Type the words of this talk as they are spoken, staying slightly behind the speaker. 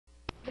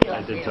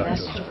I did talk to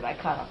him. But I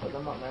caught up with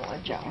him on my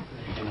lunch hour.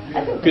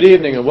 Good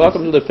evening and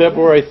welcome to the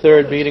February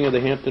 3rd meeting of the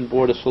Hampton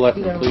Board of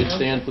Selectmen. Please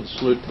stand for the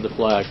salute to the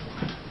flag.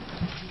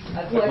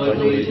 I pledge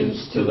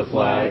allegiance to the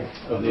flag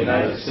of the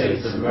United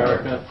States of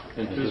America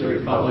and to the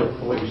republic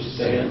for which it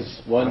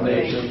stands, one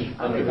nation,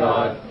 under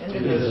God,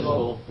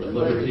 indivisible, with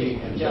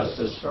liberty and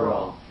justice for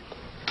all.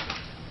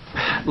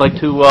 I'd like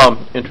to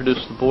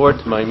introduce the board.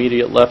 To my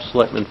immediate left,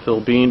 Selectman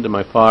Phil Bean. To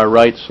my far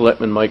right,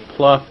 Selectman Mike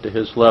Pluff. To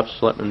his left,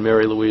 Selectman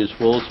Mary Louise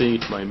Woolsey.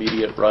 To my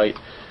immediate right,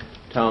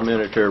 Town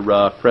Manager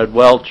Fred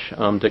Welch.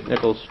 Dick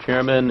Nichols,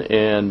 Chairman,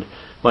 and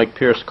Mike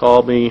Pierce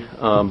called me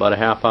about a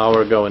half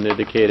hour ago and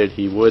indicated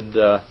he would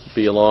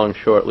be along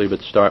shortly,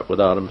 but start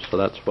without him, so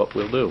that's what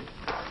we'll do.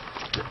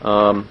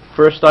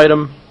 First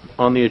item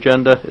on the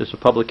agenda is a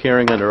public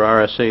hearing under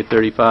RSA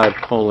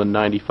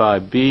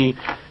 35:95B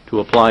to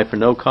apply for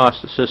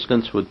no-cost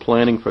assistance with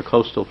planning for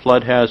coastal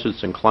flood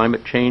hazards and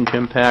climate change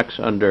impacts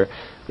under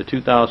the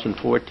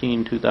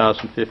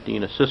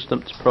 2014-2015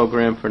 Assistance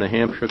Program for New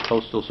Hampshire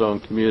Coastal Zone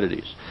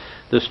Communities.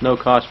 This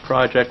no-cost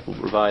project will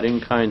provide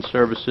in-kind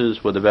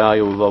services with a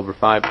value of over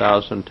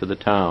 $5,000 to the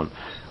town.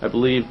 I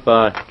believe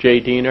Jay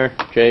Diener,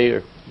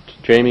 or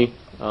Jamie,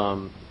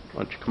 why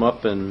don't you come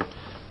up and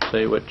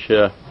say what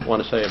you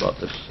want to say about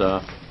this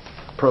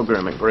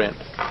program and grant.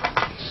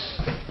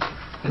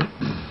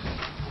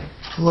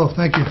 Hello,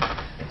 thank you.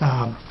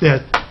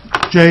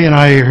 Jay and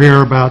I are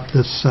here about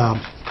this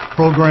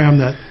program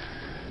that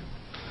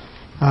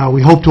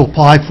we hope to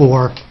apply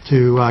for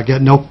to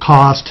get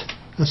no-cost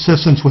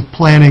assistance with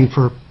planning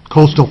for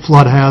coastal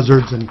flood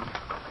hazards and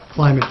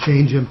climate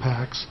change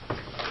impacts.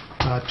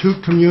 Two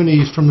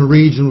communities from the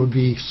region would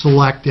be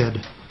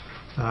selected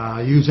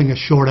using a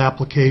short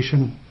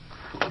application,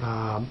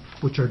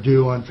 which are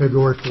due on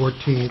February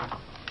 14th.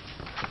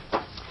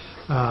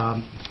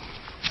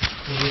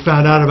 When we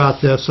found out about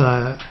this,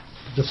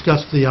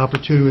 discussed the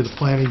opportunity with the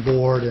Planning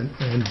Board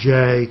and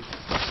Jay,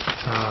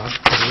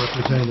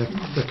 representing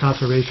the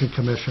Conservation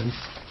Commission,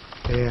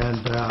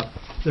 and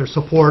their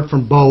support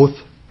from both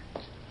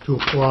to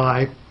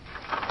apply.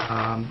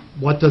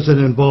 What does it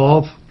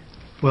involve?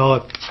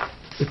 Well,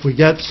 if we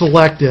get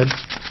selected,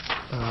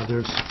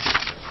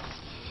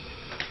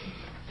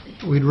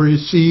 we'd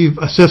receive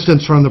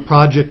assistance from the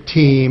project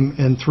team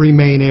in three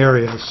main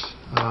areas.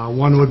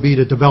 One would be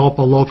to develop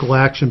a local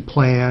action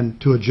plan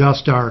to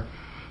adjust to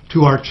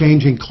our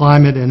changing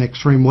climate and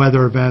extreme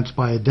weather events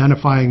by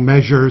identifying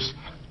measures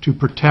to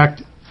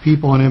protect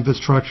people and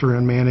infrastructure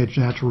and manage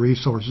natural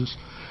resources.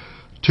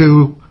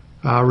 Two,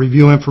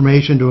 review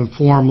information to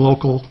inform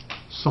local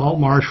salt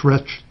marsh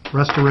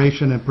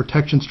restoration and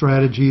protection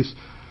strategies.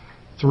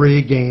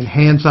 Three, gain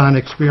hands-on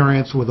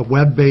experience with a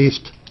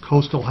web-based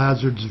coastal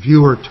hazards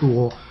viewer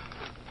tool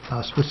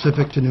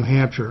specific to New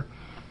Hampshire.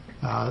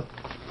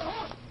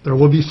 There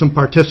will be some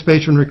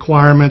participation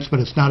requirements, but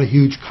it's not a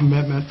huge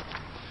commitment.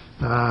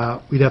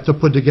 We'd have to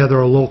put together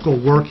a local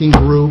working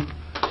group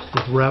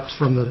with reps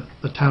from the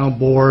town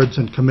boards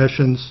and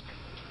commissions.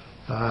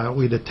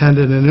 We'd attend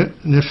an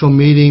initial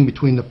meeting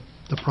between the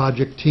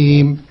project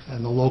team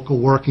and the local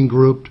working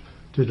group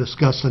to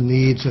discuss the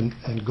needs and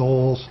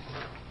goals.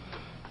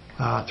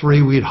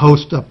 Three, we'd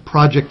host a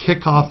project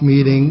kickoff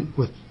meeting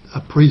with a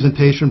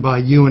presentation by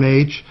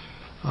UNH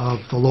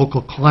of the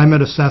local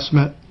climate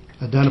assessment,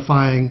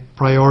 identifying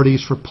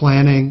priorities for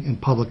planning and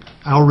public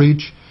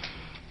outreach,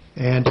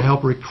 and to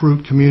help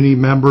recruit community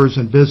members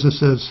and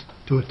businesses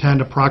to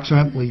attend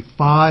approximately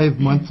 5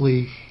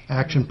 monthly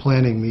action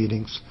planning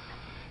meetings.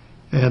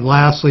 And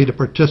lastly, to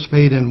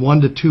participate in 1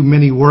 to 2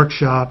 mini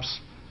workshops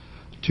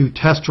to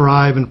test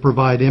drive and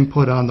provide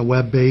input on the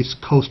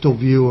web-based Coastal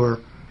Viewer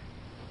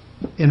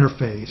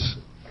interface,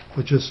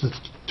 which is the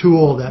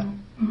tool that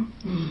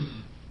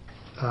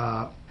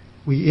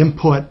we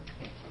input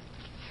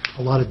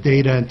a lot of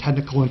data and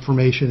technical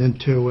information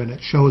into, and it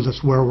shows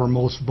us where we're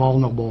most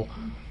vulnerable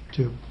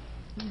to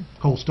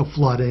coastal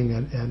flooding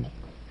and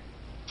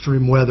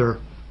extreme weather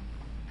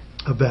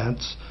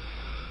events.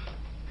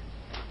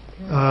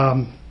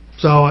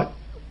 So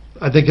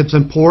I think it's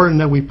important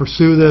that we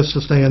pursue this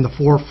to stay in the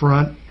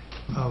forefront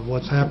of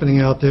what's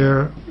happening out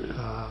there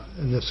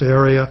in this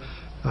area.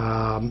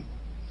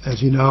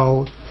 As you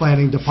know, the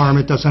Planning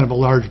Department doesn't have a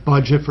large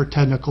budget for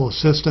technical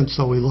assistance,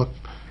 so we look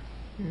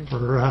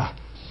for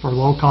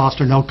low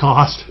cost or no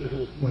cost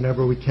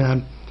whenever we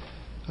can.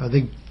 I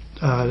think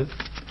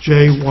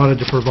Jay wanted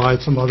to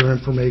provide some other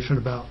information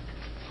about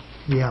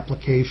the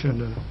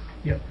application and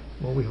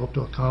what we hope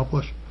to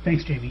accomplish.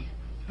 Thanks, Jamie.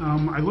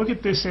 I look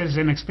at this as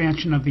an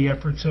expansion of the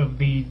efforts of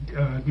the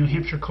New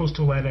Hampshire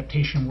Coastal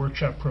Adaptation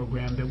Workshop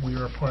Program that we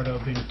were a part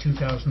of in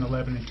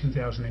 2011 and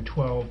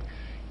 2012,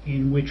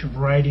 in which a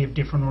variety of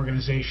different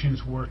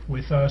organizations worked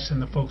with us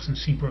and the folks in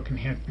Seabrook and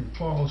Hampton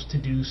Falls to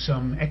do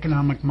some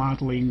economic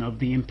modeling of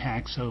the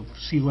impacts of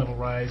sea level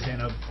rise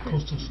and of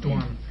coastal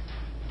storm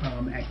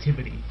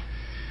activity.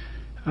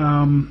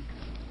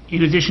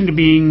 In addition to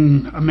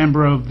being a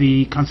member of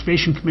the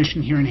Conservation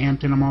Commission here in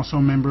Hampton, I'm also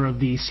a member of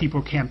the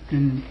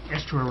Seabrook-Hampton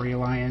Estuary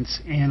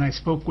Alliance, and I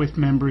spoke with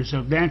members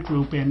of that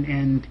group,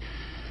 and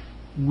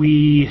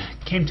we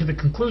came to the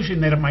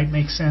conclusion that it might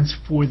make sense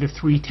for the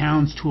 3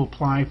 towns to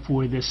apply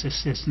for this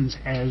assistance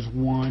as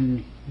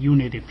one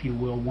unit, if you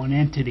will, one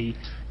entity,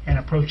 and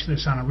approach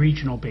this on a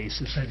regional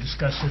basis. I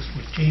discussed this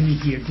with Jamie.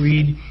 He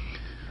agreed.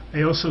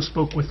 I also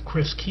spoke with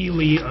Chris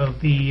Keeley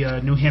of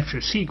the New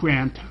Hampshire Sea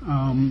Grant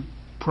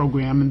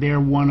program, and they're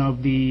one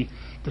of the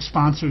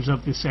sponsors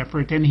of this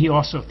effort, and he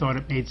also thought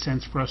it made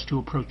sense for us to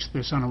approach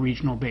this on a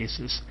regional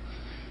basis.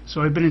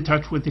 So I've been in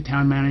touch with the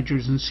town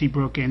managers in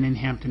Seabrook and in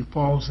Hampton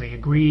Falls. They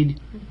agreed.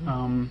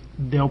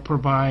 They'll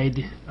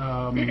provide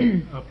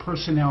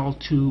personnel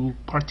to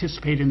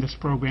participate in this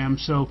program.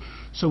 So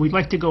we'd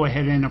like to go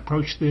ahead and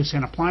approach this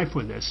and apply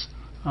for this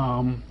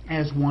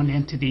as one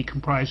entity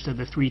comprised of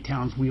the 3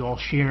 towns we all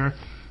share,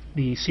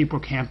 the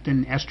Seabrook,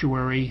 Hampton,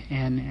 Estuary,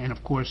 and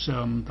of course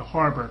the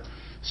harbor.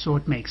 So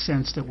it makes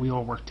sense that we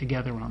all work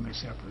together on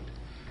this effort.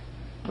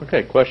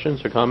 Okay,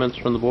 questions or comments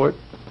from the board?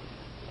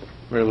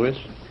 Mary Louise?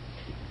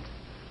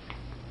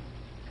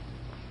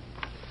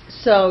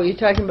 So you're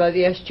talking about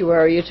the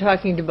estuary, you're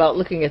talking about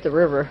looking at the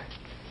river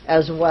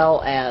as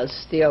well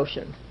as the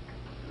ocean.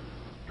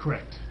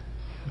 Correct.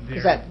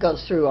 Because that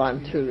goes through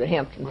the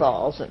Hampton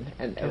Falls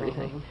and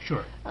everything.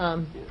 Sure.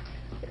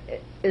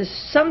 Is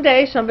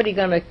someday somebody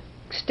going to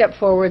step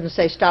forward and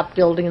say, stop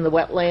building in the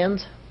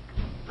wetlands?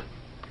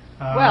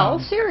 Well,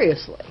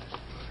 seriously.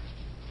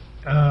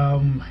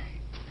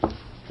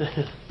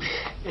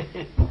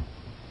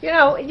 You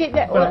know, you've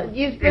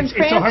been it's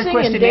a hard prancing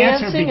question and to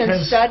answer dancing and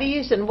because-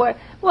 studies and what.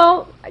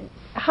 Well,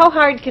 how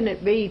hard can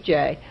it be,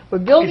 Jay? We're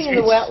building in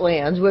the It's-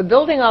 wetlands. We're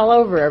building all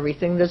over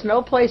everything. There's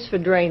no place for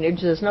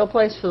drainage. There's no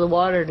place for the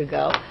water to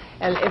go.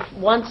 And if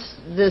once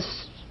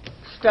this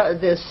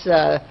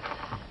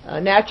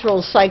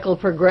natural cycle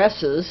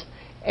progresses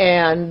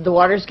and the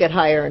waters get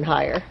higher and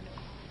higher.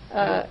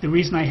 The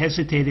reason I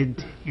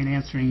hesitated in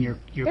answering your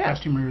Yeah.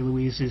 question, Mary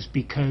Louise, is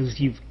because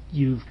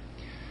you've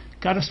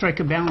got to strike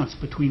a balance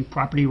between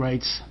property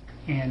rights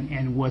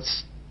and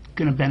what's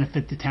going to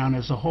benefit the town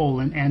as a whole,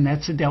 and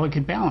that's a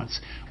delicate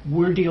balance.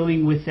 We're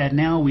dealing with that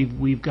now.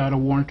 We've got a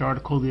warrant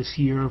article this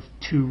year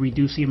to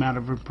reduce the amount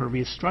of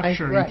impervious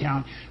structure Right. in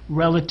town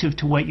relative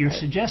to what you're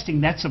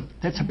suggesting. That's a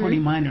pretty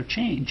minor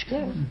change,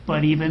 Yeah.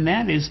 but even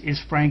that is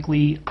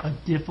frankly a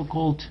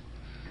difficult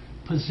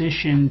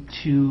position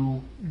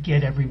to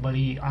get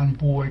everybody on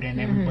board and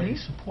everybody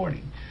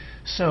supporting.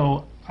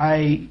 So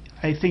I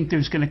think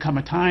there's going to come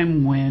a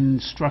time when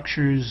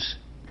structures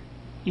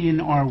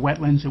in our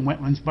wetlands and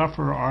wetlands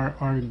buffer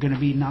are going to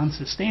be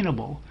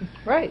non-sustainable.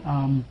 Right.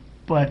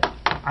 But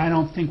I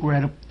don't think we're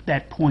at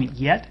that point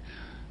yet.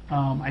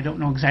 I don't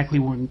know exactly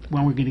when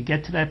we're going to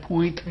get to that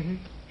point,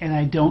 and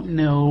I don't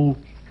know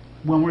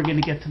when we're going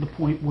to get to the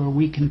point where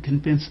we can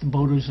convince the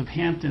voters of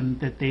Hampton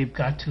that they've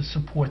got to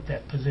support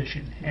that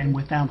position. And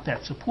without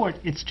that support,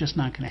 it's just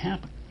not going to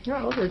happen.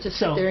 No, they'll just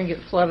So- sit there and get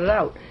flooded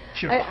out.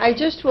 Sure. I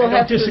just will I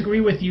have don't to...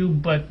 disagree with you,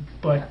 but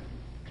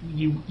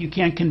you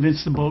can't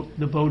convince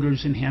the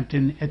voters in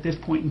Hampton at this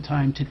point in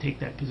time to take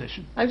that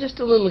position. I'm just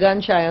a little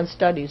gun shy on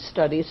studies,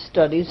 and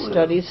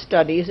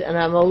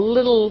I'm a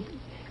little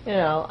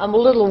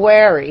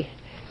wary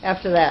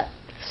after that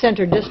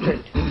Center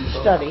District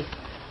study.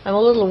 I'm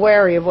a little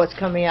wary of what's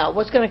coming out.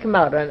 What's going to come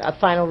out? A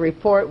final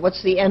report?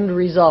 What's the end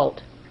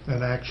result?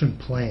 An action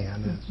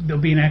plan.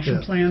 There'll be an action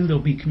Yeah. plan,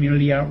 there'll be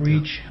community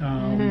outreach.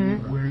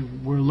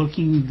 We're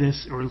looking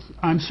this, or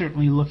I'm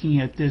certainly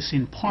looking at this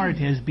in part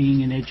as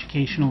being an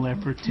educational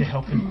effort to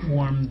help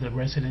inform the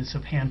residents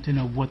of Hampton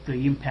of what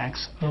the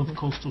impacts of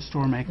coastal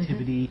storm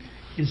activity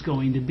is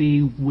going to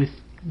be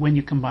when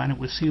you combine it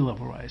with sea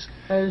level rise.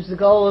 Is the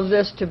goal of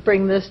this to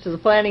bring this to the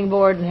planning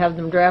board and have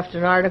them draft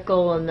an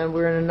article and then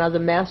we're in another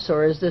mess,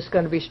 or is this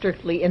going to be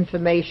strictly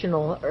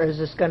informational, or is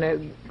this going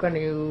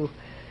to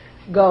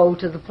go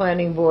to the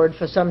planning board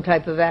for some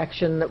type of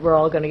action that we're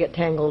all going to get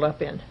tangled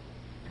up in?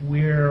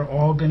 We're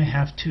all going to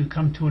have to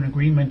come to an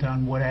agreement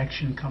on what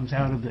action comes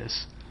out of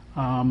this.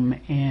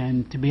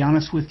 And to be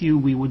honest with you,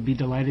 we would be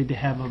delighted to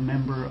have a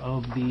member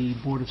of the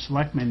Board of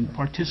Selectmen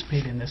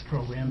participate in this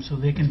program so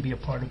they can be a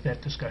part of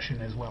that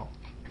discussion as well.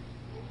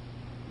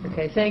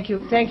 Okay, thank you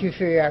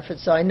for your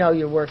efforts. So I know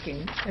you're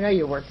working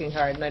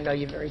hard, and I know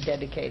you're very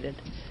dedicated.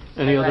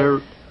 Any And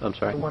other, I'm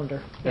sorry. I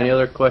wonder. Any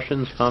other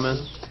questions,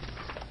 comments?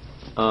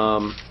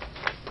 I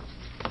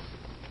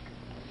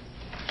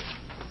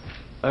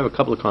have a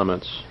couple of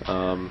comments,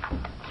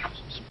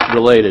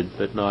 related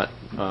but not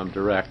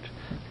direct.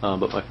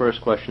 But my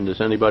first question,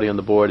 does anybody on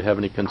the board have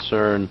any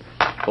concern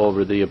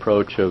over the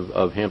approach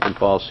of Hampton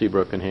Falls,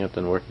 Seabrook, and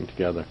Hampton working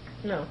together?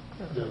 No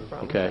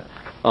problem. Okay.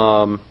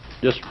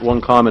 Just one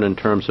comment in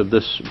terms of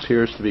this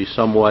appears to be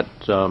somewhat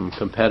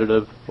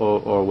competitive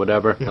or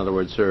whatever. In other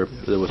words, there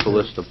was a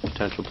list of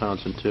potential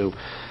towns in two.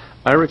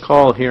 I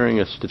recall hearing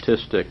a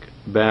statistic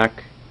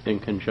back in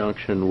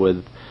conjunction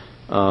with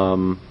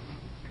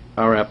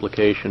our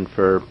application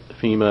for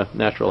FEMA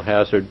natural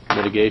hazard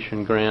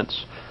mitigation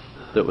grants.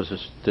 That was a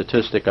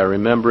statistic. I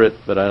remember it,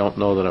 but I don't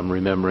know that I'm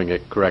remembering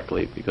it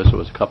correctly because it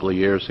was a couple of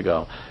years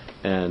ago.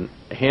 And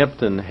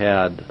Hampton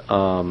had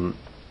an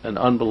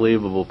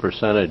unbelievable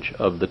percentage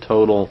of the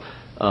total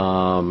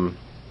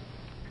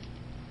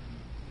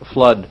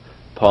flood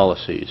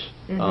policies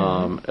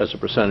as a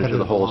percentage of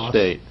the whole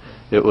state.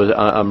 It was,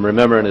 I'm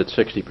remembering it's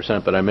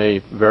 60%, but I may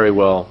very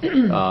well,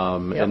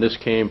 and this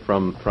came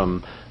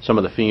from some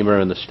of the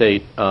FEMA and the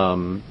state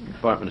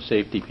Department of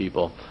Safety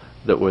people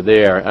that were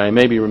there. I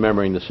may be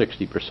remembering the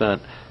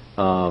 60%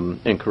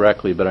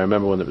 incorrectly, but I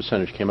remember when the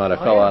percentage came out, I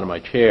fell out of my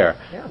chair,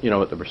 you know,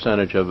 with the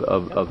percentage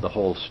of the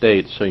whole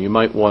state. So you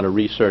might want to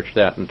research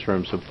that in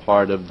terms of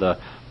part of the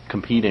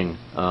competing,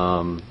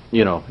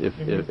 you know,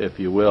 if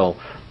you will.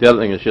 The other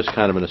thing is just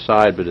kind of an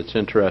aside, but it's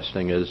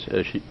interesting, as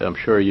I'm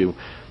sure you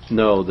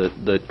know,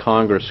 that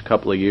Congress a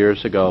couple of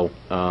years ago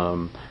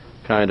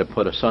kind of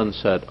put a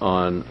sunset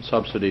on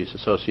subsidies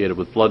associated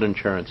with flood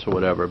insurance or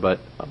whatever, but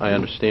I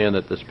understand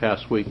that this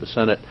past week the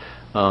Senate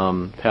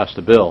passed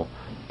a bill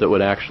that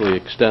would actually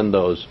extend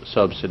those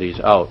subsidies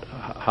out.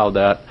 How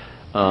that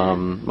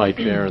might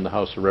fare in the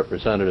House of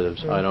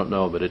Representatives, I don't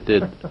know, but it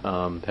did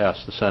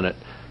pass the Senate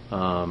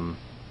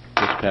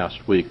this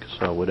past week,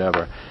 so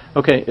whatever.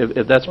 Okay,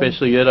 if that's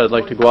basically it, I'd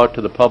like to go out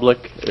to the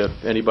public. If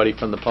anybody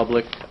from the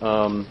public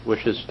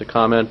wishes to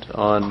comment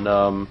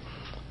on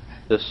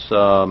this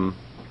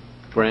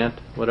grant,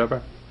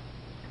 whatever.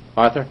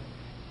 Arthur?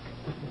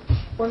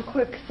 One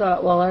quick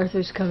thought while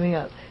Arthur's coming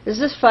up. Is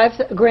this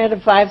a grant of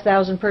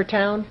 $5,000 per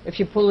town, if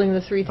you're pooling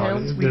the 3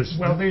 towns?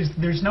 Well,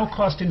 there's no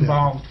cost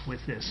involved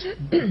with this.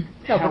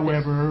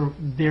 However,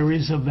 there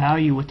is a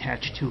value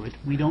attached to it.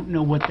 We don't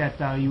know what that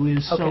value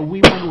is, so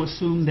we want to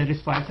assume that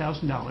it's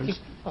 $5,000,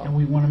 and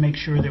we want to make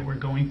sure that we're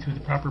going through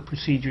the proper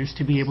procedures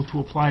to be able to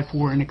apply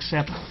for and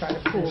accept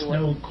this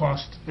no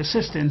cost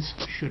assistance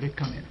should it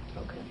come in.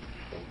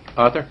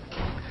 Arthur?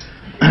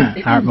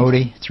 Art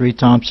Moody, 3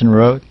 Thompson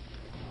Road.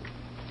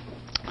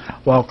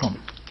 Welcome.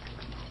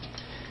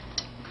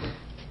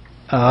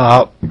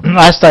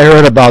 Last I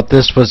heard about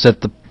this was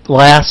at the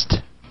last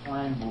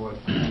planning board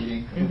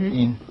meeting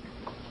in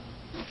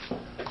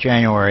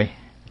January,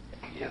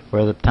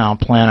 where the town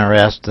planner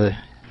asked the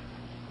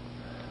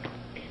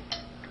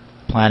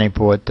planning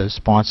board to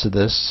sponsor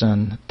this,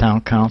 and the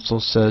town council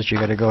says you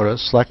got to go to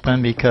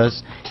selectmen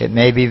because it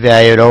may be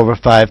valued over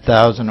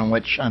 $5,000, in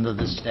which under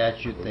the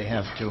statute they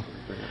have to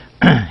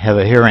have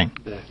a hearing.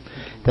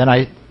 Then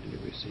it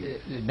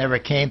never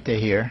came to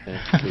here,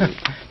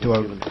 to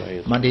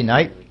a Monday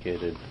night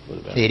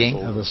meeting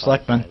of the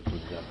selectmen,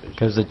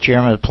 because the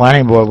chairman of the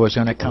planning board was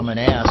going to come and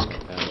ask.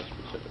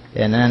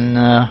 And then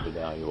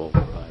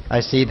I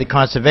see the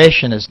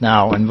conservation is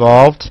now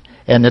involved,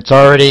 and it's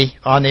already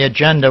on the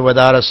agenda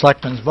without a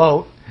selectman's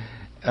vote.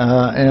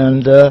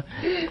 And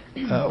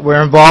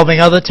we're involving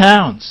other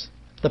towns,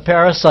 the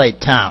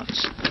parasite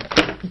towns.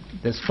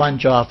 They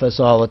sponge off us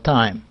all the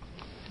time.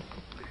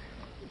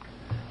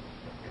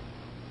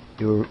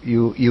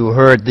 You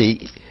heard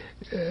the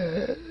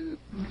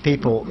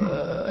people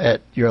at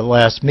your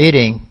last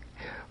meeting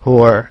who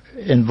are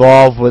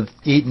involved with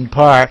Eaton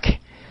Park.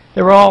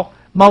 They're all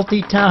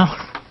multi-town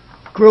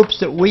groups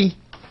that we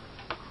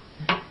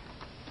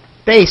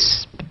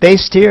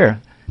based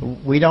here.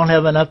 We don't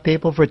have enough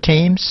people for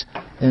teams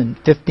in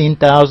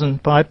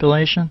 15,000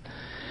 population.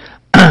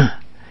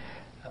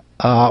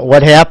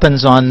 What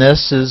happens on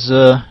this is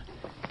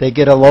they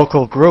get a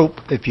local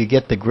group, if you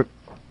get the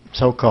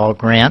so-called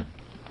grant,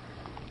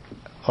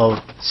 of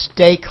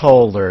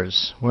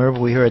stakeholders. Where have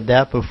we heard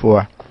that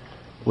before?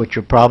 Which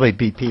would probably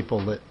be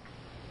people that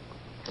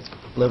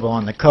live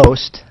on the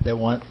coast that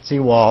want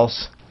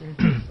seawalls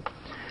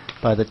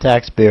by the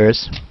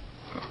taxpayers.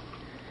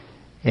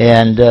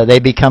 And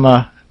they become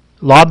a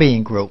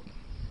lobbying group.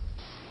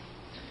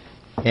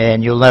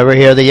 And you'll never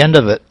hear the end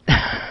of it.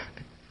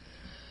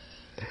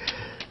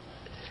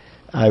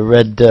 I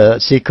read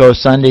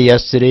Seacoast Sunday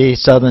yesterday,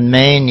 Southern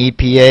Maine,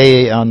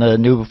 EPA on the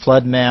new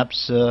flood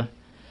maps,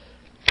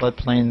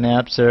 floodplain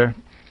maps are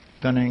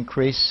going to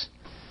increase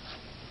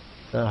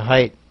the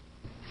height,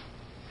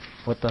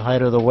 what the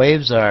height of the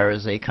waves are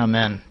as they come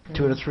in,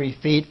 2 to 3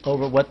 feet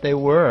over what they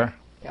were.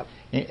 Yep.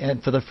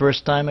 And for the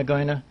first time they're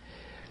going to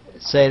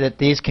say that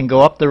these can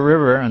go up the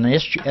river and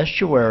the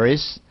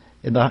estuaries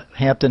in the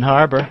Hampton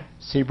Harbor,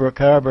 Seabrook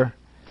Harbor,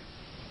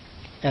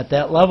 at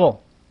that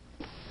level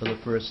for the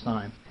first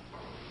time.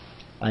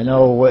 I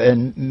know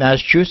in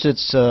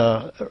Massachusetts,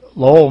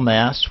 Lowell,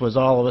 Mass. was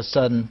all of a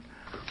sudden,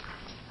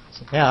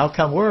 yeah, how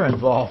come we're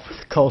involved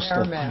with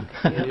coastal?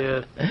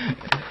 Yeah.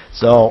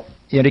 So,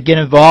 to get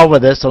involved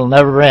with this, it'll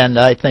never end.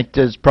 I think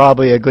there's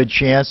probably a good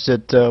chance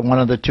that one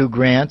of the 2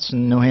 grants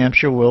in New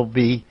Hampshire will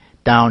be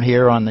down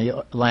here on the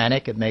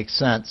Atlantic. It makes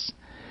sense.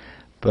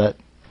 But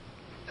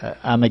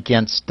I'm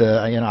against,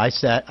 I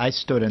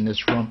stood in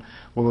this room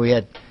where we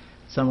had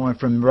someone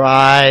from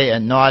Rye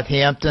and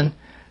Northampton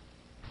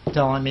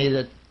telling me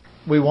that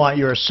we want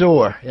your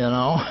sewer,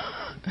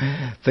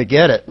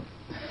 Forget it.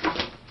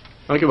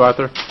 Thank you,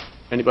 Arthur.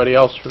 Anybody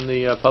else from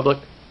the public?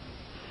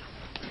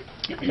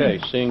 Okay,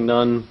 seeing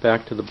none,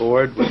 back to the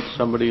board. Would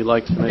somebody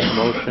like to make a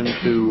motion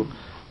to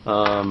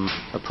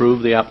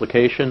approve the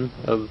application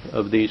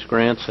of these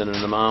grants in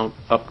an amount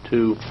up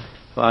to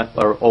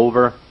or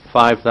over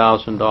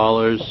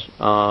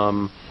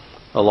 $5,000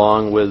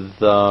 along with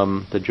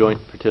the joint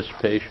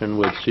participation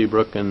with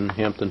Seabrook and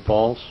Hampton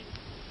Falls.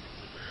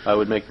 I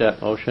would make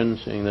that motion,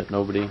 seeing that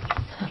nobody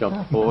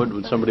jumped forward.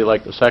 Would somebody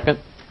like the second?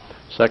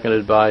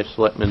 Seconded by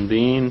Selectman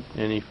Bean.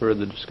 Any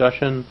further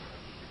discussion?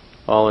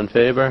 All in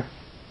favor?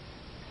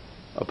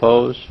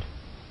 Opposed?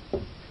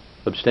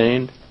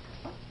 Abstained?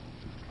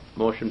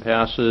 Motion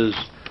passes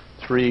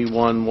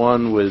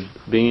 3-1-1 with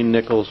Bean,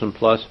 Nichols, and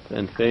Plus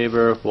in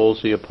favor,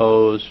 Woolsey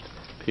opposed,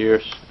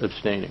 Pierce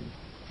abstaining.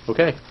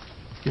 Okay.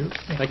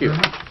 Thank you.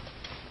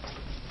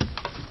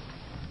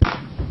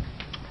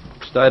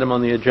 Next item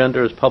on the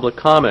agenda is public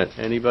comment.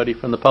 Anybody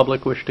from the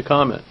public wish to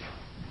comment?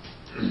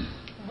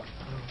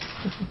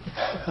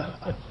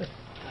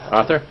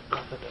 Arthur?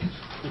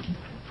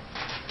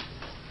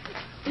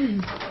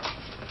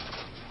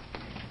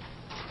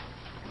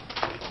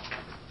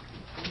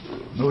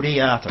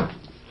 Moody Arthur,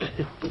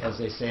 as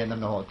they say in the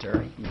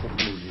military.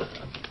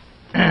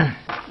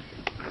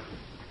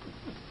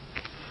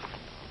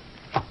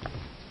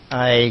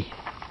 I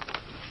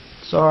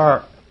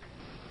saw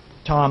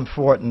Tom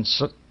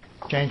Fortin's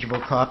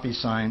changeable copy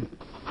sign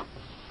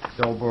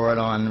billboard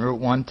on Route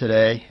 1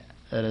 today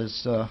at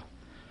his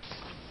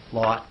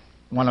lot,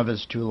 one of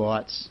his 2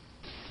 lots.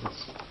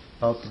 It's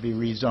about to be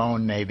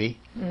rezoned, maybe.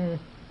 It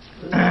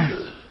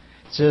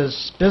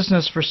says,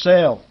 business for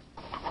sale.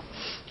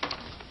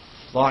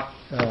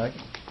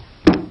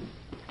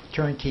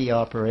 Turnkey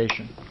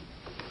operation.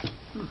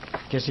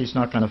 Guess he's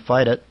not going to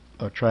fight it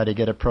or try to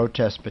get a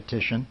protest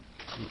petition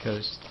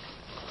because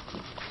the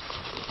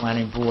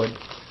planning board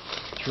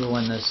threw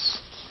in this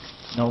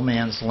no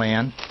man's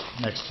land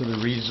next to the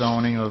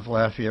rezoning of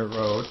Lafayette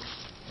Road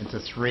into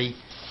 3,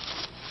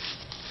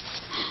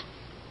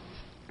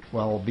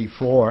 well,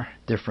 before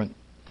different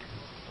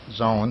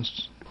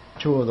zones,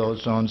 2 of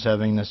those zones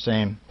having the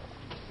same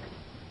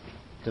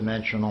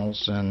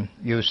dimensionals and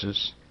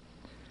uses.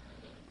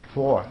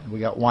 4. We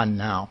got 1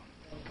 now.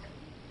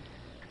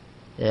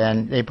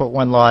 And they put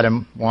 1 lot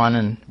in one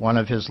and 1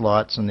 of his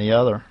lots in the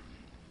other.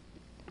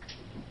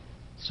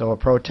 So a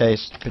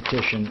protest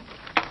petition,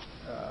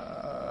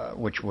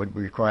 which would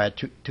require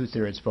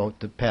two-thirds vote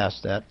to pass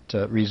that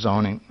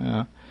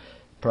rezoning,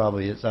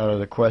 probably is out of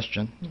the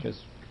question because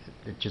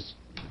it just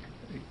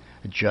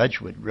a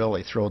judge would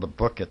really throw the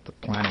book at the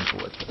planning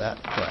board for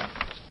that crap.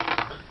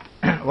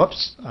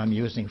 Whoops, I'm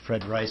using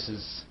Fred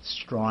Rice's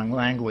strong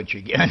language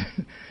again.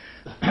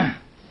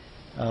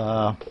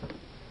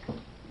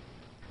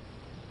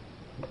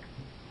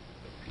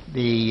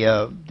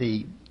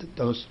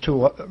 Those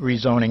 2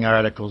 rezoning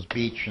articles,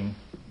 Beach and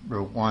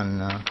Route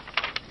 1,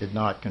 did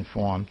not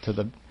conform to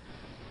the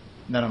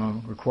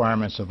minimum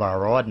requirements of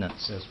our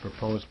ordinance as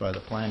proposed by the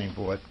planning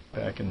board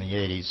back in the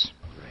 80s.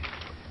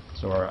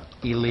 So are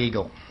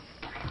illegal.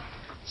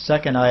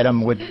 Second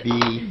item would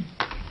be,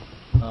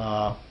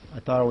 I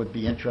thought it would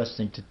be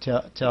interesting to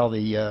tell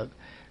the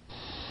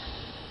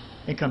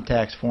income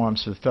tax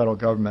forms for the federal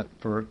government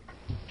for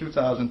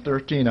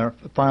 2013 are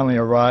finally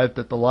arrived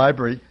at the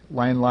library,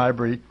 Lane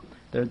Library.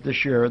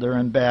 This year they're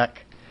in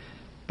back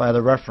by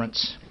the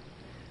reference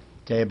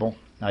table.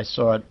 I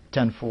saw it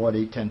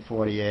 1040,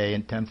 1040A,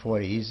 and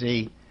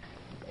 1040EZ,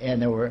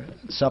 and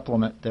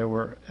there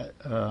were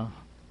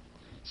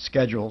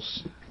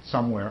schedules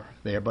somewhere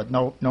there, but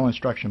no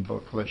instruction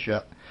booklets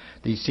yet.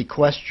 The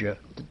sequester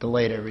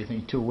delayed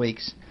everything 2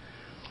 weeks.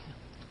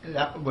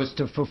 That was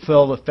to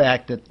fulfill the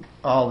fact that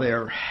all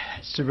their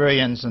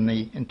civilians in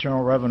the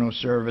Internal Revenue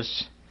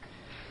Service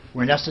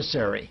were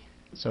necessary.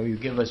 So you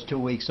give us 2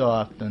 weeks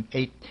off, then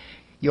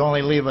you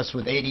only leave us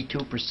with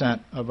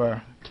 82% of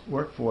our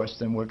workforce,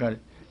 then we're going to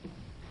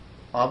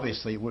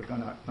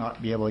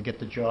not be able to get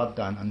the job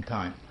done on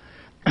time.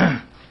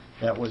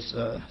 That was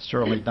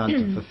certainly done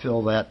to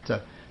fulfill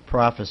that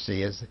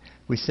prophecy. As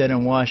we said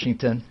in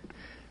Washington,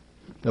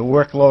 the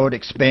workload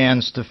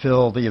expands to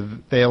fill the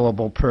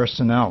available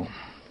personnel.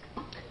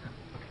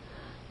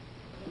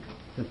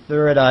 The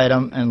third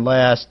item and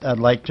last, I'd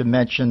like to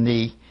mention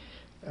the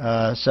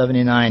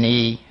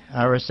 79E,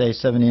 RSA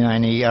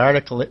 79E,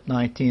 Article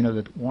 19 of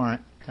the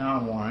warrant,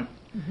 town warrant,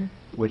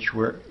 which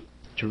were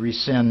to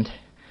rescind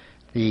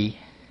the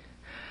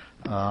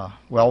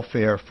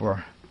welfare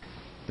for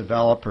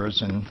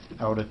developers and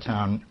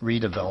out-of-town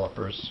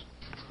redevelopers.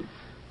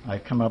 I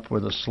come up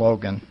with a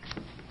slogan,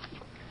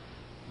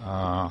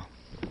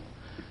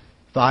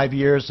 5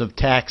 years of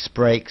tax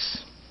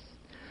breaks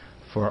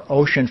for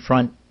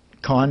oceanfront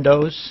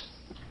condos.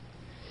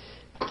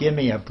 Give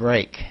me a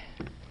break.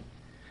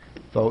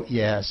 Vote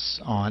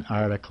yes on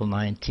Article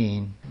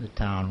 19, the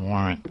town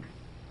warrant.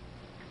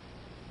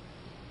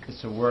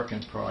 It's a work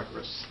in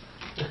progress.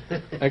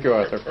 Thank you,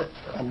 Arthur.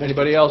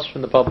 Anybody else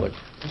from the public?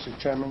 Mr.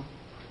 Chairman,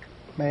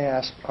 may I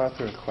ask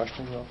Arthur a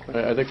question real quick?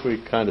 I think we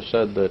kind of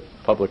said that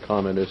public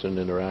comment isn't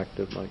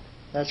interactive, Mike.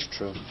 That's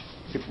true.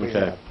 We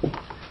Okay.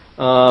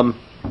 have.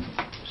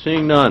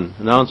 Seeing none.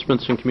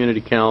 Announcements and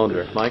community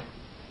calendar. Mike?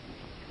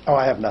 Oh,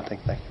 I have nothing,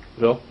 thank you.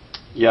 Bill?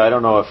 Yeah, I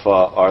don't know if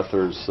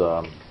Arthur's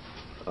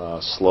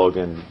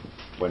slogan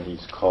when he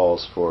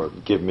calls for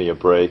 "give me a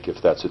break,"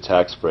 if that's a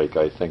tax break.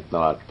 I think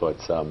not, but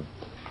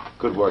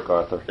Good work,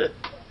 Arthur.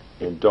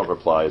 And don't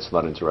reply, it's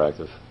not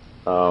interactive.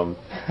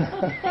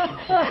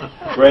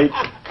 Great,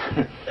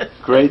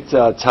 great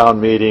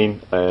town meeting,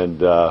 and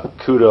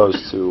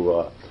kudos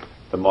to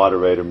the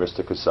moderator,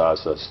 Mr.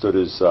 Casasa. Stood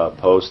his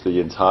post the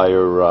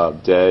entire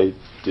day,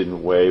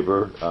 didn't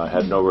waver,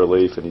 had no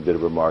relief, and he did a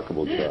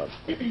remarkable job.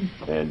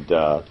 And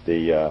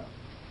the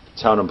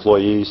town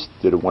employees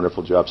did a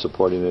wonderful job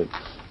supporting it.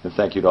 And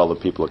thank you to all the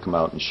people that come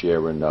out and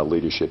share in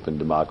leadership and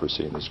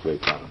democracy in this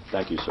great town.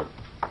 Thank you, sir.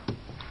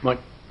 Mike?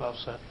 Well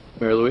said.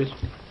 Mary Louise?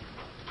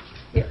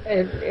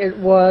 It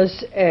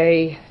was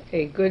a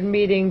good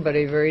meeting, but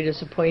a very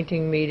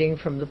disappointing meeting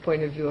from the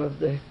point of view of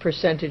the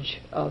percentage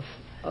of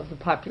the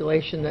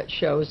population that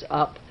shows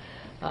up.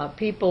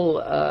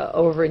 People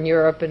over in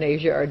Europe and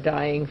Asia are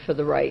dying for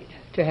the right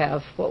to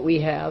have what we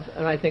have,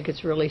 and I think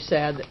it's really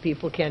sad that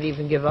people can't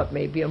even give up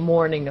maybe a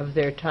morning of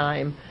their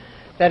time.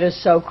 That is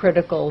so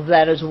critical.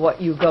 That is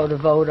what you go to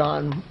vote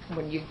on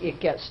when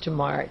it gets to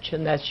March,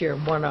 and that's your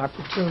one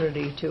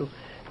opportunity to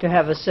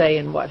have a say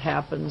in what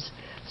happens.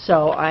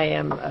 So I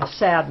am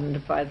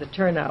saddened by the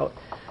turnout.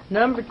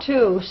 Number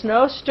 2,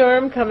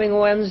 snowstorm coming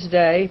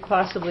Wednesday,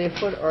 possibly a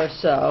foot or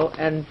so,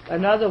 and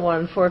another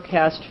one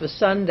forecast for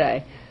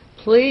Sunday.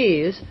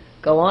 Please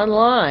go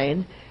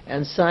online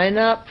and sign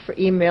up for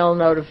email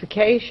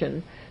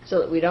notification so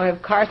that we don't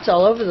have carts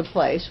all over the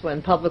place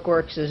when Public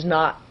Works is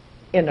not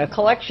in a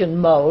collection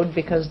mode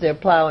because they're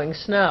plowing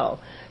snow.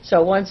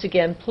 So once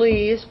again,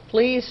 please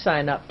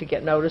sign up to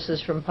get notices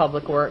from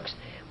Public Works.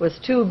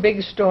 With 2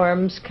 big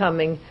storms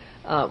coming,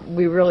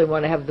 we really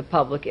want to have the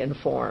public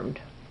informed.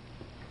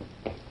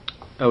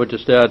 I would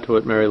just add to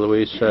what Mary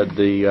Louise said,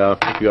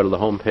 if you go to the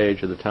home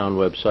page of the town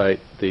website,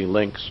 the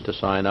links to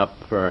sign up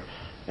for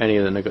any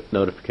of the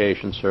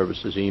notification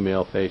services,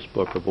 email,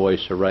 Facebook, or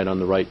voice, are right on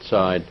the right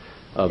side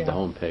of the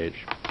home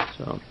page.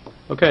 So,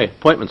 okay,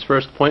 appointments.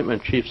 First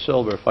appointment, Chief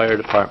Silver, Fire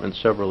Department,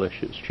 several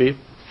issues. Chief?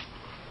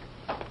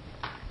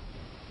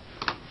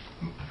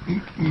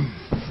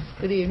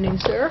 Good evening,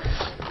 sir.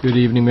 Good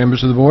evening,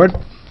 members of the board.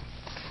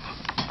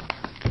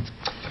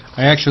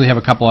 I actually have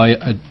a couple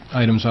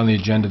items on the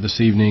agenda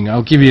this evening.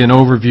 I'll give you an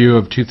overview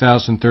of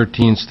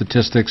 2013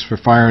 statistics for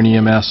fire and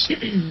EMS,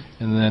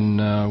 and then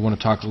I want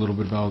to talk a little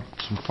bit about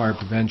some fire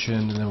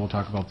prevention, and then we'll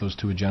talk about those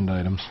 2 agenda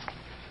items.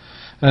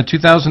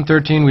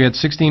 2013, we had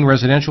 16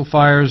 residential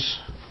fires,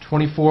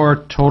 24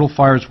 total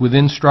fires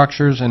within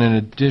structures, and an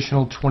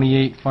additional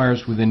 28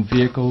 fires within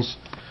vehicles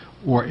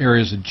or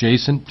areas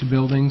adjacent to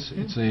buildings.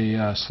 It's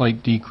a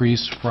slight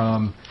decrease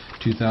from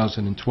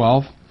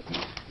 2012.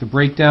 The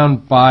breakdown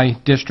by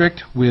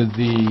district, with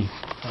the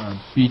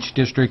beach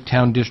district,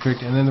 town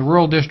district, and then the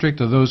rural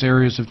district are those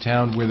areas of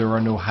town where there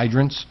are no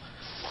hydrants.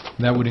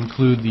 That would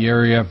include the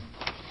area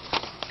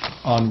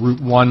on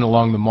Route 1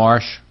 along the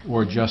marsh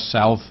or just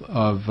south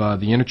of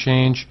the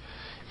interchange,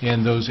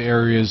 and those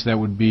areas that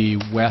would be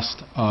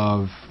west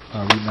of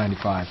Route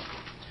 95.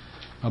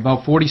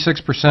 About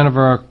 46% of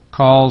our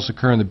calls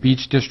occur in the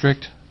beach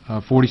district.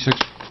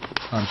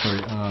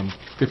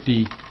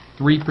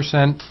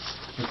 53%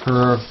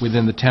 occur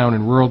within the town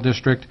and rural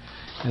district,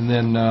 and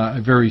then a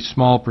very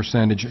small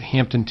percentage.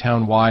 Hampton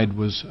Town-wide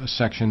was a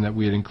section that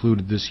we had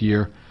included this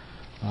year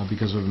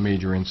because of a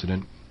major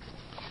incident.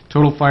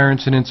 Total fire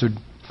incidents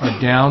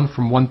are down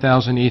from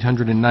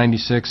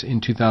 1,896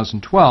 in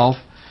 2012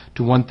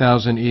 to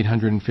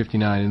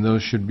 1,859, and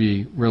those should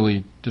be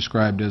really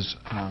described as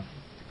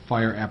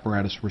fire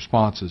apparatus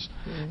responses.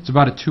 It's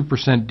about a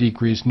 2%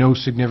 decrease, no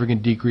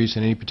significant decrease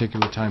in any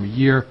particular time of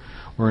year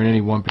or in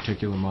any one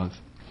particular month.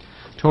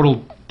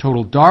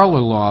 Total dollar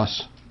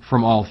loss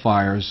from all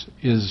fires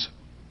is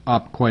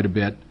up quite a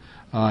bit.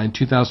 In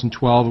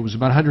 2012, it was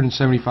about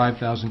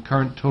 $175,000.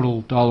 Current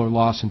total dollar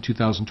loss in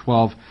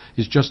 2012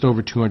 is just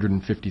over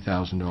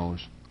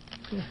 $250,000.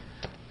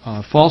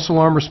 False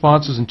alarm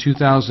responses in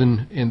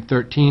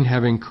 2013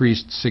 have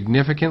increased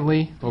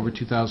significantly over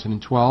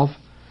 2012.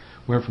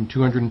 Went from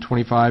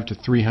 225 to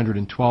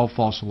 312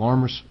 false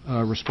alarm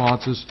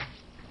responses.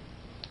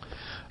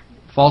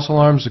 False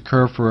alarms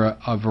occur for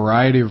a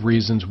variety of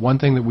reasons. One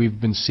thing that we've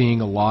been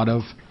seeing a lot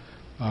of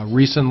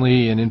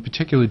recently, and in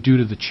particular due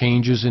to the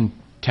changes in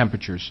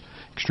temperatures,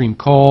 extreme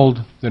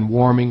cold, then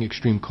warming,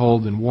 extreme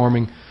cold, then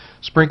warming,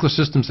 sprinkler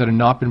systems that have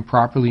not been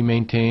properly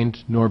maintained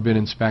nor been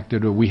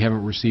inspected, or we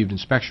haven't received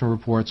inspection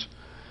reports.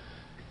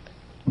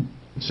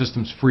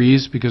 Systems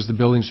freeze because the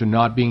buildings are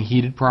not being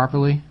heated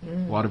properly.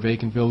 A lot of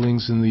vacant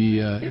buildings in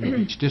the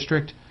beach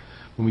district.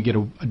 When we get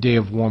a day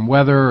of warm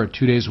weather or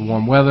 2 days of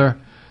warm weather,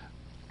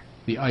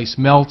 the ice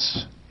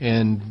melts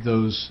and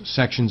those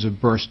sections of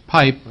burst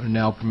pipe are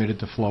now permitted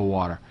to flow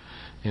water.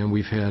 And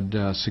we've had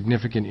a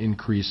significant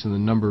increase in the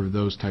number of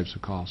those types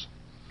of calls.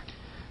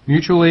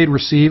 Mutual aid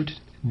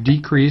received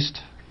decreased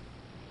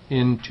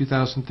in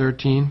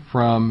 2013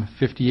 from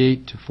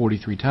 58 to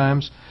 43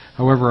 times.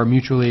 However, our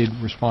mutual aid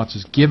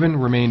responses given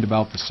remained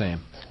about the same.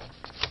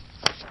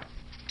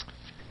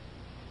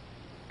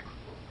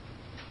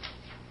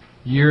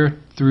 Year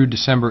through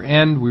December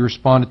end, we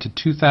responded to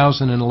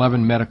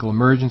 2,011 medical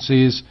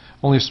emergencies,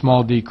 only a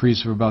small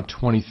decrease of about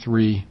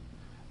 23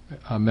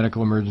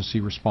 medical emergency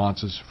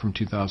responses from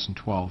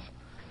 2012.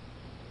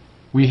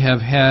 We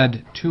have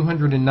had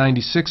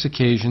 296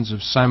 occasions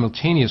of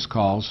simultaneous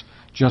calls,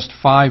 just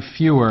 5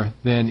 fewer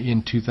than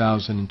in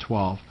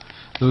 2012.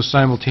 Those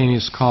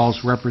simultaneous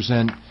calls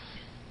represent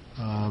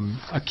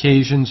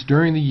occasions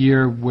during the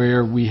year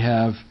where we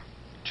have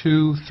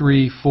 2,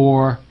 3,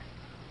 4,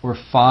 or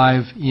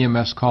 5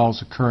 EMS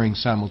calls occurring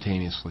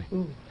simultaneously.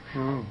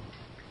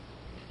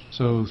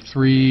 So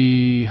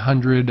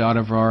 300 out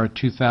of our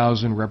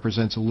 2,000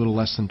 represents a little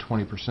less than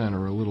 20%,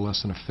 or a little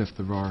less than a fifth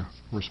of our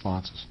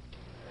responses.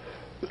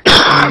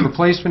 The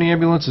replacement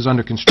ambulance is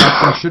under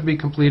construction, should be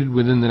completed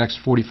within the next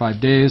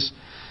 45 days.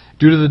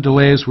 Due to the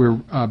delays, we're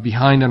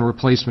behind on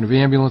replacement of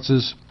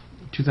ambulances.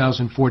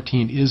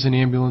 2014 is an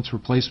ambulance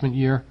replacement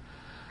year.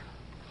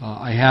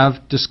 I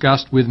have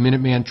discussed with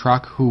Minuteman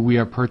Truck, who we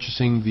are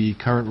purchasing the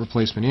current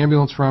replacement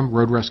ambulance from,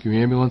 Road Rescue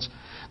Ambulance.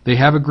 They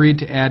have agreed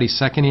to add a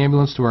second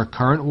ambulance to our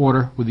current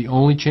order, with the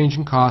only change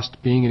in cost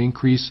being an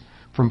increase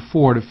from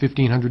 $400 to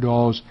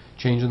 $1,500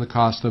 change in the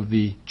cost of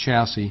the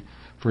chassis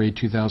for a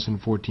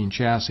 2014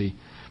 chassis,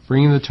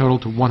 bringing the total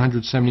to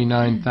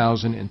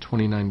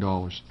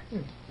 $179,029.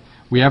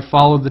 We have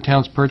followed the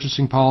town's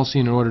purchasing policy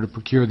in order to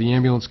procure the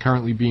ambulance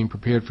currently being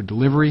prepared for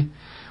delivery.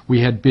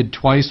 We had bid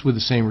twice with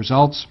the same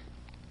results.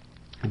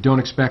 I don't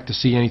expect to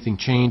see anything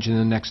change in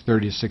the next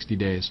 30 to 60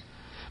 days.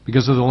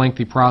 Because of the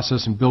lengthy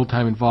process and build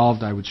time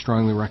involved, I would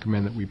strongly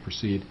recommend that we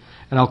proceed.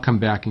 And I'll come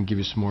back and give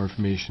you some more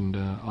information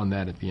on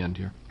that at the end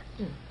here.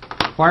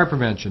 Fire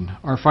prevention.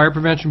 Our Fire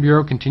Prevention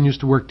Bureau continues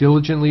to work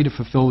diligently to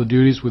fulfill the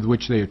duties with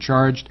which they are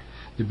charged.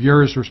 The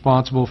Bureau is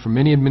responsible for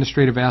many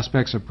administrative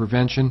aspects of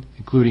prevention,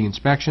 including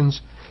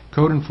inspections,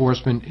 code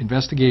enforcement,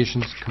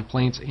 investigations,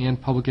 complaints,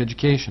 and public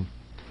education.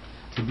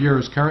 The Bureau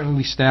is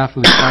currently staffed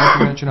with a fire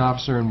prevention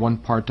officer and 1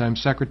 part-time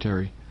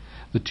secretary.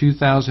 The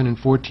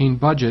 2014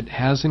 budget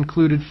has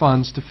included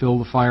funds to fill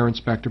the fire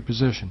inspector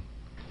position.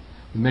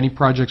 With many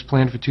projects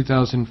planned for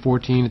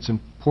 2014, it's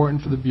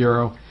important for the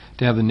Bureau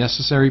to have the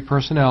necessary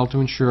personnel to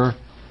ensure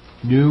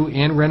new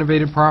and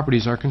renovated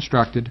properties are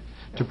constructed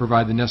to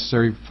provide the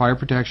necessary fire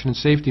protection and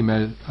safety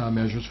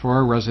measures for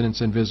our residents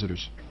and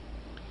visitors.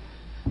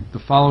 The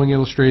following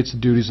illustrates the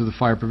duties of the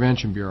Fire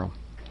Prevention Bureau.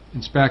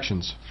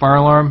 Inspections. Fire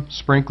alarm,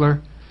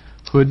 sprinkler,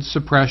 hood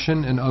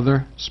suppression, and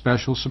other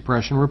special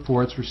suppression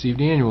reports received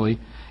annually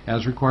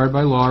as required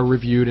by law are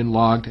reviewed and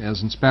logged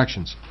as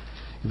inspections.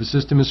 If a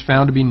system is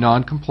found to be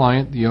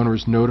non-compliant, the owner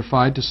is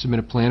notified to submit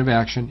a plan of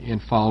action and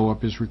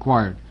follow-up is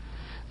required.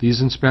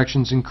 These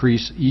inspections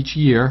increase each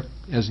year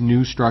as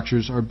new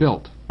structures are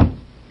built.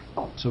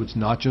 So it's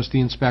not just the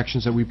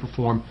inspections that we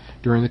perform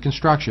during the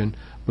construction,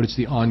 but it's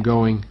the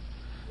ongoing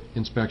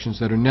inspections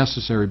that are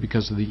necessary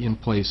because of the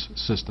in-place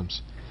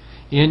systems.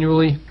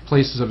 Annually,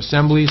 places of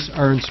assemblies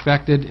are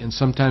inspected and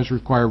sometimes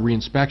require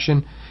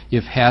reinspection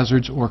if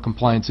hazards or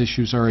compliance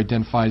issues are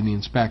identified in the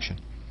inspection.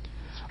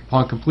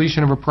 Upon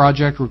completion of a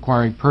project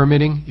requiring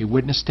permitting, a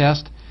witness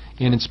test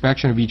and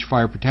inspection of each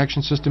fire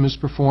protection system is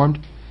performed,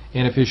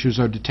 and if issues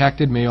are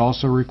detected, may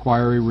also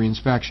require a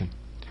reinspection.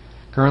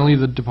 Currently,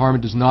 the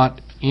department does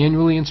not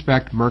annually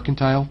inspect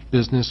mercantile,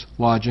 business,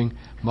 lodging,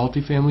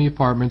 multifamily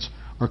apartments,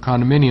 or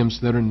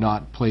condominiums that are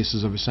not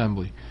places of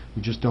assembly.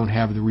 We just don't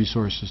have the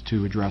resources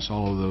to address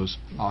all of those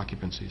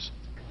occupancies.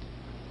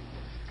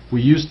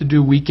 We used to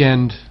do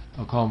weekend,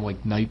 I'll call them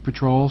like night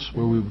patrols,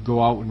 where we would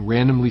go out and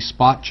randomly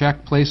spot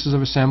check places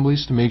of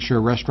assemblies to make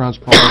sure restaurants,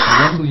 bars,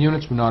 and rental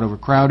units were not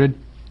overcrowded.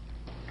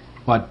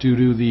 But due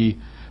to the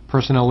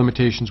personnel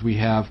limitations we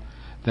have,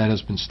 that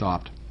has been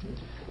stopped.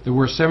 There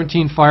were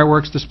 17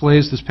 fireworks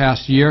displays this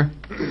past year.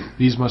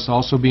 These must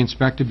also be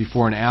inspected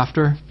before and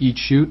after each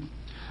shoot.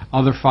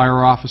 Other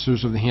fire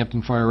officers of the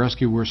Hampton Fire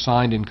Rescue were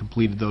assigned and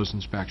completed those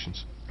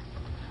inspections.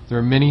 There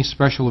are many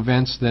special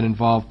events that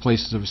involve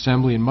places of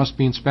assembly and must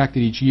be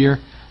inspected each year,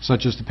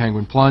 such as the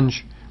Penguin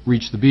Plunge,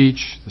 Reach the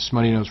Beach, the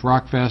Smutty Nose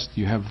Rock Fest.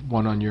 You have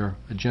one on your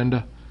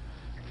agenda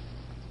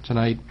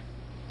tonight.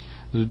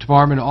 The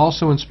department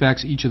also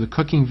inspects each of the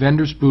cooking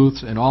vendors'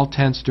 booths and all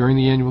tents during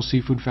the annual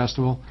Seafood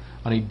Festival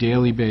on a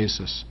daily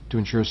basis to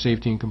ensure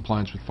safety and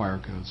compliance with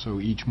fire codes. So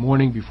each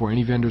morning, before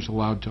any vendor is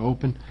allowed to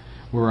open,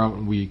 we're out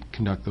and we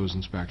conduct those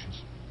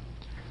inspections.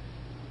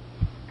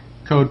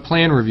 Code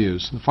plan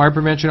reviews. The fire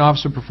prevention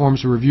officer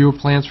performs a review of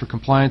plans for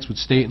compliance with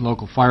state and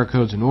local fire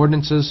codes and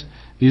ordinances.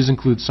 These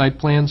include site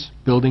plans,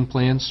 building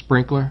plans,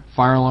 sprinkler,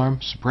 fire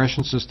alarm,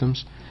 suppression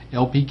systems,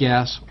 LP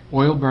gas,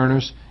 oil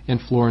burners, and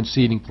floor and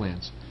seating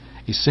plans.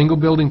 A single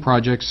building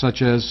project,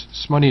 such as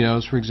Smutty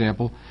Nose, for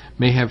example,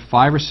 may have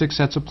 5 or 6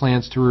 sets of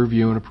plans to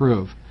review and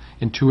approve,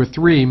 and 2 or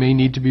 3 may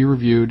need to be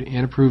reviewed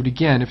and approved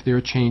again if there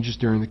are changes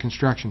during the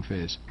construction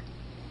phase.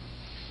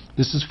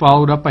 This is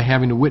followed up by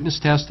having to witness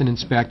test and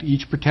inspect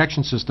each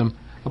protection system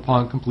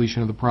upon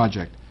completion of the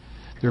project.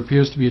 There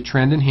appears to be a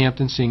trend in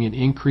Hampton seeing an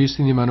increase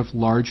in the amount of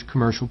large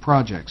commercial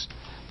projects,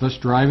 thus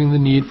driving the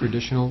need for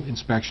additional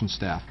inspection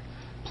staff.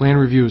 Plan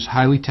review is a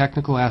highly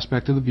technical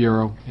aspect of the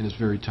Bureau and is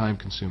very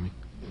time-consuming.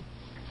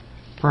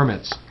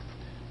 Permits.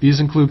 These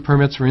include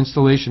permits for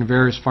installation of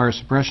various fire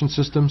suppression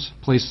systems,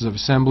 places of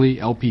assembly,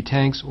 LP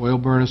tanks, oil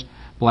burners,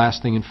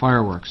 blasting, and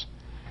fireworks.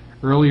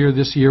 Earlier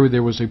this year,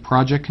 there was a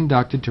project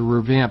conducted to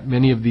revamp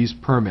many of these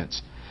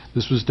permits.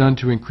 This was done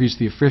to increase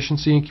the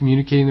efficiency in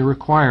communicating the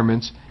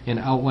requirements and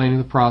outlining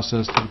the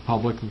process to the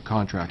public and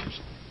contractors.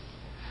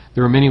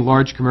 There are many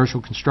large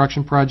commercial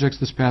construction projects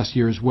this past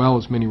year, as well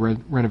as many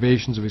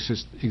renovations of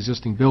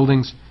existing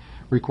buildings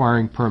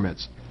requiring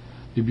permits.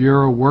 The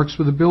Bureau works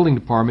with the Building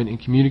Department in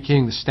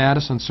communicating the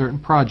status on certain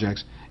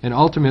projects, and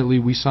ultimately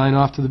we sign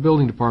off to the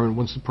Building Department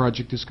once the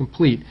project is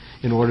complete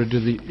in order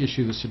to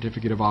issue the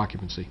certificate of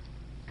occupancy.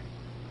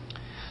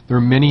 There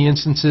are many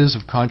instances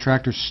of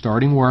contractors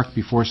starting work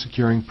before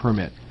securing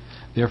permit.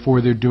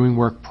 Therefore, they're doing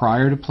work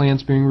prior to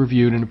plans being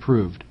reviewed and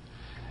approved.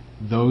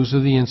 Those are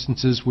the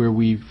instances where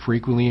we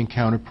frequently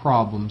encounter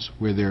problems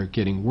where they're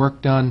getting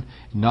work done,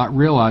 not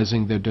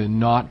realizing that they're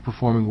not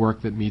performing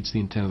work that meets the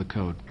intent of the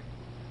code.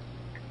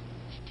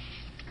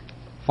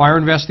 Fire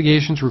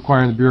investigations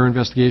requiring the Bureau of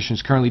Investigation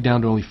is currently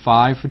down to only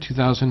 5 for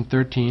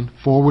 2013.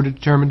 4 were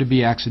determined to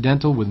be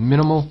accidental with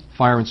minimal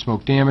fire and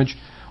smoke damage.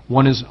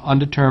 1 is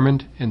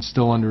undetermined and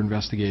still under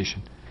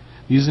investigation.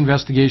 These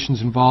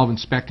investigations involve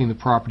inspecting the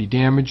property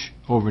damage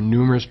over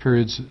numerous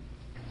periods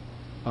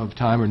of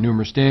time or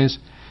numerous days,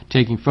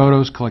 taking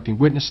photos, collecting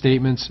witness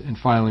statements, and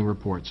filing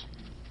reports.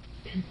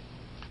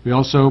 We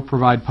also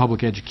provide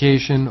public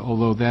education,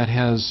 although that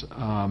has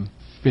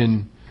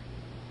been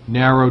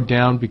narrowed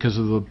down because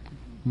of the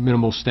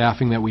minimal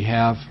staffing that we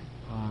have.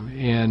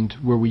 And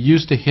where we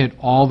used to hit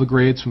all the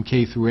grades from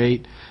K through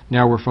 8,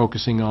 now we're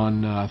focusing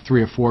on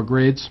 3 or 4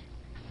 grades.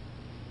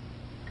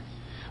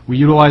 We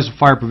utilize a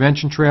fire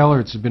prevention trailer.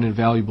 It's been a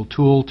valuable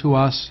tool to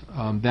us.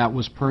 That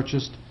was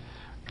purchased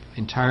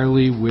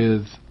entirely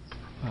with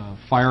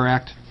Fire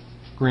Act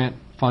grant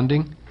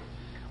funding.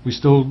 We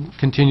still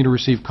continue to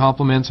receive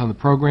compliments on the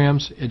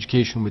programs.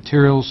 Educational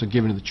materials are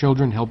given to the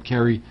children, help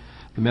carry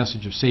the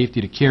message of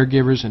safety to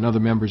caregivers and other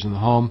members in the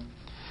home.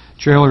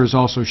 Trailer is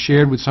also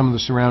shared with some of the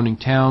surrounding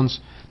towns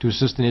to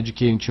assist in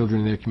educating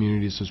children in their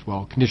communities as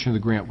well. Condition of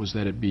the grant was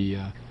that it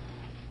be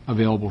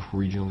available for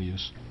regional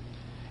use.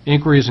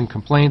 Inquiries and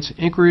complaints.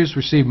 Inquiries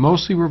received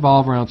mostly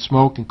revolve around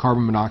smoke and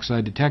carbon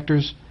monoxide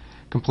detectors.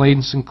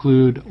 Complaints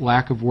include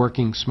lack of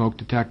working smoke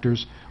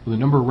detectors. With the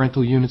number of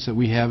rental units that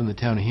we have in the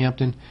town of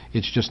Hampton,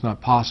 it's just not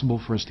possible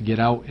for us to get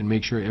out and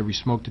make sure every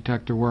smoke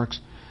detector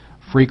works.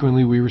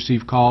 Frequently we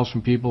receive calls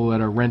from people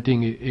that are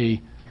renting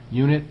a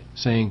unit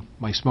saying,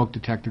 my smoke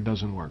detector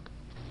doesn't work.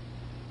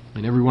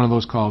 And every one of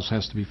those calls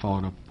has to be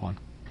followed up upon.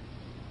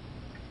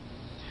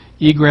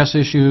 Egress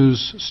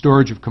issues,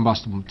 storage of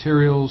combustible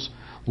materials,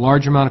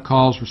 large amount of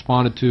calls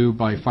responded to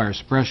by fire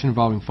suppression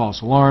involving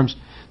false alarms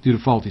due to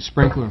faulty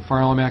sprinkler and fire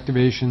alarm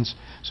activations.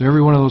 So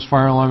every one of those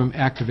fire alarm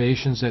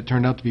activations that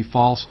turned out to be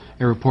false,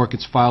 a report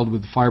gets filed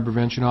with the Fire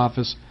Prevention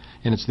Office,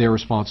 and it's their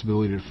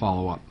responsibility to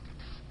follow up.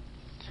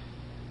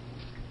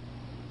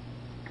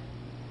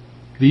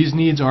 These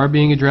needs are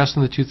being addressed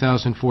in the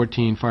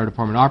 2014 Fire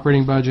Department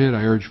operating budget.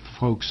 I urge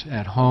folks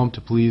at home to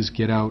please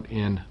get out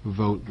and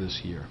vote this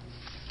year.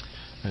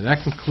 Now,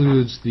 that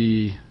concludes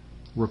the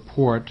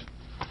report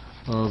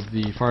of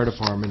the Fire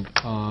Department.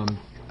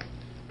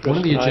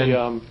 Chris, can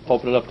I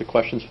open it up to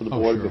questions for the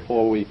board sure.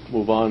 before we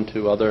move on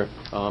to other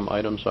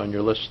items on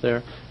your list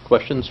there?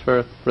 Questions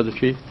for the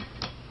chief?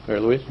 Mary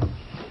Louise?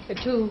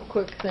 2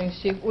 quick things,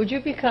 Chief. Would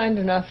you be kind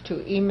enough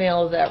to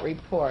email that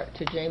report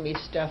to Jamie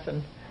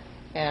Steffen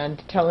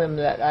and tell him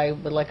that I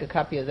would like a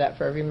copy of that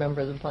for every member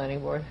of the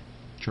planning board?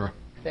 Sure.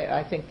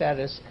 I think that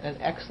is an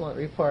excellent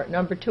report.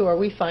 Number 2, are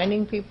we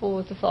finding people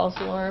with the false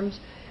alarms?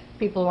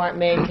 People who aren't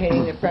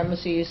maintaining the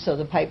premises, so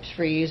the pipes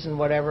freeze and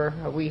whatever.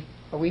 Are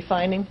we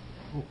finding?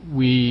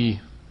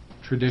 We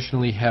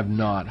traditionally have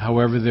not.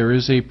 However, there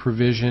is a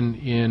provision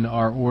in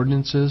our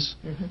ordinances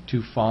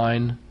to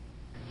fine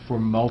for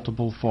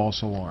multiple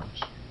false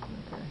alarms.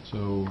 Okay.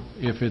 So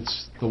if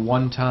it's the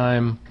one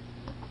time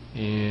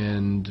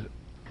and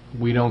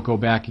we don't go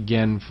back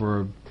again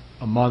for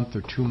a month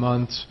or 2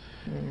 months,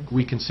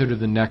 we consider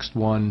the next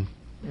one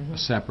a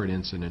separate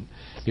incident.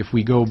 If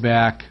we go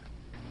back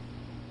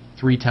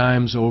 3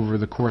 times over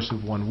the course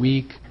of 1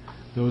 week,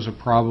 those are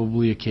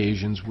probably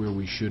occasions where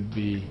we should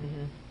be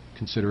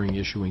considering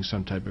issuing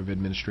some type of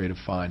administrative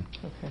fine.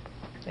 Okay,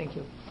 thank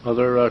you.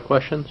 Other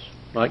questions?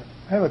 Mike?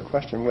 I have a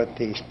question with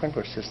the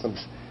sprinkler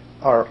systems.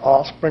 Are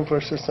all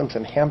sprinkler systems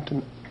in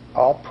Hampton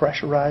all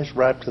pressurized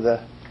right to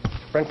the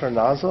sprinkler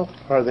nozzle,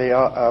 or are they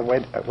all,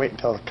 wait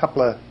until a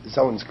couple of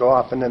zones go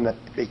off and then it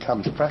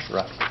becomes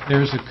pressurized?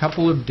 There's a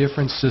couple of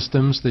different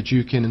systems that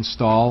you can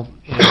install,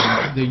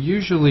 and they're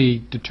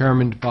usually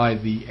determined by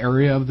the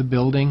area of the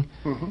building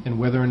and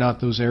whether or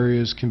not those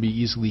areas can be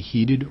easily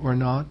heated or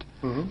not.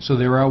 So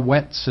there are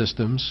wet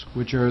systems,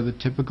 which are the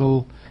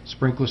typical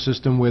sprinkler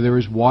system where there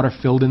is water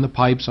filled in the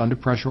pipes under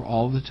pressure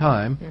all the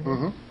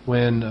time.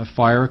 When a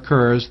fire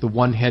occurs, the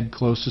one head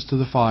closest to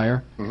the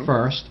fire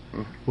first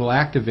will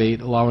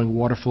activate, allowing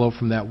water flow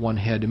from that one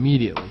head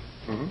immediately.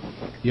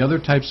 The other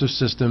types of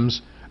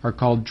systems are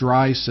called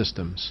dry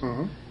systems.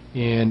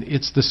 And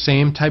it's the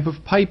same type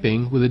of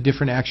piping with a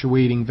different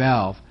actuating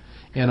valve.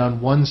 And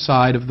on one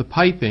side of the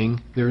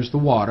piping, there's the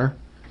water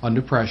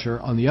under pressure.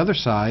 On the other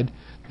side,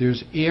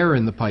 there's air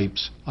in the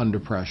pipes under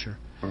pressure.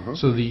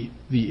 So the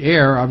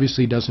air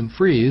obviously doesn't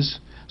freeze.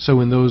 So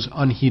in those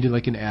unheated,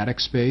 like an attic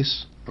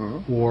space,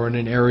 or in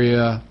an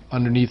area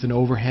underneath an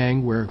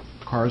overhang where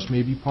cars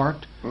may be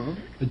parked,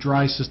 a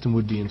dry system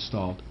would be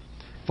installed.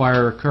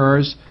 Fire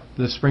occurs,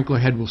 the sprinkler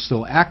head will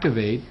still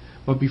activate,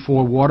 but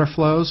before water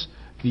flows,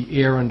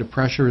 the air under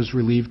pressure is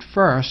relieved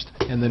first,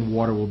 and then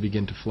water will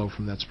begin to flow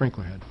from that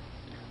sprinkler head.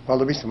 Well,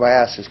 the reason why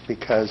I ask is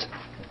because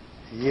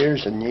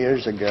years and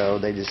years ago,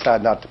 they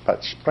decided not to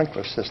put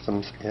sprinkler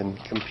systems in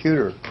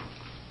computer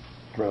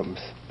rooms,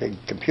 big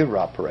computer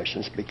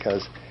operations,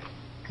 because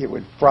it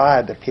would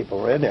fry the people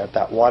who were in there if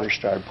that water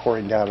started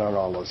pouring down on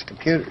all those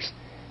computers.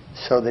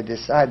 So they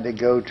decided to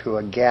go to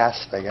a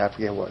gas thing, I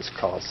forget what it's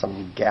called,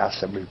 some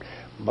gas that would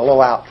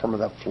blow out from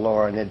the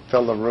floor and it'd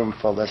fill the room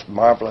full of this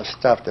marvelous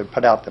stuff that would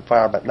put out the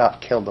fire but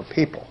not kill the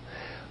people.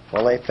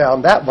 Well, they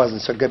found that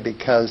wasn't so good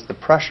because the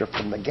pressure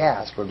from the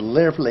gas would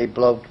literally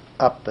blow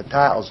up the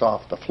tiles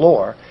off the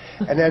floor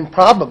and then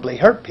probably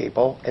hurt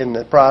people in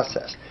the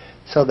process.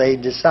 So they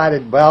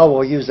decided, well,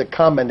 we'll use a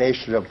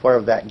combination of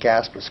whatever that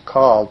gas was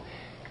called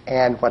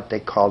and what they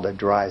called a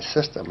dry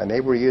system. And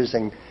they were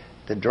using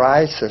the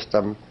dry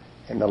system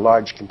in the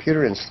large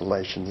computer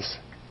installations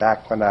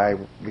back when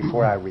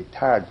before I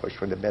retired,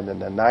 which would have been in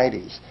the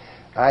 90s.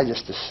 I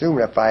just assumed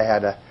if I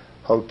had a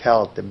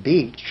hotel at the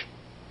beach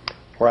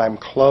where I'm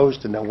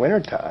closed in the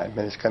wintertime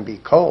and it's going to be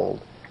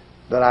cold,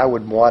 that I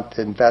would want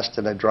to invest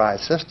in a dry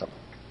system.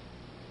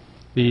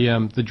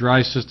 The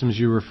dry systems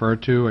you refer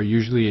to are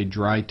usually a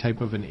dry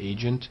type of an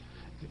agent,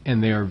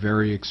 and they are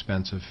very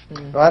expensive.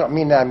 No, I don't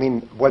mean that. I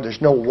mean where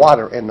there's no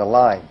water in the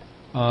line.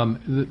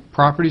 The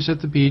properties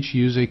at the beach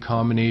use a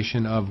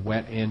combination of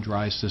wet and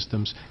dry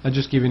systems. I'll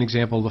just give you an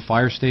example. The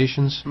fire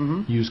stations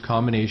use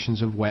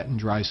combinations of wet and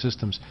dry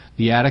systems.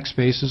 The attic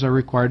spaces are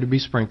required to be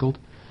sprinkled,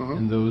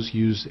 and those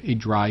use a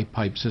dry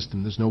pipe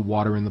system. There's no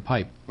water in the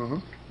pipe.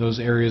 Those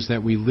areas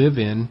that we live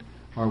in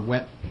are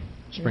wet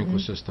sprinkler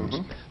systems.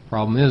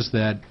 Problem is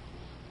that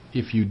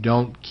if you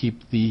don't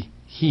keep the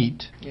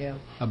heat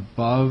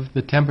above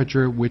the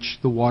temperature at which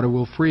the water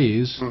will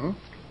freeze,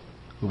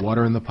 the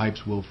water in the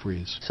pipes will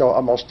freeze. So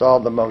almost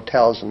all the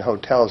motels and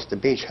hotels at the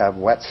beach have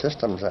wet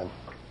systems then?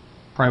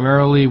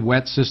 Primarily,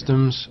 wet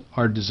systems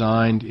are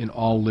designed in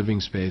all living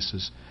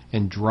spaces,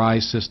 and dry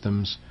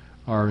systems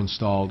are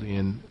installed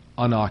in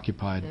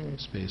unoccupied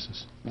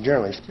spaces.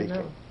 Generally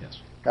speaking.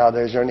 Yes. Now,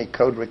 is there any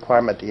code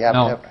requirement that you have to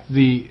Now,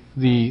 have?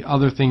 the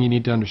other thing you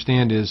need to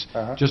understand is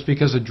just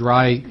because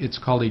it's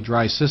called a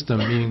dry system,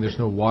 meaning there's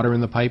no water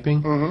in the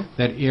piping,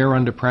 that air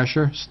under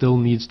pressure still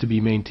needs to be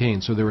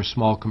maintained. So there are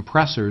small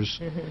compressors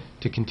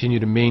to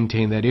continue to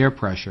maintain that air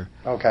pressure.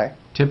 Okay.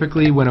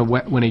 Typically,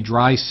 when a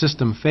dry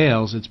system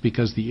fails, it's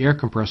because the air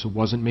compressor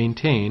wasn't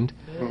maintained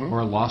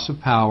or a loss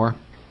of power.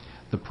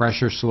 The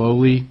pressure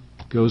slowly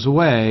goes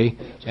away,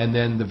 and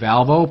then the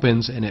valve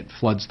opens and it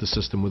floods the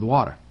system with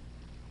water.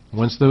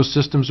 Once those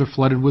systems are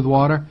flooded with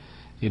water,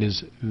 it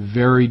is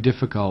very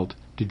difficult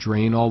to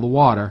drain all the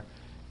water.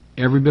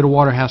 Every bit of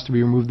water has to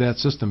be removed that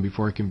system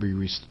before it can be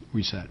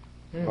reset.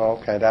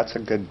 Okay, that's a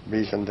good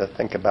reason to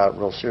think about it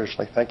real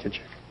seriously. Thank you,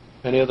 Chief.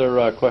 Any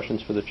other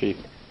questions for the chief?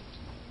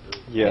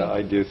 Yeah,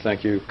 I do.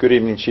 Thank you. Good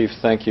evening, Chief.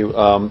 Thank you.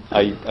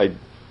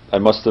 I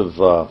must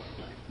have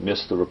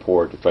missed the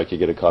report. If I could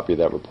get a copy of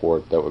that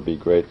report, that would be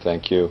great.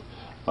 Thank you.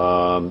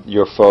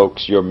 Your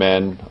folks, your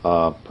men,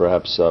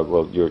 perhaps,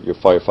 your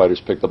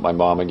firefighters picked up my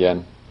mom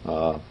again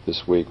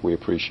this week. We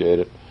appreciate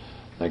it.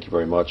 Thank you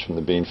very much from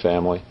the Bean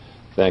family.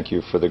 Thank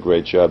you for the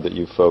great job that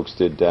you folks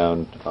did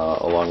down,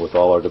 along with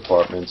all our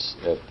departments,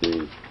 at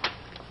the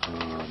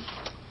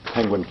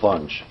Penguin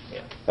Plunge.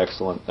 Yeah.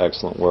 Excellent,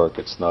 excellent work.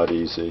 It's not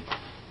easy,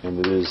 and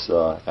it is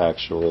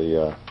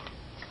actually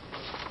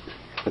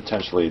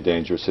potentially a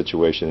dangerous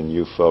situation, and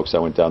you folks, I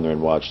went down there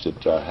and watched it,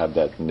 have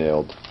that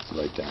nailed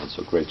right down,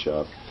 so great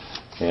job.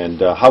 And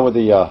how are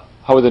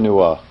the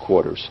new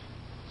quarters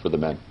for the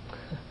men?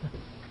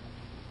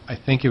 I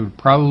think it would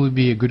probably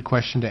be a good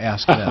question to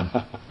ask them.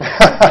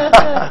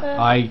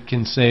 I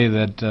can say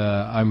that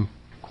I'm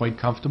quite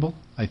comfortable.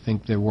 I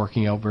think they're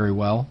working out very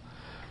well.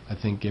 I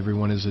think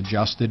everyone is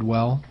adjusted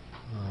well.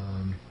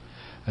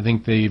 I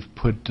think they've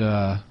put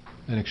an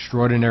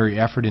extraordinary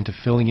effort into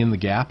filling in the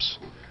gaps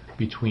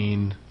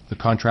between the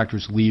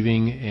contractors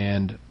leaving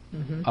and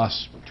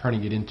us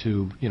turning it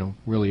into,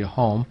 really a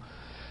home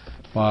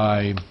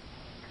by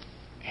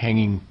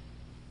hanging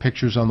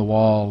pictures on the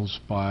walls,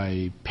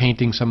 by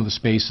painting some of the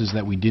spaces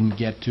that we didn't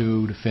get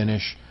to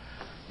finish,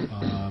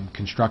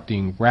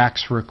 constructing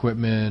racks for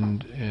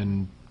equipment,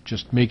 and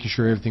just making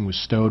sure everything was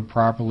stowed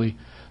properly.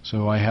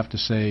 So I have to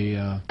say,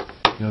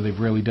 they've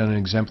really done an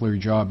exemplary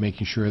job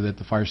making sure that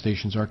the fire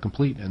stations are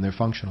complete and they're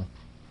functional.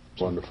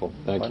 Wonderful.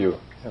 Thank you.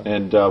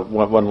 And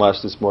one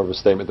last, it's more of a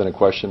statement than a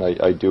question.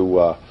 I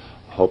do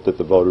hope that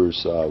the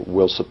voters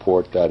will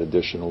support that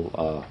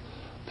additional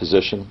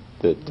position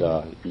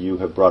that you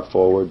have brought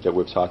forward, that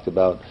we've talked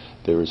about.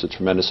 There is a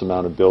tremendous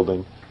amount of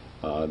building.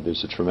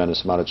 There's a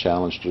tremendous amount of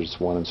challenge to just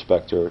one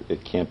inspector.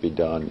 It can't be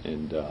done,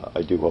 and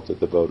I do hope that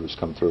the voters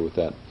come through with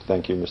that.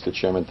 Thank you, Mr.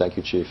 Chairman. Thank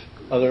you, Chief.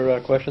 Other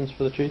questions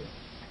for the chief?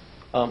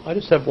 I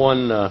just have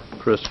one,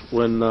 Chris.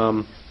 When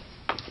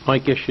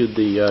Mike issued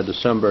the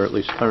December, at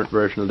least current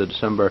version of the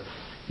December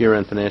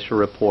year-end financial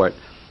report,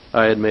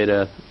 I had made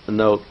a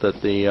note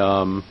that the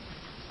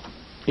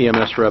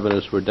EMS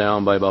revenues were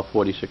down by about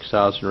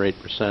 46,000 or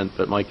 8%,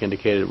 but Mike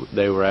indicated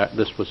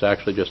this was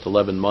actually just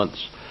 11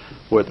 months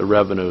worth of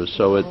revenues.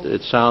 So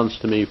it sounds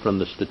to me from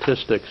the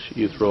statistics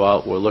you threw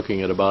out, we're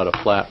looking at about a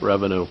flat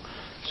revenue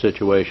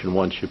situation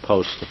once you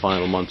post the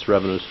final month's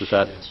revenues. Is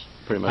that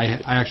pretty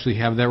much I actually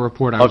have that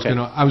report. Okay.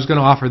 I was going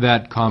to offer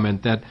that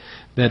comment, that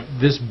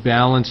this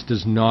balance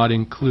does not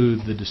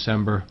include the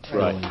December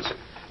Right. billings.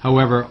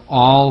 However,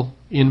 all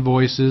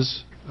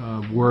invoices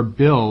were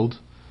billed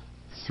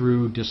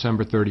through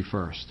December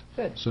 31st.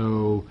 Good.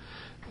 So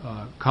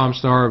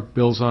ComStar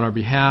bills on our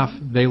behalf.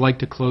 They like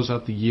to close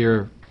out the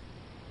year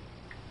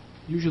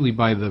usually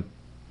by the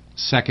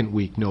second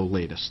week, no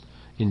latest,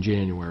 in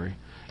January.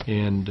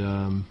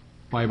 And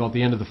by about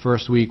the end of the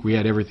first week, we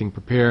had everything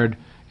prepared,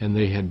 and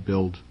they had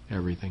billed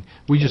everything.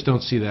 We just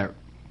don't see that.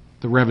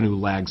 The revenue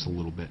lags a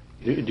little bit.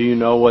 Do you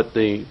know what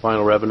the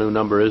final revenue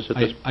number is at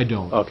this? I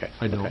don't. Okay.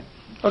 I don't.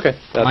 Okay.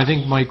 I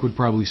think Mike would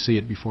probably see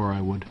it before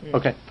I would.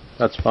 Okay,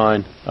 that's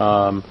fine.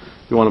 You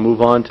want to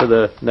move on to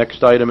the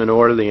next item in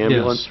order, the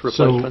ambulance Yes.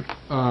 replacement?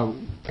 So,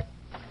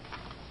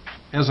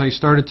 as I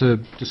started to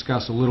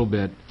discuss a little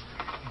bit,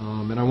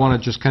 and I want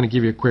to just kind of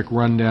give you a quick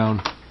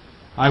rundown,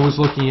 I was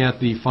looking at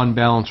the fund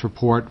balance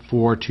report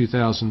for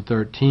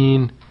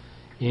 2013,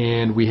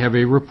 and we have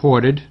a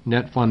reported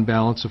net fund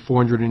balance of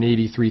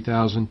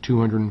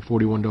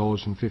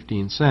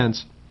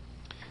 $483,241.15.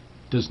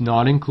 Does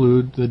not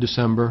include the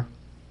December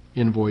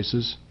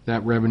invoices.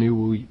 That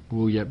revenue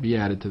will yet be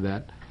added to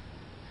that.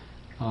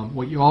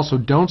 What you also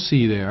don't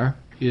see there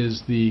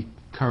is the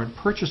current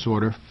purchase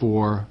order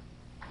for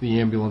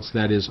the ambulance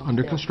that is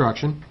under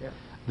construction. Yep.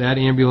 That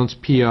ambulance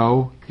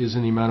PO is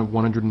in the amount of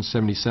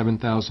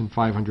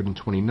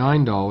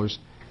 $177,529.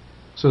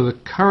 So the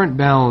current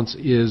balance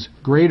is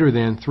greater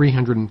than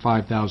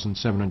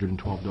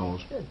 $305,712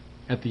 Good.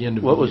 at the end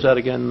of What the was year. that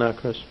again,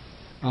 Chris?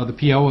 The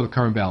PO or the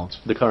current balance?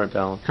 The current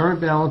balance? Current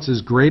balance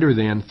is greater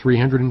than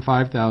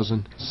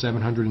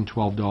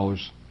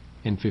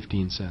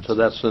 $305,712.15. So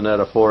that's the net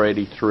of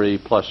 483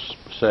 plus,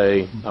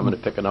 say, I'm going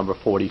to pick a number,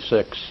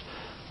 46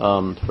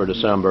 for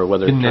December,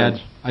 whether it turns...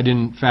 I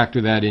didn't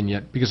factor that in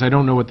yet, because I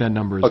don't know what that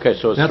number is. Okay,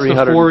 so it's That's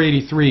 300 the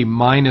 483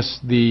 minus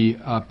the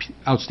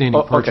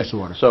outstanding purchase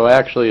order. So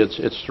actually, it's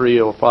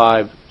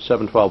 305,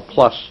 712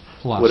 plus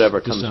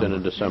whatever comes December.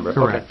 in December.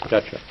 Correct. Okay,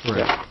 gotcha. Correct.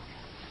 Yeah.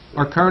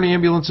 Our current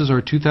ambulances are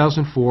a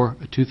 2004,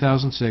 a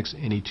 2006,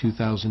 and a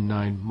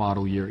 2009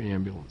 model year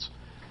ambulance.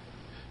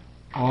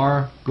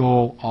 Our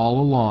goal all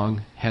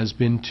along has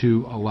been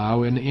to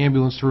allow an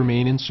ambulance to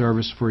remain in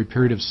service for a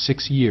period of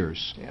 6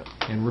 years Yep.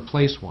 and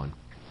replace one.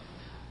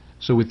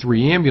 So with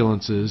 3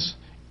 ambulances,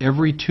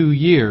 every 2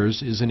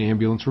 years is an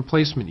ambulance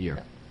replacement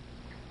year.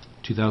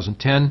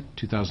 2010,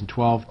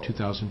 2012,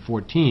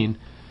 2014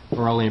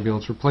 are all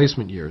ambulance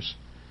replacement years.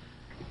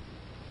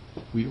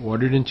 We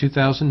ordered in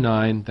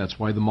 2009, that's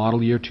why the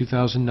model year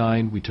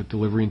 2009, we took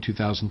delivery in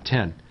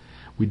 2010.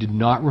 We did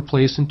not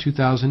replace in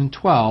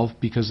 2012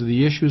 because of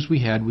the issues we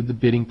had with the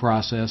bidding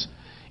process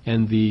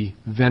and the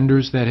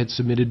vendors that had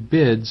submitted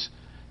bids.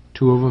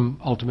 2 of them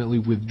ultimately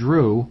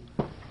withdrew,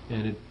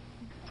 and it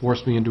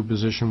forced me into a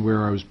position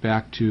where I was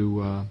back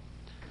to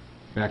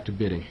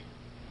bidding.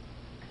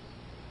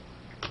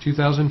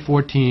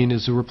 2014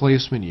 is a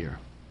replacement year.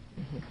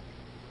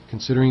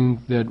 Considering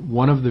that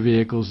one of the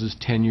vehicles is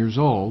 10 years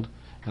old,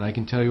 and I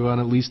can tell you on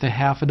at least a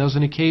half a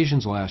dozen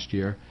occasions last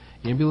year,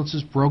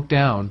 ambulances broke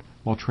down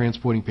while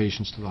transporting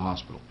patients to the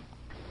hospital.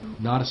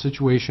 Not a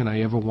situation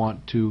I ever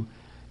want to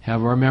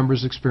have our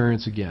members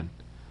experience again.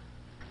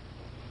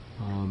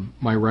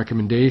 My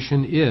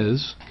recommendation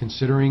is,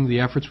 considering the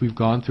efforts we've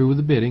gone through with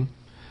the bidding,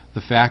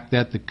 the fact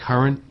that the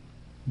current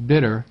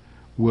bidder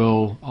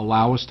will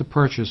allow us to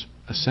purchase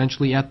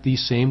essentially at the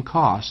same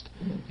cost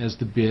as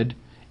the bid,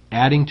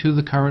 adding to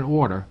the current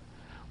order,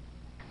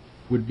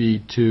 would be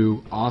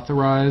to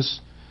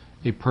authorize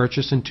a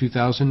purchase in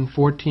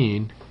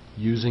 2014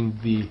 using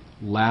the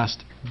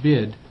last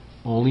bid,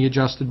 only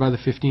adjusted by the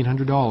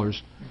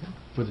 $1,500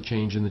 for the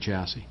change in the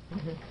chassis.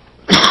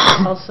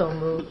 Also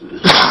moved.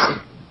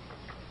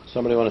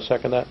 Somebody want to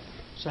second that?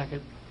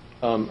 Second.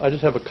 I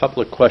just have a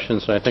couple of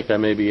questions, and I think I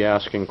may be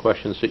asking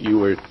questions that you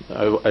were,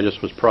 I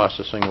just was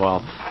processing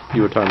while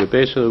you were talking. But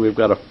basically, we've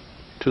got a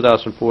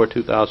 2004,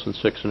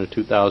 2006, and a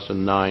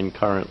 2009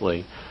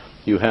 currently.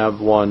 You have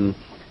one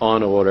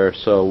on order,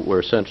 so we're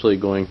essentially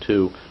going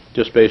to,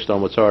 just based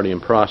on what's already in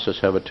process,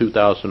 have a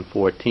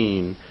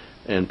 2014,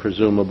 and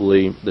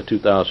presumably the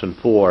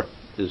 2004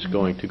 is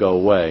going to go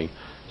away.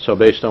 So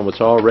based on what's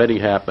already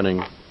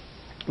happening,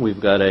 we've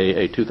got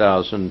a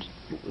 2004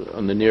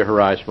 on the near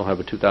horizon, we'll have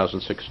a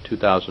 2006,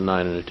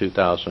 2009, and a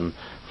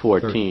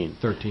 2014.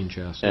 13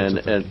 chassis. It's a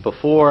And 13.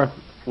 before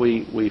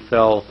we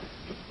fell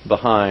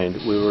behind,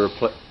 we were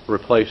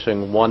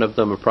replacing one of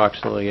them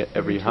approximately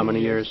every how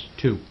many years?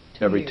 2.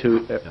 Every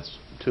two, Yes.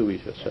 2 we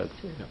just said.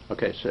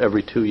 Okay, so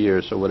every 2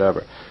 years or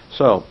whatever.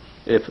 So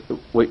if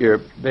what you're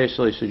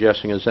basically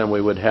suggesting is then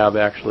we would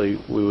actually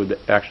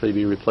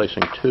be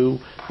replacing 2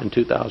 in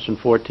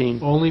 2014?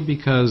 Only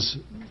because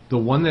the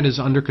one that is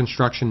under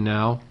construction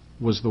now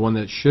was the one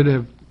that should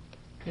have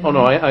Oh,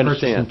 no, I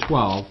purchased in understand.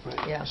 12.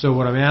 Yeah. So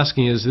what I'm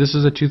asking is, this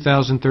is a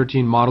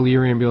 2013 model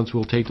year ambulance.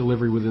 We'll take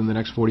delivery within the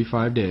next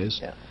 45 days.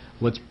 Yeah.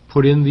 Let's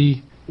put in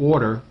the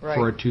order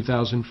for Right. a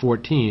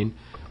 2014,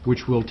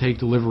 which will take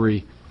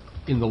delivery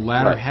in the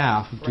latter Right.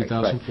 half of Right.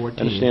 2014.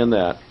 I understand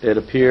that. It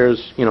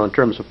appears, in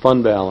terms of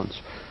fund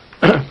balance,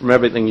 from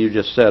everything you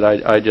just said,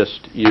 I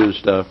just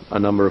used a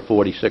number of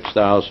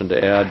 46,000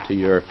 to add to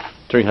your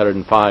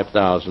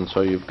 305,000,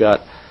 so you've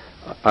got,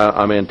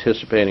 I'm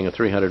anticipating a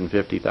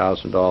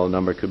 $350,000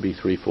 number, could be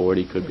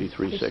 340, could be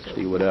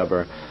 360,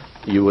 whatever.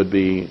 You would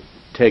be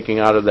taking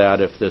out of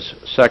that if this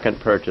second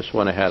purchase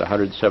went ahead,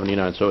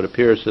 179. So it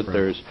appears that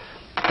there's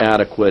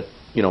adequate,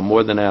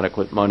 more than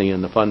adequate money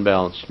in the fund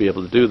balance to be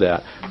able to do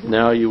that.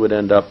 Now you would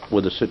end up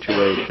with a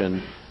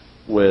situation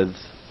with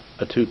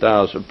a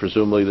 2000,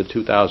 presumably the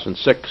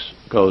 2006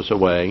 goes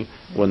away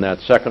when that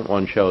second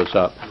one shows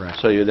up. Correct.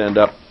 So you'd end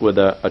up with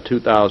a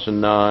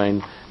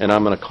 2009, and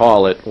I'm going to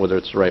call it, whether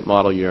it's the right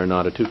model year or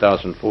not, a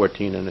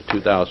 2014 and a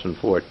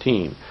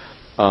 2014.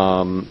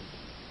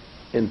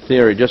 In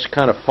theory, just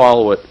kind of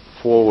follow it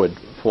forward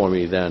for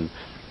me then.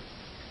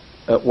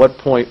 At what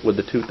point would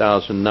the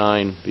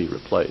 2009 be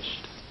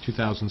replaced?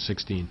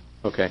 2016.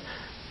 Okay.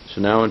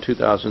 So now in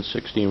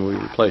 2016, we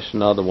replace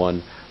another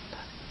one.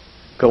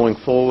 Going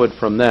forward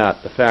from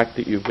that, the fact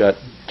that you've got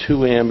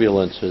 2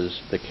 ambulances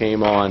that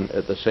came on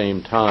at the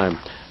same time,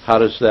 how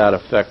does that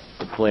affect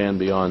the plan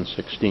beyond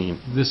 16?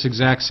 This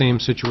exact same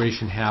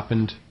situation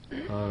happened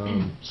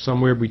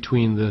somewhere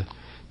between the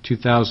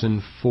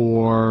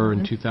 2004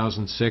 and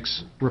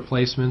 2006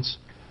 replacements,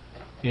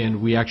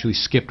 and we actually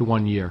skipped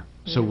 1 year.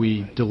 So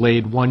we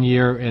delayed 1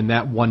 year, and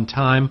that one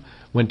time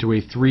went to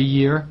a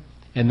 3-year,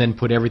 and then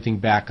put everything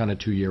back on a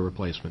 2-year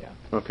replacement.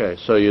 Okay,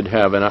 so you'd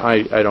have, and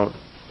I don't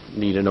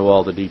need to know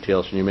all the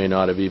details, and you may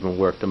not have even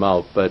worked them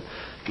out, but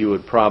you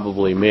would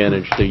probably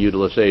manage the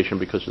utilization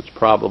because it's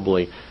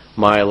probably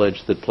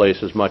mileage that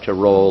plays as much a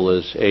role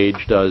as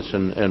age does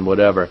and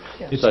whatever,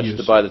 It's such use.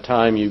 that by the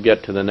time you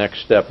get to the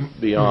next step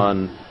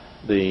beyond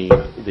the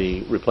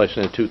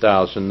replacement in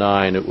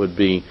 2009, it would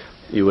be,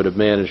 you would have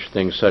managed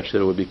things such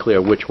that it would be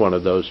clear which one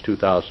of those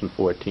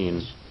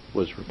 2014s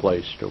was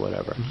replaced or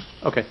whatever.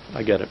 Okay,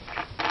 I get it.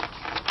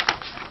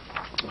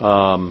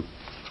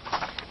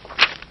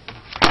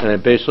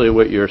 And basically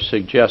what you're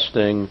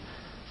suggesting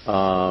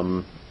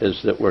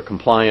is that we're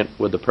compliant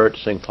with the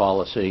purchasing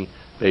policy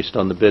based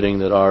on the bidding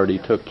that already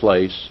took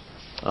place,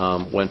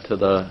 went to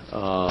the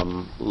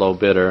low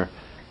bidder.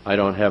 I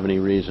don't have any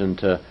reason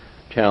to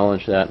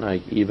challenge that, and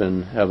I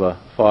even have a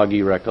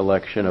foggy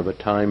recollection of a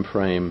time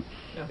frame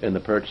in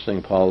the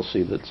purchasing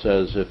policy that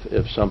says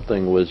if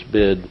something was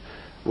bid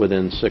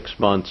within 6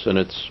 months and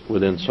it's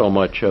within so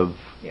much of,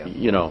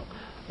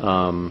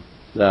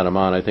 that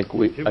amount, I think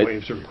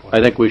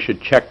I think we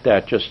should check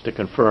that just to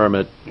confirm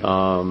it,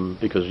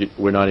 because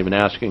we're not even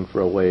asking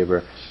for a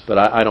waiver. But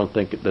I don't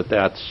think that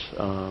that's,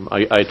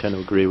 I tend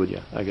to agree with you,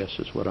 I guess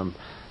is what I'm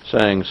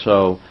saying.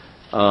 So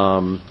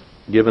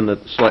given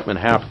that the selectmen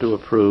have to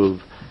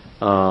approve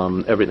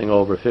everything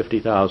over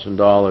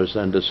 $50,000,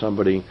 then does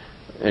somebody,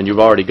 and you've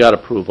already got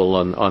approval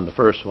on the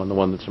first one, the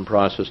one that's in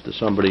process, does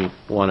somebody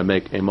want to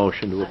make a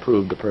motion to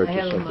approve the I purchase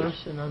have a of this?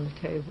 motion on the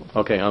table.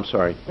 Okay, I'm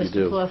sorry, you Mr.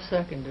 do. Clough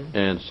seconded.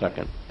 And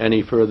second.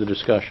 Any further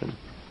discussion?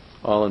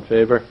 All in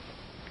favor?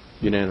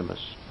 Unanimous.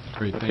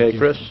 Great, thank Okay, you.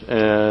 Chris,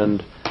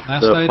 and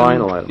Last the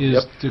final item.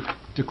 is Yep.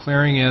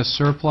 declaring as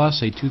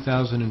surplus a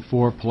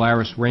 2004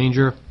 Polaris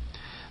Ranger.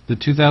 The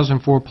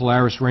 2004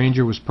 Polaris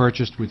Ranger was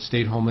purchased with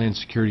State Homeland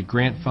Security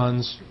grant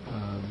funds,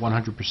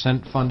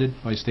 100% funded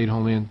by State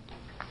Homeland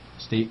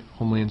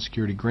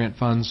Security grant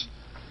funds.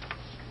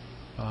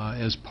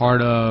 As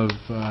part of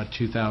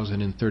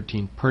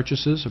 2013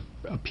 purchases,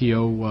 a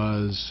PO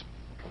was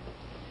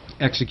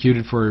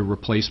executed for a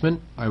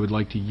replacement. I would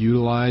like to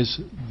utilize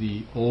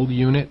the old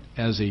unit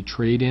as a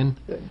trade-in.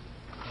 Good.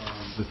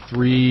 The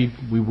 3,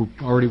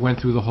 already went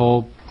through the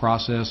whole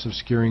process of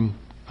securing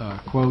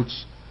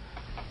quotes.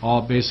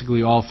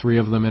 Basically all 3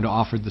 of them had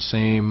offered the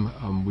same.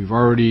 We've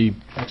already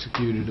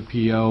executed a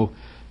PO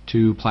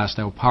to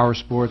Plastow Power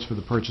Sports for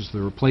the purchase of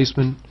the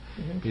replacement.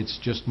 It's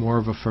just more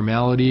of a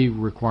formality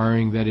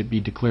requiring that it be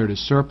declared as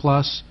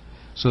surplus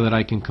so that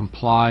I can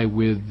comply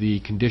with the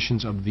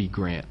conditions of the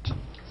grant.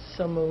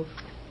 So moved.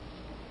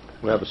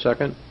 We have a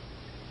second?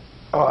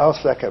 I'll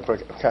second for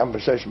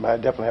conversation, but I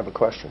definitely have a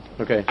question.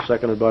 Okay,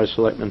 seconded by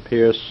Selectman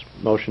Pierce,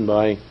 motion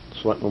by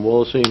Selectman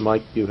Wolsey.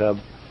 Mike, you have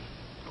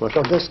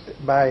So this,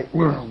 by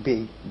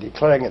be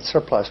declaring it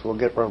surplus, we'll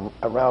get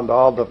around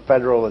all the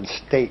federal and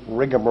state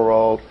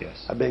rigmarole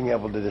Yes. of being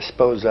able to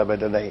dispose of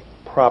it in a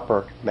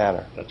proper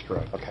manner. That's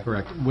correct. Okay.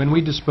 Correct. When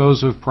we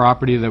dispose of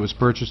property that was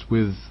purchased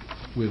with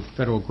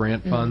federal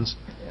grant funds,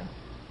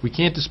 we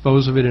can't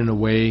dispose of it in a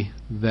way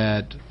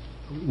that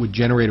would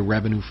generate a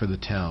revenue for the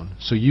town.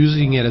 So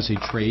using it as a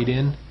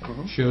trade-in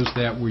shows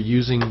that we're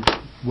using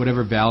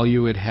whatever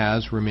value it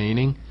has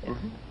remaining,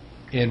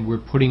 and we're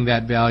putting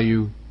that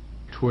value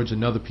towards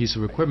another piece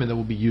of equipment that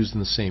will be used in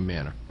the same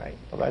manner. Right.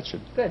 Well, that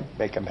should Good.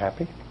 make them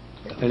happy.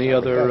 Any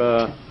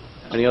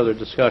other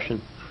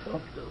discussion?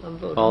 I'm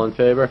voting. All in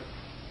favor?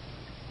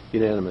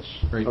 Unanimous.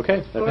 Great.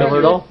 Okay, that cover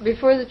it all?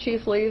 Before the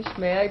chief leaves,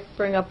 may I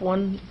bring up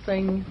one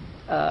thing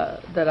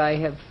that I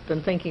have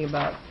been thinking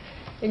about?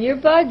 In your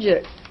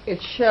budget, it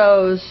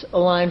shows a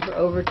line for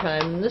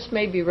overtime, and this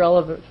may be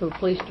relevant for the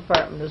police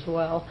department as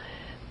well,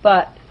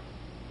 but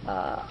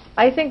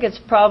I think it's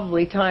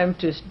probably time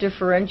to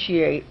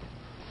differentiate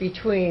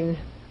between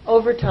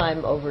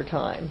overtime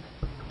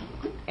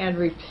and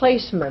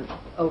replacement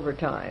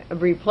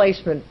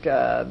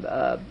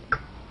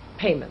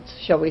payments,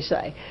 shall we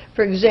say.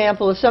 For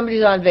example, if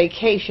somebody's on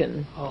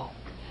vacation,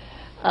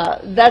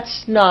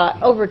 that's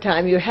not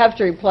overtime. You have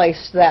to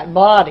replace that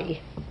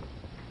body.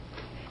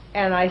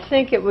 And I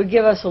think it would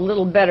give us a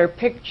little better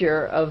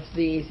picture of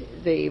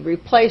the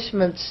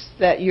replacements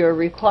that you're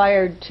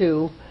required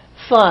to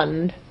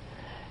fund,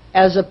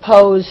 as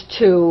opposed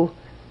to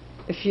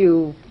if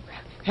you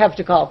have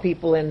to call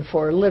people in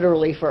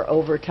literally for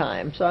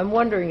overtime. So I'm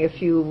wondering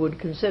if you would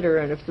consider,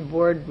 and if the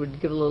board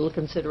would give a little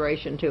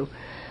consideration to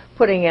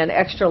putting an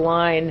extra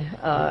line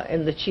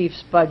in the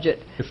chief's budget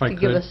If I to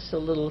give could, us a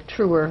little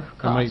truer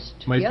I cost.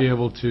 might Yep. be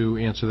able to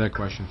answer that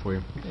question for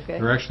you. Okay.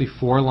 There are actually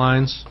 4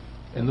 lines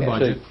in the Okay.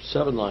 budget.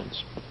 7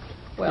 lines.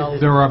 Well,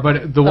 There are,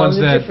 but the Oh, ones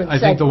the that, different I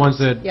think the ones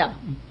segments.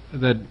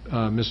 that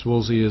Yeah. Ms.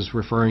 Woolsey is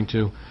referring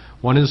to,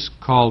 one is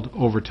called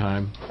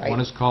overtime, Right.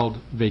 one is called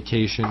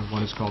vacation,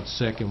 one is called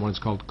sick, and one is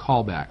called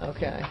callback.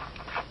 Okay.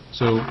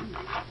 So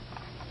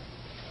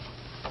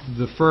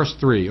the first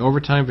 3,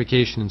 overtime,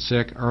 vacation, and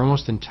sick, are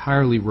almost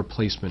entirely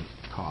replacement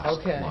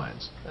cost Okay.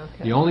 lines.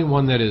 Okay. The only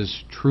one that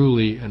is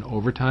truly an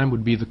overtime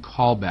would be the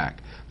callback.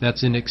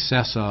 That's in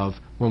excess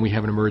of when we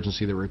have an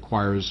emergency that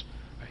requires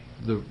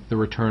the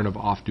return of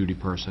off-duty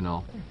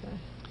personnel. Okay.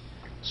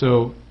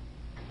 So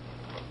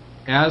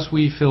as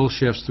we fill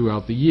shifts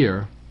throughout the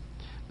year,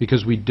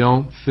 because we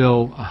don't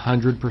fill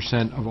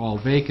 100% of all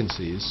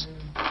vacancies,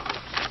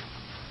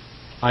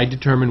 I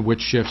determine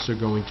which shifts are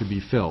going to be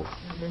filled.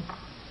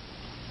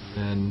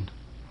 And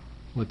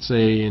let's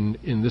say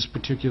in this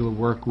particular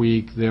work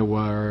week, there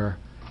were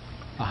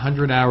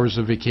 100 hours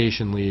of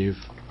vacation leave,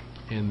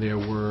 and there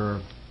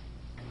were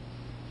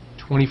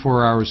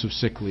 24 hours of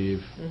sick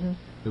leave.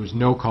 There was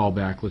no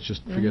callback. Let's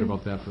just forget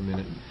about that for a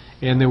minute.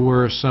 And there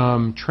were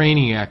some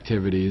training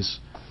activities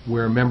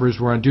where members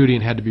were on duty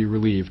and had to be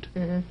relieved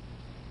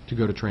to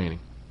go to training.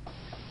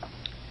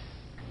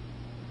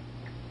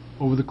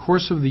 Over the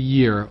course of the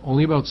year,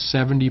 only about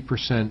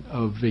 70%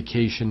 of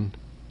vacation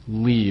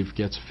leave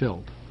gets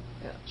filled.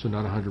 Yeah. So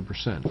not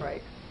 100%.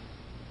 Right.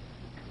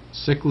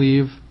 Sick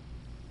leave,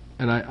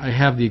 and I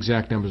have the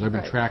exact numbers. I've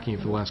been Right. tracking it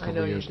for the last I couple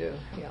know of you years. do.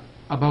 Yeah.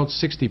 About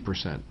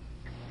 60%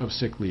 of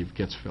sick leave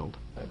gets filled.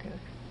 Okay.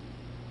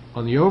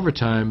 On the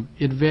overtime,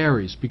 it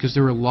varies because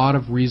there are a lot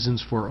of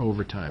reasons for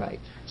overtime. Right.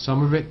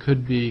 Some of it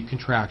could be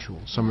contractual,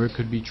 some of it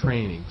could be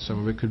training, some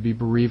of it could be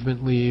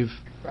bereavement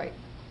leave, Right.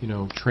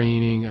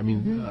 training,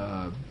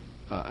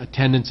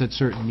 attendance at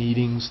certain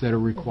meetings that are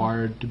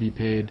required to be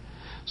paid.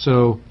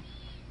 So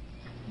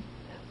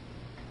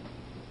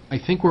I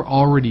think we're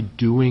already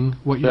doing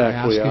what you're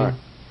Jack, we asking. are.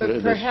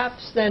 But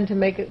perhaps then, to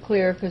make it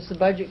clear, because the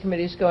Budget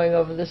Committee is going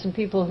over this, and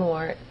people who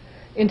aren't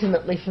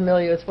intimately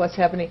familiar with what's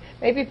happening,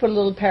 maybe put a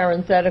little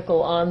parenthetical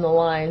on the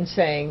line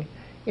saying,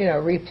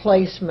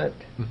 replacement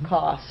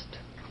cost,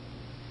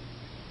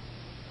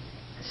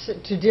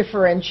 to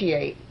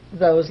differentiate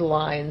those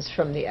lines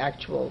from the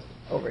actual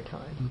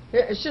overtime.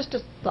 It's just a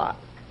thought.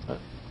 I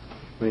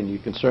mean, you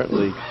can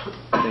certainly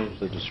change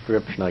the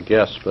description, I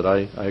guess, but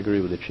I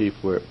agree with the chief.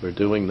 We're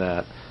doing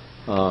that.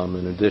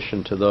 In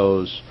addition to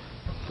those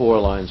 4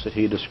 lines that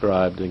he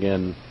described,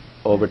 again,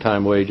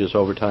 overtime wages,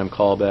 overtime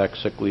callback,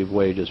 sick leave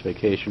wages,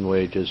 vacation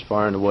wages,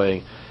 far and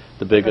away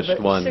the biggest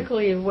But one. sick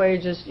leave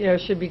wages,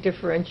 should be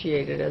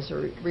differentiated as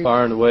a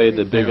Far and away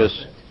the replacement.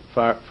 biggest,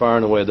 far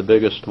and away the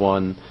biggest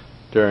one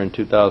during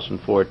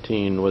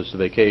 2014 was the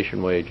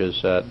vacation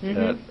wages at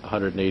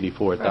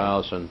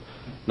 $184,000.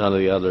 None of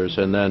the others.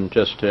 And then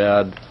just to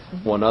add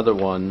one other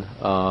one,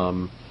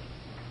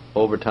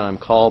 overtime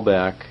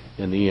callback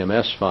in the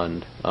EMS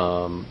fund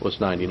was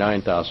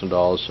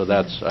 $99,000. So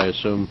that's, I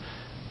assume,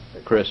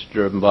 Chris,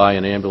 driven by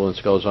an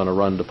ambulance goes on a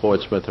run to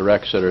Portsmouth or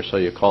Exeter, so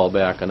you call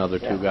back another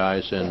 2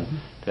 guys in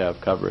to have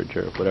coverage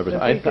or whatever.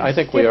 If I could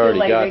think we already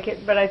stipulate got... it,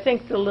 but I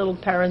think the little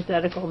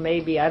parenthetical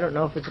maybe, I don't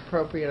know if it's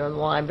appropriate on the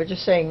line, but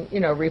just saying,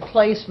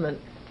 replacement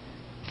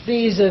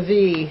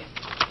vis-a-vis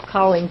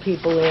calling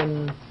people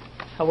in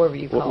however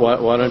you call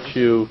it. Why don't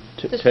you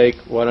Just-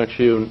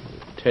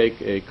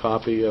 take a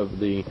copy of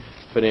the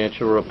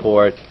financial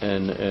report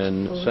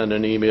and send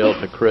an email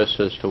to Chris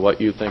as to what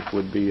you think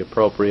would be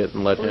appropriate,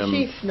 and let Well, the him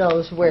chief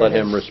knows where let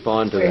his, him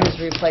respond to where that. his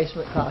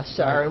replacement costs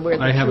are and where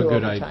the I have a true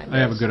good overtime I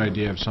have a is. good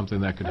idea of something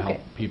that could help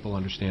Okay. people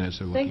understand as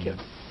they're Thank looking you. at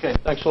it. Okay,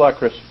 thanks a lot,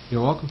 Chris.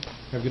 You're welcome.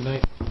 Have a good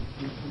night.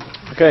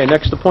 Okay,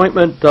 next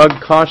appointment, Doug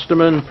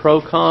Kosterman,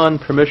 Procon,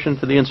 permission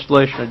for the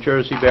installation of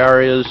Jersey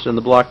barriers and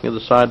the blocking of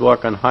the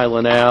sidewalk on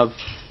Highland Ave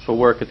for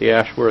work at the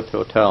Ashworth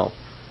Hotel.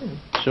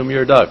 Assume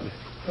you're Doug.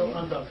 No,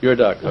 I'm Doug. You're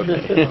Doug,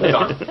 okay.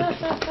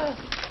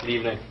 Good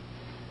evening.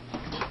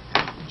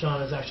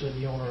 John is actually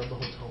the owner of the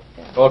hotel.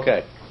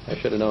 Okay, I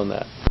should have known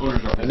that.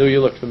 I knew you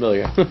looked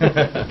familiar.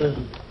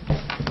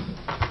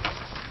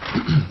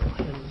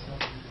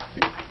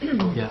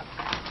 Yeah.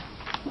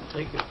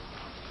 Thank you.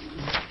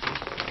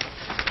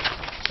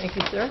 Thank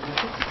you, sir.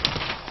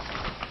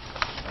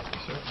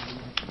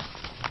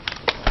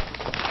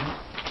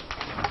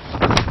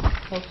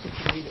 Folks, if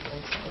you read it,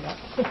 right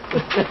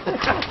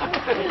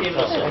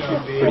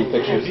Pretty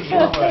pictures.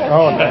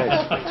 Oh, nice.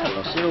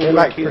 They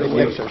like pretty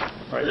pictures.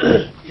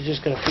 You're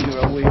just going to figure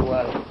out where you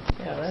are.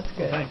 Yeah, that's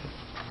good.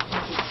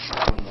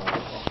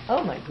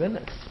 Oh, my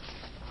goodness.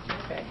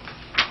 Okay.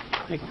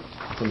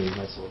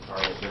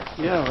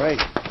 Yeah, right.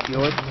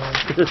 Yours?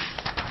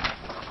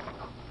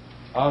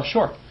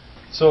 Sure.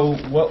 So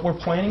what we're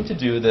planning to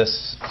do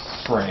this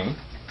spring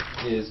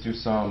is do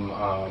some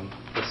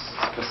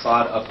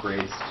facade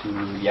upgrades to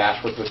the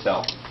Ashworth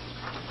Hotel.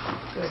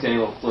 Standing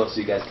a little close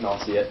so you guys can all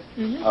see it.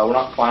 We're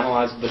not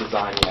finalized with the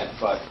design yet,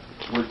 but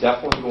we're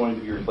definitely going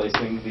to be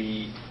replacing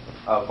the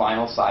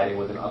vinyl siding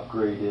with an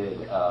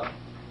upgraded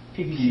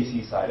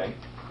PVC siding.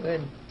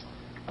 Good.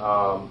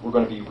 We're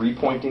going to be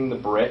repointing the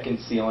brick and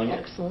sealing it,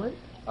 Excellent.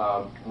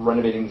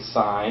 renovating the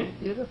sign.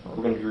 Beautiful.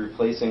 We're going to be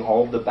replacing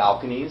all of the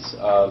balconies.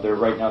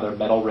 Right now they're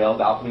metal rail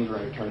balconies. We're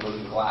going to turn those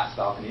into glass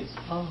balconies.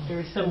 Oh,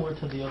 Very similar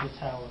to the other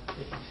tower, if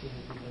you've seen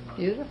it.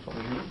 beautiful.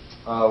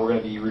 We're going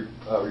to be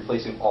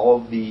replacing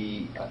all of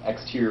the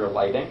exterior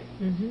lighting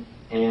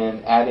Mm-hmm.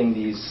 and adding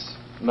these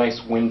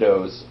nice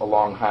windows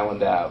along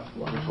Highland Ave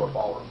into our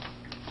ballroom,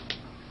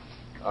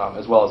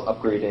 as well as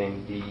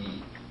upgrading the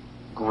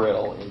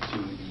grill into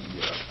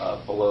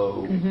the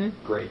below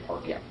grade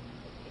parking.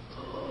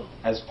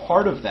 As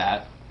part of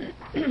that,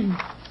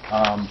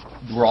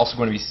 we're also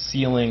going to be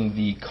sealing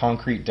the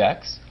concrete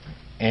decks,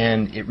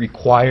 and it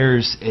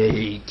requires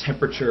a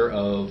temperature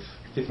of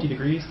 50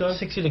 degrees, Doug?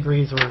 60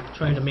 degrees we're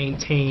trying to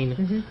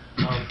maintain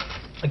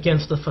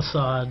against the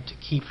facade to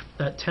keep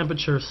that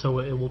temperature so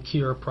it will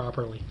cure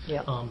properly.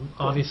 Yep.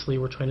 Obviously,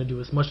 we're trying to do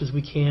as much as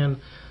we can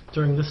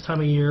during this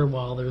time of year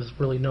while there's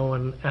really no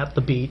one at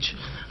the beach,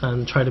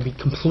 and try to be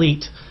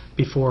complete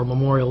before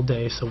Memorial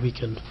Day so we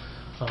can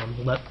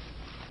let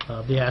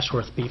the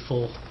Ashworth be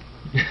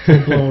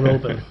full-blown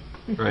open.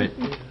 Right.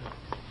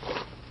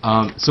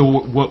 So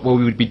what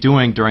we would be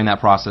doing during that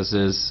process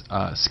is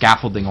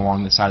scaffolding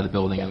along the side of the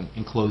building and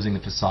enclosing the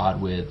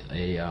facade with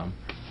a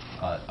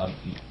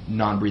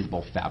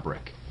non-breathable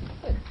fabric.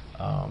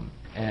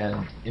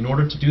 And in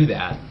order to do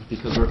that,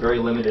 because we're very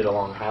limited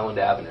along Highland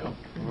Avenue,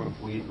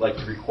 we'd like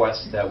to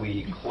request that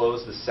we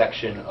close the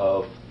section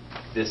of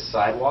this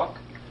sidewalk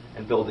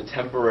and build a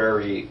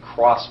temporary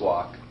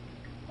crosswalk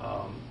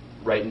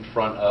right in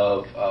front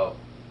of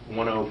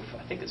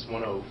I think it's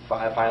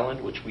 105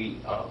 Highland, which we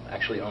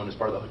actually own as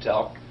part of the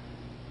hotel,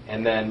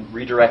 and then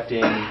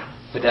redirecting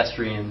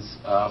pedestrians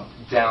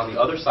down the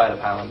other side of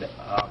Highland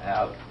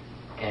Ave,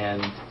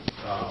 and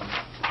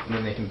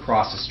then they can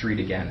cross the street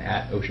again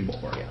at Ocean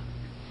Boulevard.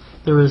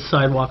 There is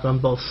sidewalk on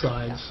both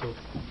sides, so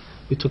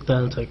we took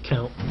that into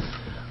account.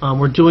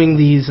 We're doing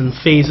these in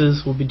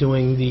phases. We'll be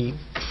doing the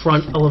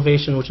front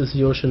elevation, which is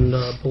the Ocean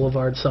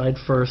Boulevard side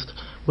first,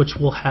 which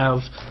will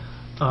have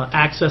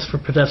access for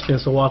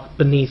pedestrians to walk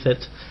beneath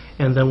it,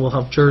 and then we'll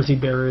have Jersey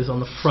barriers on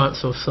the front,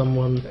 so if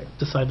someone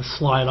decided to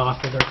slide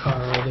off with their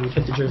car, they would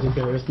hit the Jersey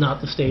barriers,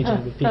 not the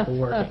staging with people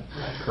working.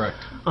 Correct.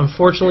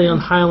 Unfortunately, on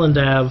Highland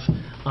Ave,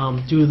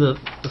 due to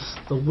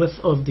the width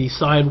of the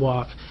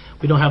sidewalk,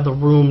 we don't have the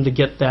room to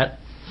get that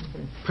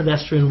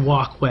pedestrian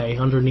walkway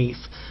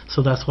underneath.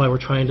 So that's why we're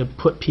trying to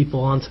put people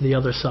onto the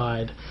other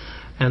side.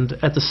 And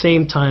at the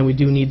same time, we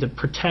do need to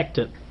protect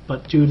it,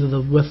 but due to the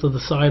width of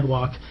the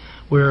sidewalk,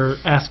 we're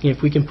asking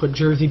if we can put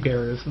Jersey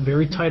barriers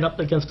very tight up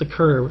against the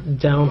curb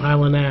down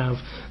Highland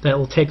Ave that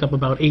will take up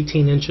about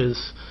 18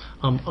 inches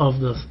of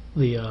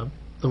the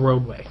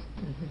roadway.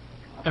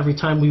 Every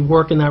time we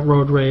work in that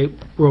roadway,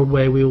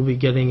 we will be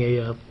getting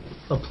a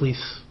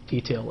police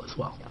detail as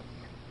well.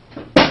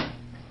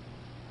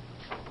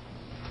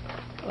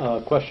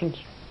 Questions?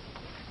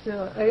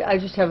 No, I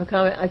just have a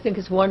comment. I think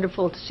it's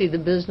wonderful to see the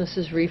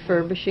businesses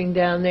refurbishing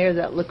down there.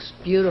 That looks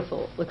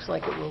beautiful. Looks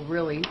like it will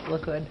really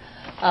look good.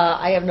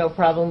 I have no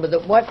problem with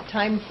it. What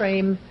time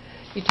frame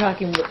you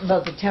talking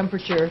about the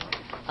temperature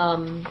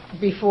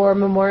before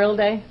Memorial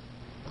Day?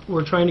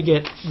 We're trying to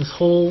get this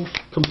whole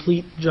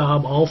complete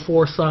job, all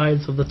 4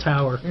 sides of the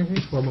tower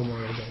before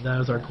Memorial Day.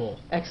 That is our goal.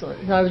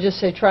 Excellent. I would just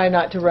say try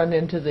not to run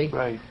into the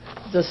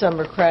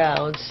summer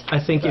crowds. I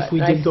think if But we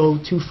did go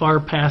too far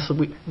past,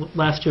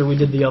 last year we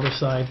did the other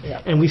side,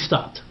 Yeah. and we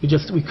stopped.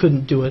 We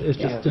couldn't do it. It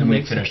just didn't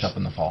make sense. up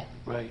in the fall.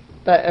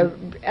 But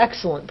an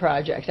excellent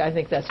project. I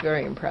think that's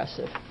very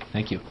impressive.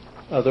 Thank you.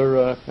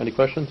 Any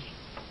questions?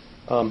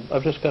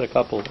 I've just got a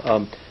couple.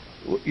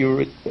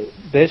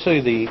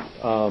 Basically,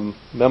 the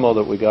memo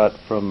that we got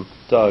from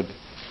Doug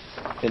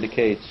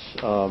indicates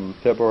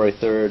February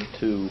 3rd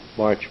to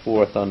March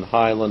 4th on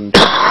Highland,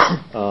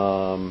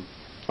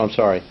 I'm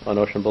sorry, on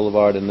Ocean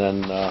Boulevard, and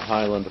then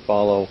Highland to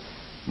follow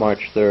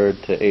March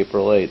 3rd to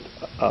April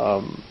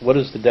 8th. What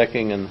is the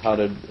decking, and how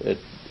did it,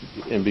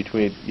 in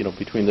between,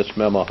 between this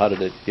memo, how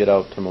did it get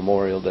out to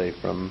Memorial Day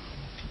from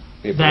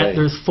April 8th?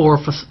 There's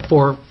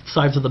 4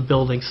 sides of the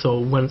building, so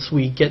once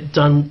we get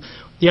done,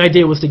 the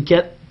idea was to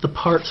get the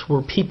parts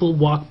where people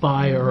walk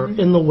by or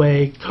in the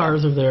way,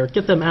 cars are there,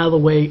 get them out of the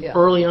way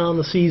early on in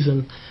the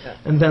season,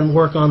 and then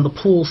work on the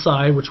pool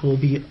side, which will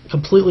be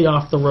completely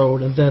off the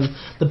road, and then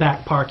the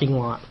back parking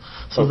lot.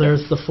 So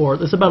there's the 4.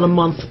 There's about a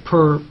month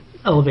per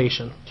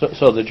elevation.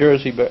 So the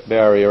Jersey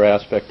barrier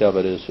aspect of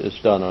it is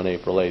done on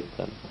April 8th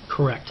then?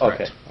 Correct.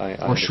 Okay.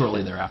 Or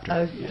shortly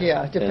thereafter.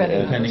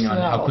 Depending on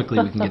how snow.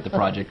 quickly we can get the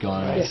project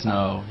going with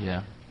snow.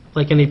 Yeah.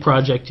 Like any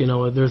project,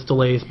 there's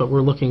delays, but we're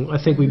looking, I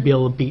think we'd be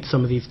able to beat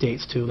some of these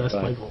dates too. That's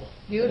my goal.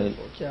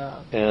 Beautiful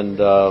job. And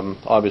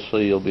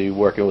obviously, you'll be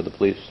working with the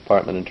police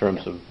department in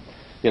terms of,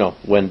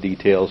 when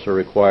details are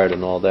required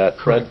and all that.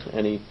 Correct. Fred,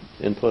 any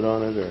input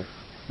on it, or?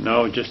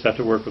 No, just have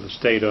to work with the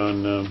state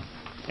on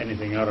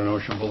anything out on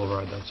Ocean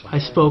Boulevard, that's all. I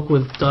spoke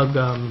with Doug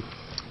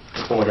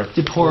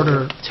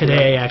DePorter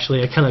today,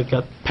 actually. I kind of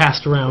got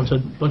passed around to a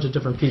bunch of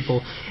different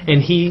people,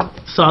 and he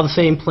saw the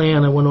same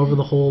plan. I went over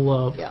the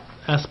whole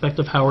aspect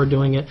of how we're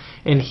doing it,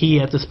 and he,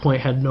 at this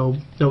point, had no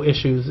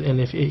issues, and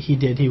if he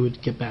did, he would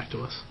get back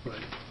to us.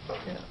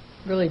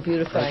 Really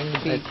beautifying the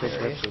beach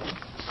area.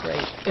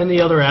 Great. And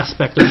the other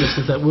aspect of this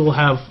is that we'll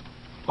have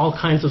all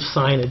kinds of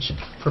signage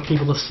for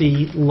people to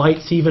see,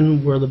 lights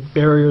even where the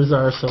barriers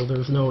are, so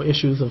there's no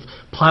issues of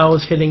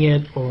plows hitting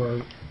it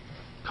or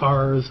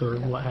cars or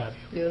what have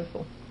you.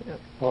 Beautiful. Yep.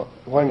 Well,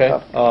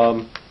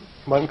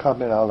 one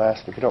comment I'll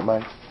ask, if you don't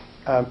mind.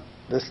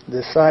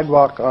 The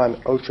sidewalk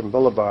on Ocean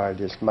Boulevard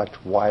is much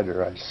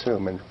wider, I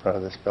assume, in front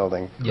of this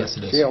building. Yes,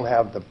 it is. So you don't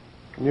have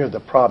near the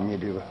problem you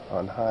do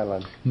on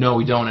Highland. No,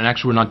 we don't, and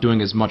actually we're not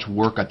doing as much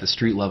work at the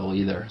street level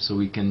either, so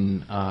we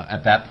can,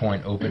 at that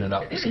point, open it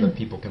up so that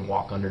people can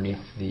walk underneath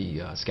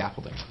the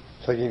scaffolding.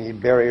 So you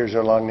need barriers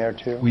along there,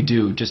 too? We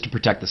do, just to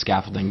protect the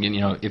scaffolding. And,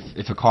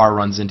 if a car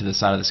runs into the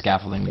side of the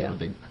scaffolding, we have a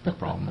big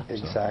problem. So,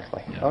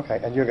 Exactly. yeah. Okay,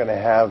 and you're going to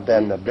have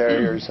then the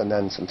barriers and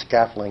then some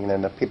scaffolding, and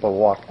then the people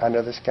walk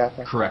under the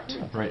scaffolding? Correct,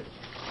 right.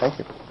 Thank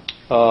you.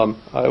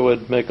 I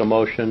would make a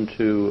motion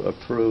to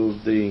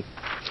approve the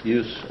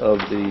use of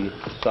the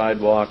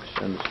sidewalks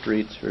and the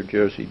streets for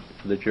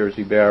the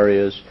Jersey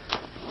barriers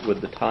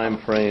with the time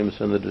frames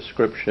and the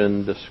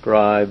description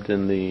described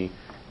in the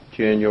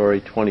January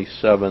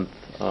 27th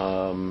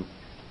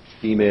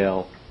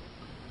email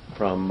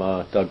from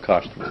Doug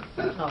Kosterman.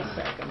 I'll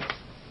second.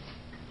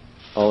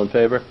 All in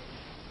favor?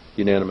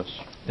 Unanimous.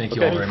 Thank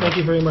you all very much. Thank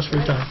you very much for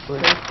your time.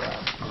 Great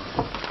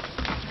job.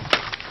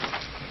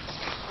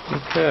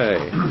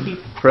 Okay.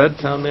 Fred,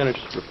 Town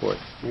Manager's Report.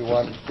 You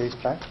want these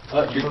back?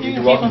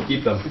 You're welcome to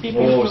keep them.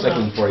 We'll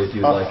recycle them for you if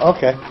you'd like.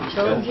 Okay.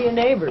 Show them to your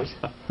neighbors.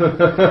 Give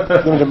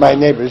them to my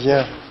neighbors,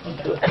 yeah.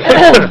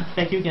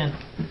 Thank you again.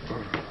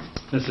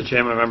 Mr.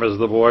 Chairman, members of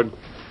the board,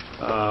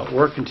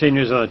 work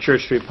continues on the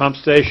Church Street Pump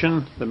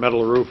Station. The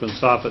metal roof and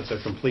soffits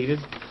are completed.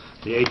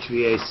 The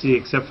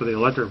HVAC, except for the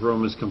electric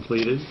room, is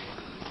completed.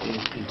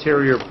 The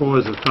interior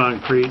pours of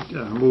concrete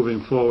are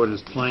moving forward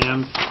as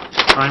planned.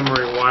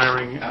 Primary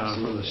wiring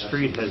from the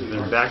street has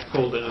been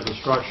back-pulled into the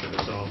structure,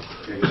 so,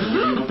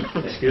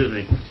 excuse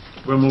me,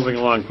 we're moving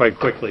along quite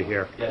quickly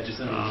here.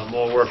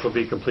 More work will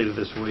be completed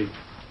this week.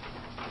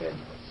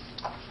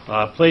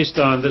 Placed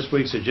on this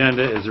week's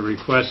agenda is a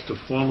request to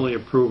formally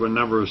approve a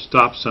number of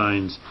stop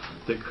signs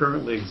that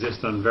currently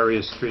exist on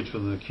various streets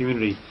within the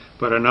community,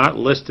 but are not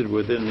listed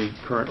within the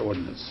current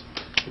ordinance.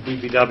 The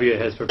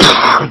DPW has prepared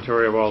an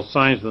inventory of all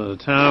signs within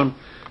the town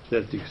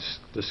that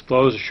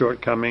disclose a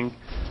shortcoming.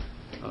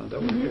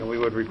 That we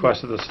would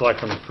request that the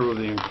selectmen approve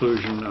the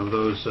inclusion of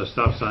those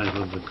stop signs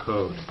in the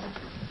code.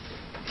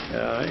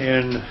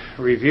 In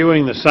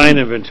reviewing the sign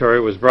inventory,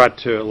 it was brought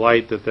to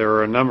light that there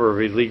are a number of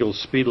illegal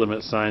speed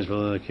limit signs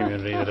within the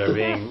community that are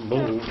being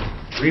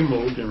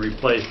removed and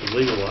replaced with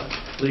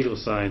legal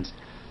signs.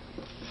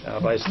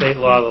 By state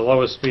law, the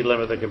lowest speed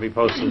limit that can be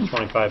posted is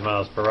 25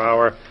 miles per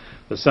hour.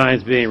 The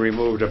signs being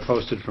removed are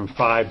posted from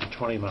 5 to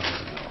 20 miles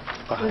an hour.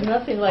 There's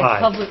nothing like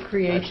 5. public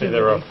creativity. Actually,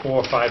 there are 4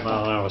 or 5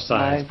 mile an hour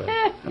signs, but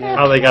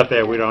how they got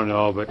there, we don't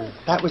know. But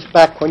That was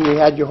back when you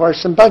had your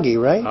horse and buggy,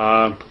 right?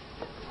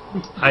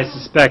 I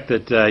suspect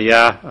that,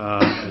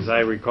 as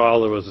I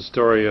recall, there was a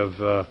story of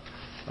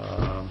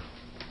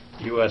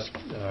U.S.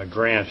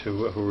 Grant,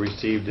 who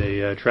received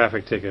a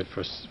traffic ticket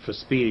for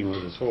speeding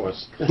with his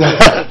horse in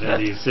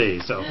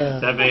D.C. So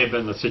that may have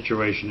been the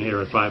situation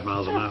here at 5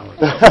 miles an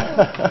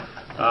hour.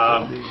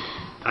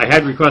 I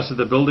had requested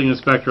the building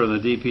inspector and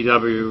the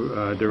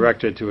DPW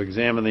director to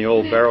examine the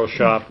old barrel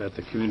shop at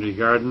the community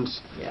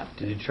gardens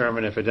to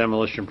determine if a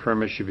demolition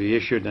permit should be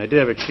issued. And I did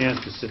have a chance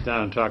to sit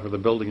down and talk with the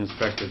building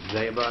inspector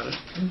today about it.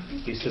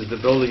 He says the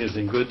building is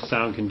in good,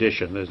 sound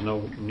condition. There's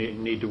no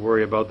need to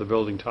worry about the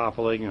building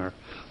toppling or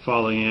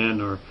falling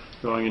in or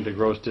going into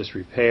gross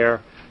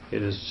disrepair.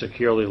 It is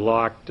securely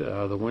locked.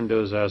 The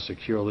windows are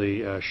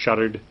securely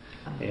shuttered.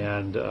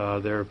 And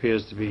there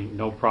appears to be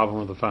no problem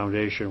with the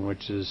foundation,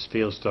 which is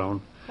fieldstone.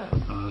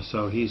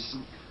 So he's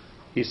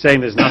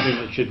saying there's nothing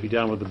that should be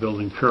done with the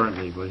building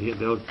currently, but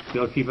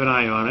they'll keep an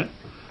eye on it.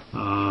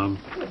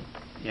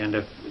 And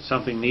if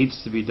something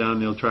needs to be done,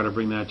 they'll try to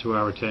bring that to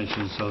our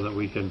attention so that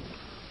we can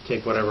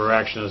take whatever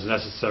action is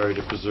necessary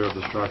to preserve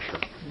the structure.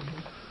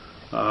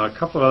 A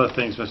couple of other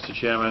things, Mr.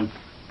 Chairman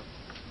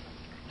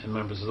and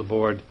members of the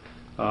board.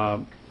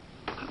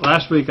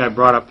 Last week I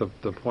brought up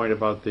the point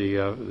about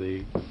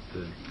the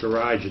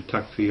garage at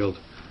Tuckfield,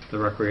 the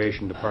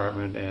Recreation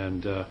Department,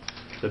 and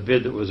the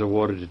bid that was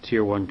awarded to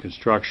Tier 1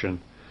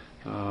 Construction.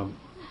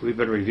 We've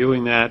been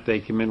reviewing that. They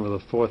came in with a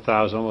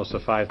 $4,000, almost a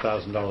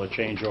 $5,000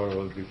 change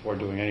order before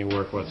doing any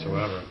work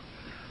whatsoever.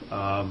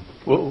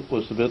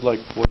 Was the bid like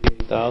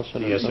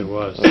 $48,000? Yes, it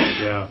was.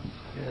 Yeah.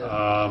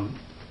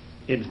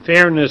 In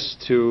fairness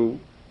to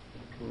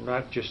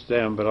not just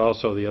them, but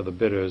also the other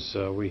bidders,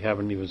 we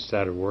haven't even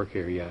started work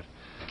here yet.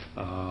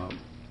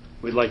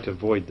 We'd like to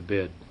void the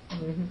bid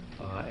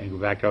and go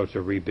back out to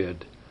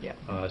rebid.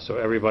 So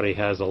everybody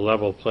has a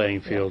level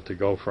playing field to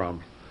go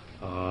from.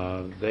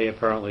 They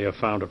apparently have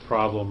found a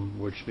problem,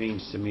 which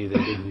means to me they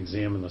didn't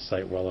examine the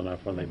site well enough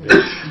when they bid.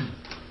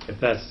 If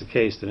that's the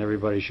case, then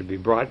everybody should be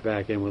brought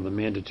back in with a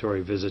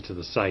mandatory visit to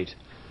the site,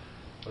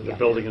 with the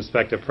building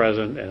inspector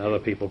present and other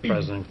people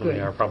present, including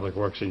our public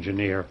works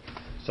engineer.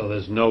 So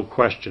there's no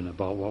question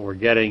about what we're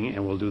getting,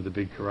 and we'll do the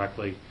bid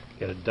correctly,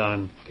 get it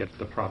done, get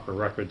the proper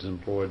records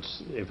and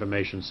boards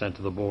information sent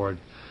to the board,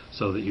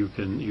 so that you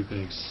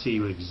can see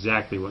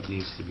exactly what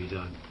needs to be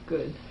done.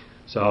 Good.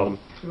 So,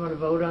 you want to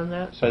vote on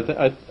that? So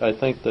I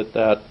think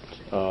that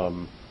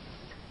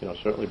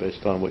certainly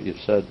based on what you've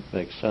said,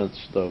 makes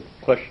sense. The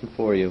question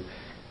for you: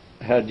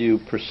 had you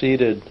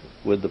proceeded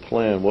with the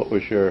plan, what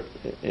was your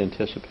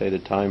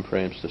anticipated time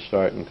frames to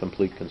start and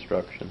complete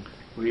construction?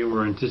 we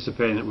were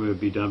anticipating that we would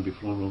be done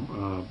before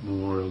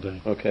Memorial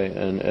Day. Okay,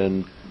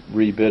 and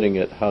rebidding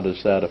it, how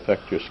does that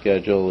affect your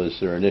schedule? Is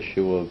there an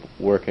issue of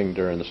working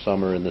during the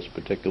summer in this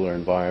particular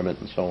environment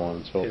and so on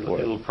and so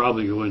forth? It'll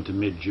probably go into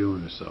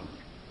mid-June or so.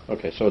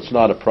 Okay, so it's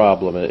not a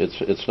problem.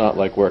 It's not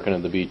like working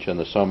at the beach in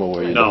the summer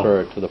where you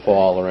defer it to the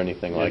fall or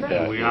anything like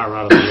that. We are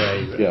out of the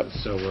way, Yep.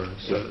 so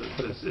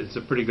it's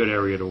a pretty good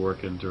area to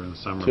work in during the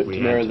summer. To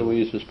Mary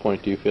Louise's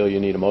point, do you feel you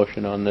need a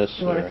motion on this?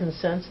 You want a or-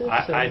 consensus?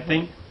 I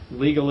think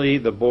legally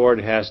the board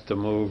has to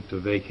move to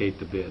vacate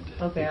the bid.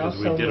 Okay, because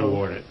we also did move.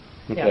 award it.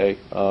 Okay,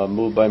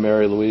 moved by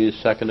Mary Louise,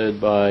 seconded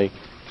by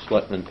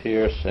Selectman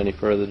Pierce. Any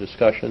further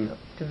discussion?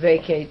 To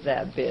vacate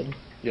that bid.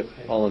 Yep,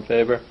 all in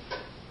favor?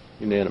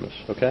 Unanimous,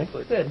 okay?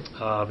 Good.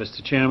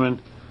 Mr. Chairman,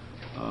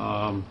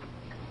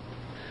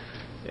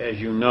 as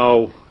you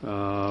know,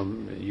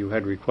 you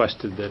had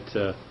requested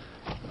that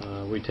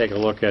we take a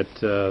look at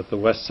the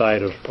west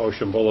side of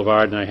Ocean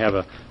Boulevard, and I have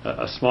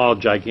a small,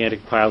 gigantic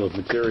pile of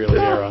material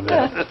here on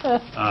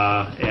that.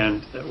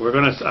 And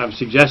I'm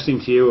suggesting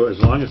to you, as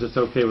long as it's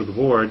okay with the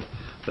board,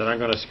 that I'm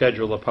going to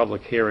schedule a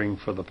public hearing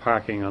for the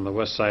parking on the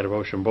west side of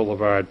Ocean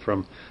Boulevard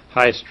from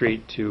High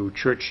Street to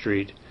Church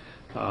Street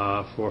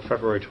for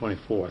February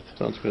 24th.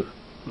 Sounds good.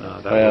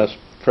 That I asked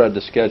Fred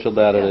to schedule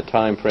that at a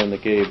time frame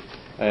that gave,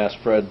 I asked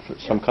Fred for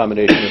some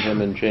combination of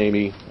him and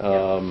Jamie.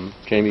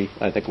 Jamie,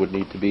 I think, would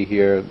need to be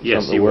here.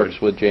 Yes, Something he that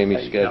works would. with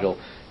Jamie's schedule.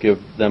 Give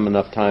them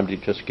enough time to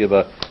just give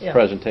a Yeah.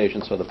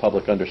 presentation so the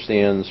public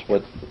understands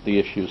what the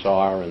issues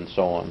are and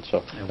so on.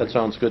 So that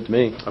sounds good to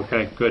me.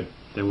 Okay, good.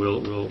 Then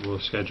we'll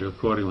schedule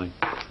accordingly.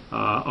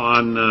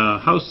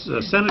 On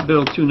Senate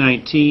Bill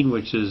 219,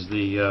 which is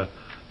the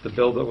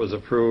bill that was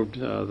approved,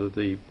 that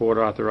the board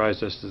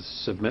authorized us to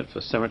submit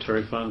for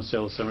cemetery funds,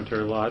 sale of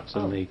cemetery lots,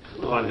 and the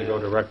fund to go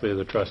directly to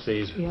the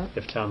trustees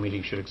if town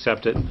meeting should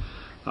accept it.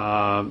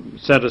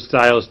 Senator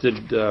Stiles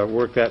did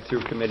work that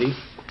through committee,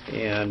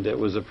 and it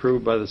was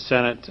approved by the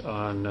Senate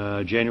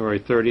on January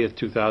 30th,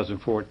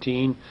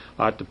 2014.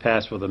 Ought to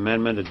pass with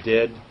amendment. It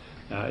did.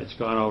 It's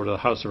gone over to the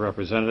House of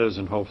Representatives,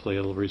 and hopefully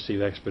it'll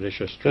receive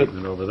expeditious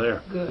treatment over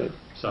there. Good.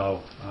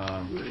 So,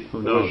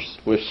 who knows?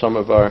 Wish some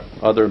of our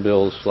other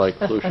bills, like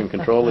pollution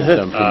control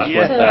exemptions,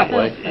 went that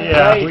way.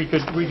 Yeah, we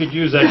could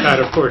use that kind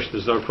of push,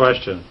 there's no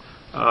question.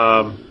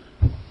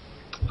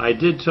 I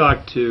did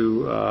talk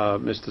to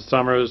Mr.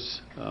 Summers,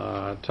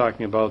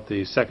 talking about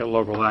the second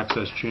local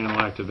access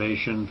channel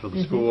activation for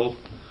the school.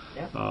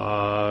 Yep.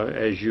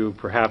 As you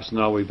perhaps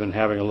know, we've been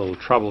having a little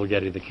trouble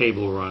getting the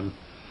cable run.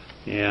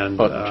 And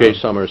Jay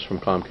Summers from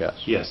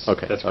Comcast. Yes,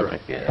 Okay. that's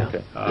correct. Okay. Yeah.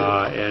 Okay.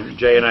 And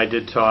Jay and I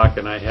did talk,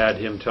 and I had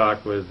him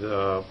talk with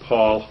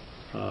Paul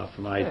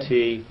from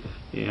IT,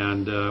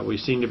 and we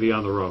seem to be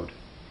on the road.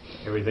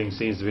 Everything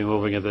seems to be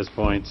moving at this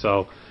point,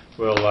 so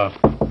we'll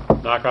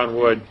knock on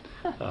wood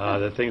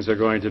that things are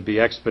going to be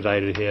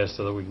expedited here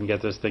so that we can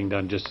get this thing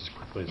done just as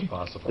quickly as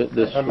possible.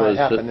 That might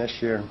happen this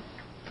year.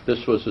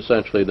 This was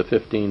essentially the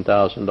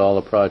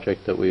 $15,000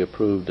 project that we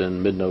approved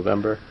in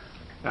mid-November.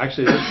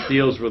 Actually, this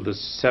deals with the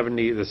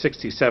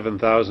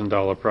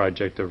 $67,000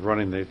 project of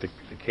running the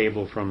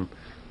cable from,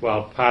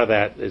 well, part of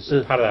that is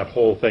part of that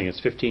whole thing.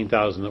 It's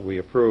 $15,000 that we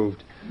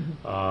approved,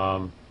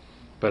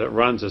 but it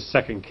runs a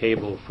second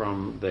cable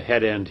from the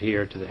head end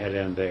here to the head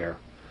end there,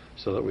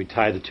 so that we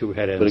tie the two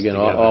head ends But again,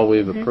 together. all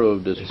we've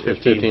approved is It's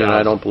 15, and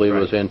I don't believe it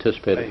was right.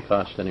 anticipated to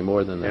cost any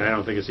more than And I that.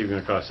 don't think it's even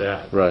going to cost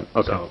that. Right,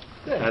 okay. So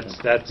that's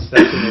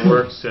in the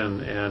works,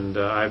 and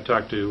I've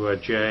talked to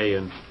Jay,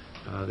 and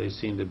they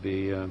seem to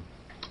be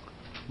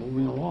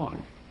moving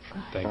along.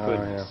 Thank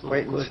goodness.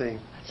 Wait and see.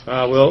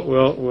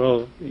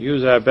 We'll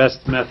use our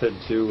best method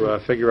to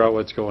figure out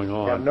what's going They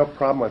have on. no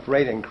problem with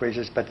rate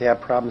increases, but they have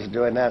problems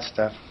doing that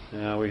stuff.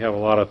 Yeah, we have a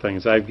lot of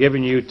things. I've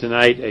given you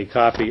tonight a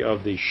copy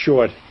of the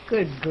short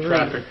Good grief.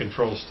 traffic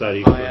control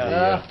study for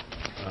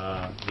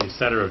the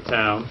center of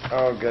town.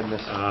 Oh,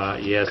 goodness.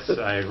 Yes,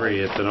 I agree.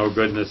 It's an oh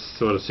goodness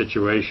sort of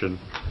situation.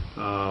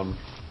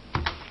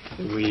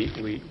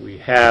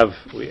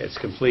 It's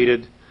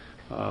completed,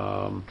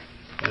 and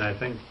I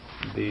think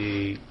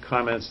the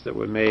comments that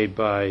were made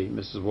by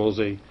Mrs.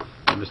 Woolsey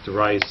and Mr.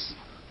 Rice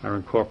are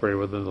incorporated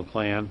within the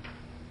plan,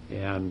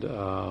 and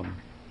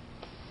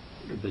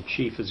the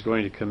chief is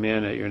going to come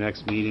in at your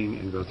next meeting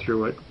and go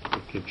through it,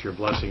 get your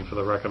blessing for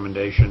the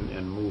recommendation,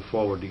 and move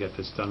forward to get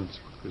this done as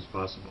quickly as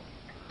possible.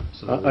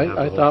 So that we have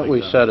the I whole thought thing we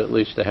done. said at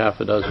least a half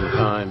a dozen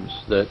times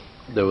that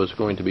there was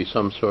going to be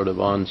some sort of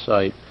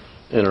on-site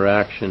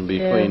interaction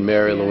between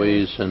Mary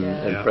Louise and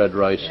Yeah. Fred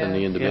Rice and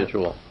the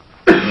individual.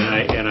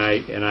 And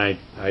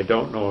I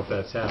don't know if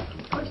that's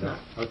happened. Of course not.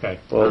 Okay.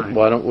 Well, all right.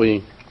 why don't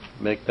we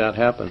make that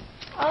happen?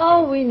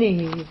 All we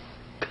need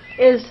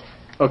is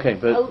Okay,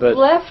 a but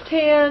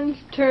left-hand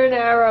turn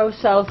arrow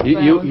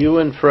southbound. you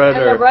and Fred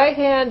and a are...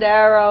 right-hand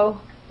arrow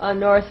on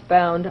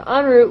northbound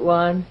on Route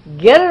 1.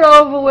 Get it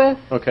over with.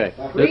 Okay,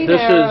 Green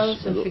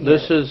arrows and forget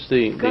this it. is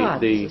the,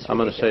 God, this is I'm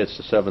going to say it's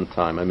the seventh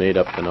time. I made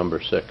up the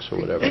number 6 or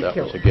whatever, that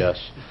was a Ridiculous.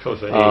 guess. Close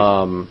to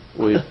eight.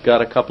 We've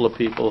got a couple of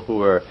people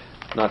who are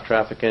not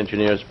traffic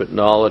engineers, but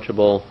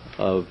knowledgeable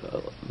of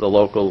the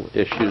local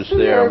issues through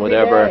there there and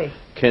every whatever. day.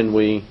 Can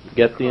we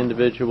get the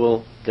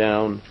individual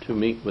down to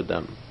meet with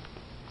them?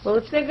 Well,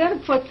 if they're going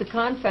to put the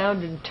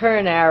confounded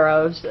turn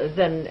arrows,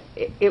 then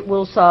it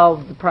will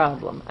solve the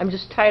problem. I'm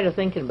just tired of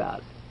thinking about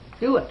it.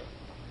 Do it.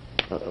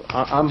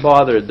 I'm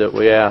bothered that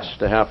we asked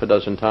a half a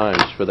dozen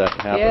times for that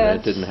to happen, and Yes.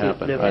 it didn't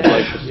happen. It I'd never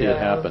like to see it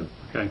happened.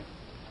 happen. Okay.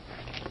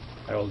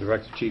 I will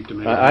direct the chief to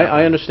make it I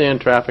happen. understand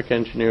traffic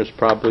engineers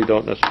probably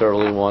don't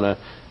necessarily want to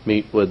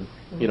meet with,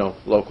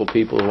 local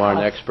people who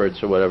aren't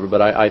experts or whatever,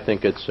 but I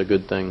think it's a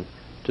good thing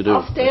to do.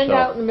 I'll stand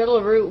myself. out in the middle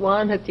of Route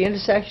 1 at the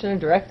intersection and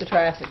direct the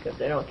traffic if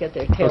they don't get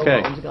their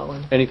tailbones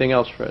going. Anything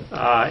else, Fred?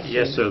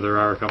 Yes, sir, there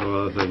are a couple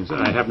of other things.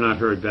 I have not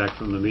heard back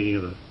from the meeting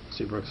of the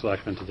Seabrook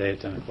Selectmen today at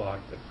 10 o'clock.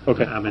 but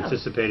Okay. I'm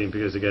anticipating,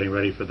 because they're getting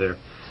ready for their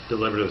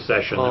deliberative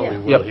session, Oh, that we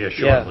will yep. hear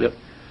shortly. Yep.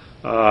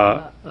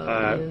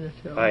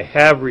 I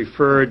have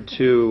referred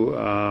to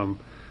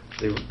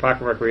the Park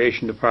and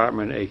Recreation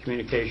Department a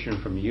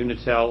communication from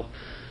Unitel.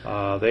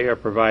 They are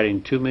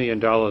providing $2 million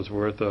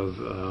worth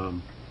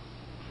of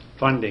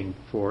funding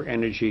for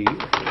energy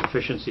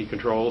efficiency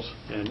controls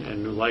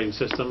and new lighting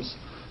systems.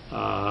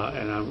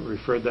 And I've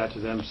referred that to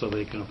them so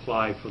they can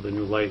apply for the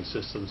new lighting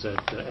systems at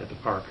the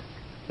park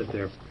that they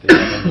have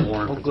on the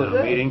warrant for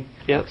town meeting.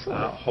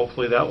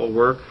 Hopefully that will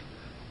work.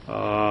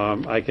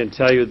 I can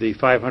tell you the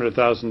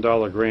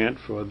 $500,000 grant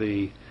for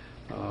the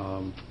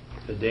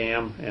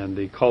dam and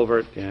the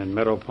culvert and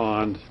Meadow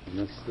Pond,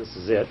 and this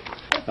is it,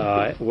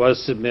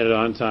 was submitted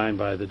on time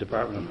by the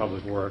Department of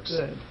Public Works.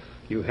 Good.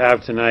 You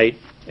have tonight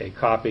a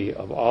copy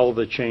of all of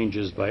the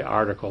changes by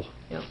article.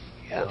 Yep.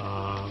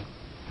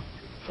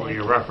 For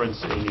your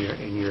reference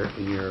in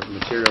your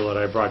material that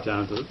I brought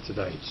down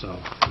tonight.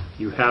 So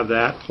you have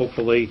that.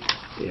 Hopefully,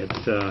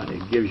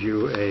 it gives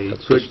you a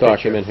That's good this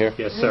document picture.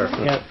 here? Yes, sir.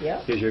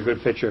 Yep. Gives you a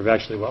good picture of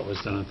actually what was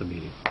done at the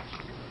meeting.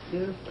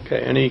 Beautiful.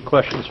 Okay, any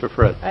questions for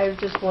Fred? I have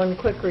just one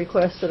quick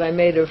request that I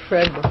made of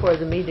Fred before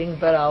the meeting,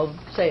 but I'll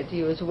say it to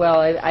you as well.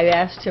 I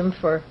asked him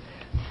for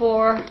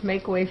 4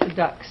 Make Way for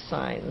Ducks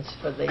signs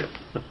for the...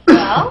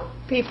 Well,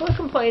 people are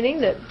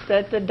complaining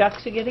that the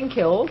ducks are getting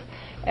killed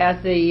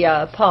at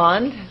the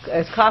pond.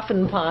 It's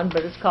Coffin Pond,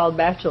 but it's called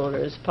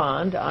Bachelor's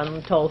Pond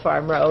on Toll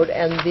Farm Road,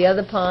 and the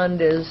other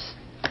pond is...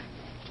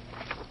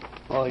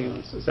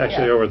 It's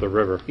actually over the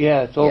river.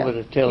 Yeah, it's over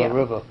Yeah, the Taylor yeah.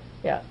 River.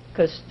 Yeah,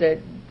 because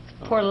the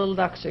poor little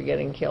ducks are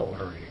getting killed.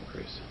 Water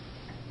increase.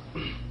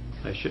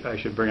 I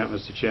should bring up,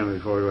 Mr. Chairman,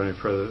 before we go any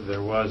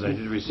further. I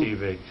did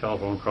receive a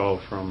telephone call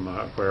from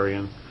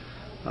Aquarian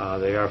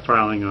They are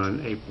filing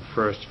on April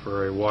 1st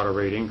for a water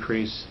rate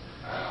increase.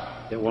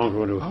 It won't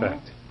go into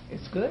effect.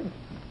 It's good,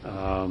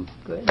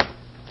 good.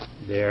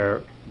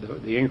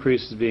 The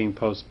increase is being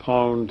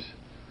postponed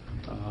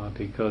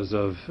because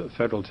of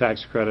federal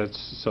tax credits,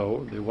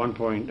 so the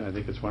I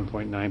think it's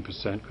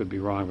 1.9%, could be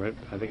wrong, but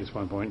I think it's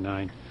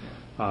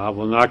 1.9,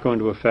 will not go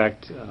into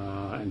effect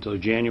until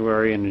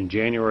January, and in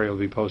January it will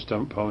be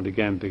postponed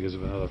again because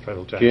of another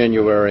federal tax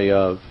January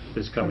of credit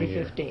this coming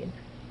year. 2015.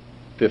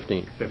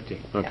 15.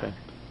 15. Okay.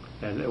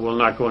 And it will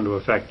not go into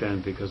effect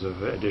then because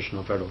of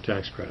additional federal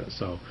tax credits.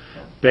 So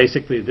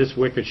basically, this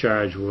WICA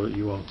charge,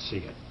 you won't see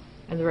it.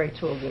 And the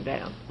rates will go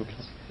down.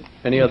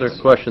 Any other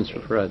questions for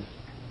Fred?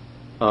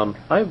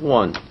 I have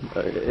one.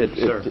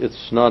 Sir.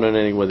 It's not in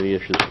any way the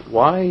issues.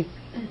 Why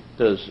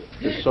is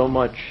so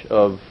much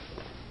of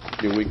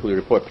your weekly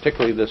report,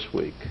 particularly this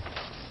week,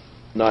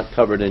 not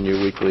covered in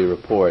your weekly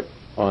report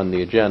on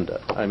the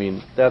agenda? I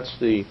mean, that's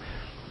the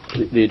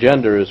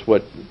agenda is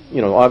what,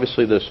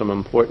 obviously there's some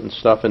important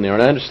stuff in there,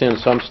 and I understand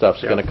some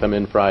stuff's going to come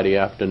in Friday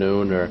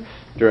afternoon or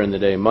during the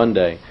day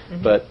Monday,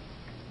 but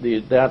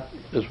that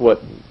is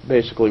what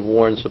basically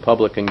warns the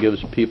public and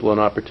gives people an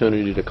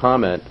opportunity to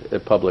comment, a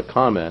public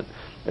comment,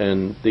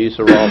 and these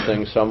are all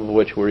things, some of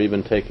which we're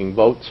even taking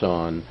votes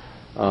on.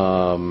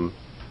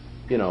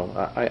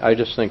 I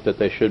just think that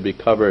they should be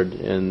covered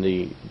in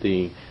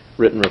the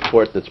written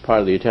report that's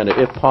part of the agenda,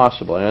 if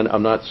possible. And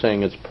I'm not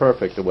saying it's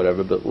perfect or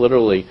whatever, but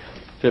literally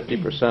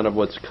 50% of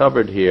what's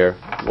covered here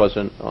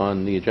wasn't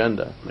on the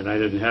agenda. And I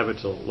didn't have it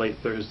till late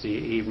Thursday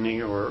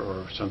evening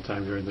or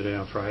sometime during the day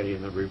on Friday,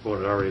 and the report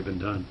had already been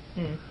done.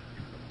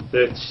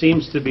 There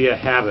seems to be a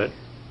habit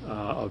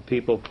of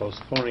people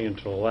postponing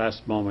until the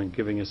last moment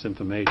giving us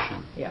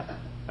information. Yeah.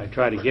 I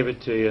try to give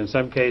it to you. In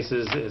some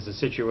cases, it's a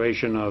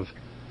situation of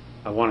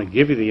I want to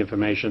give you the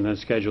information, then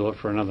schedule it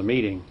for another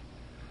meeting.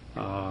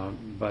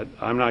 But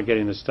I'm not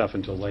getting this stuff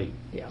until late.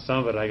 Yeah. Some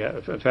of it I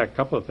got, in fact, a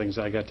couple of things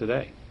I got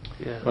today.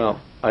 Well,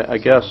 I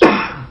guess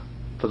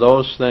for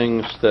those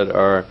things that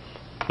are,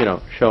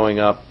 showing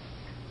up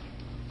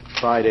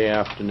Friday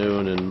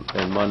afternoon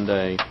and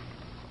Monday,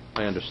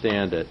 I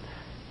understand it.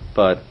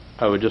 But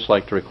I would just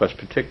like to request,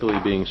 particularly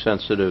being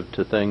sensitive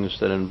to things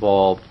that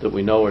involve, that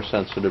we know are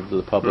sensitive to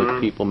the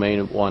public, people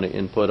may want to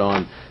input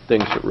on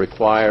things that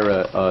require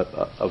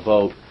a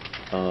vote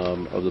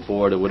of the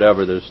board or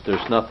whatever.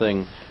 There's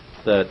nothing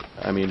that,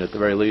 I mean, at the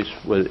very least,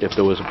 if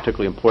there was a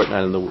particularly important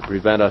item that would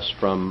prevent us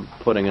from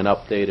putting an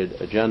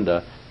updated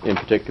agenda, in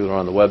particular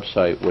on the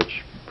website,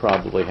 which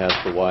probably has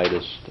the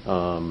widest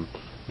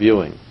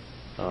viewing.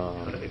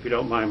 If you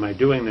don't mind my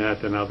doing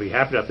that, then I'll be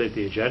happy to update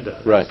the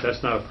agenda. Right.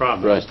 That's not a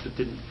problem. Right.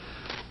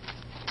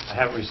 I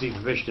haven't received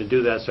permission to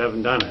do that, so I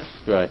haven't done it.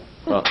 Right.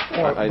 Well,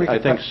 I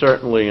think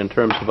certainly in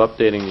terms of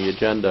updating the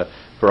agenda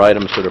for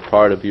items that are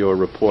part of your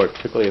report,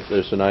 particularly if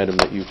there's an item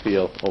that you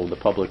feel, the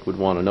public would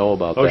want to know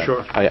about that.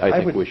 Sure.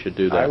 I think we should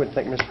do that. I would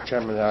think, Mr.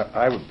 Chairman,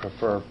 I would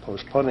prefer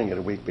postponing it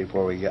a week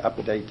before we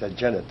update the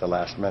agenda at the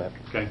last minute.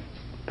 Okay.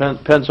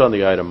 Depends on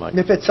the item, Mike. And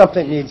if it's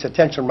something that needs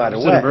attention right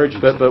It's away. an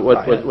emergency. But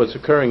what's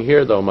occurring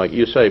here, though, Mike,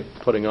 you say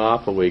putting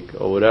off a week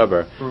or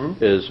whatever,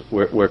 is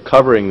we're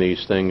covering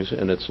these things,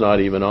 and it's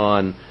not even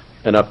on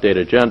an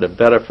updated agenda.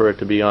 Better for it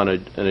to be on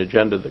an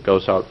agenda that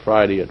goes out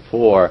Friday at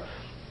 4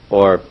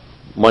 or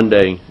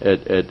Monday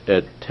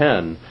at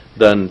 10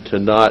 than to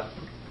not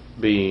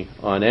be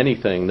on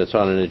anything that's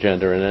on an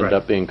agenda and end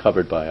up being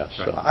covered by us.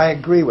 Right. So. I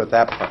agree with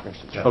that part,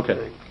 Mr.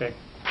 Chairman. Okay.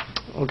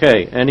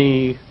 Okay.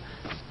 Any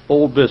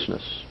old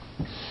business?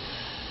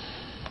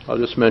 I'll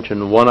just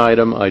mention one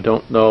item. I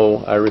don't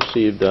know. I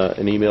received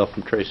an email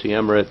from Tracy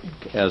Emmerich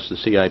as the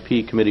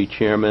CIP committee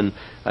chairman.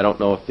 I don't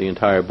know if the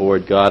entire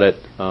board got it,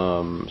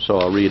 so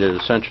I'll read it.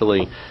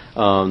 Essentially,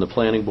 the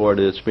planning board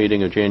at its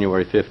meeting of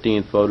January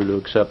 15th voted to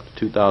accept the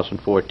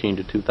 2014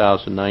 to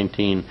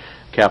 2019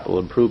 capital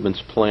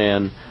improvements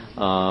plan,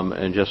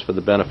 and just for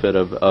the benefit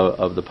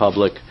of the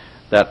public,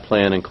 that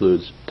plan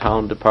includes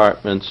town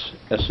departments,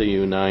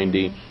 SAU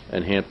 90,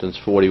 and Hampton's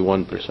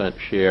 41%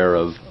 share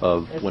of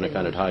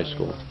Winnicott High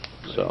School.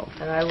 So.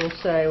 And I will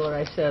say what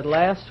I said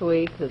last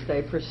week, that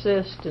they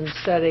persist in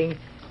setting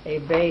a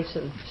base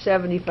of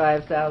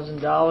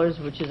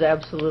 $75,000, which is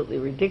absolutely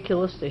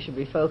ridiculous. They should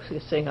be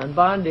focusing on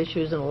bond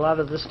issues, and a lot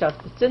of the stuff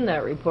that's in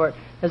that report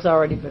has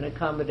already been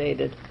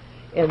accommodated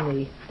in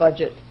the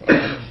budget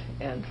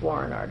and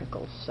warrant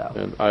articles. So.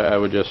 And I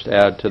would just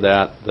add to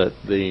that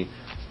the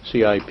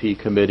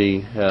CIP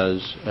committee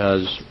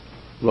has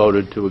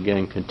voted to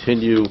again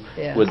continue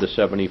with the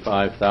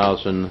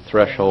 $75,000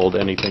 threshold,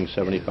 anything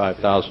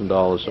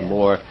 $75,000 or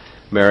more.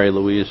 Mary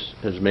Louise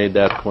has made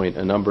that point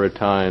a number of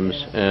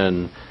times,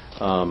 and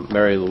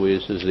Mary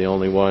Louise is the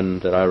only one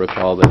that I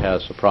recall that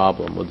has a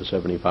problem with the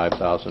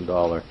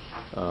 $75,000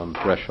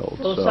 threshold.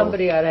 Well, so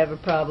somebody ought to have a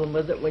problem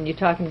with it. When you're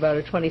talking about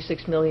a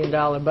 $26 million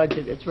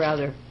budget, it's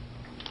rather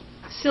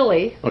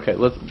silly. Okay,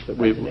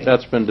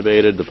 that's been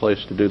debated. The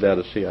place to do that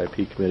is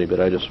CIP committee, but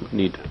I just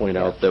need to point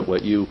out that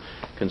what you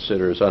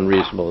consider as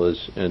unreasonable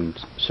and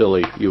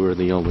silly, you were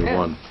the only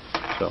one.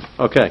 So,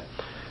 okay.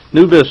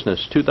 New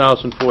business,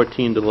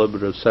 2014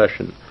 deliberative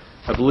session.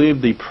 I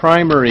believe the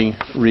primary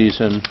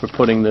reason for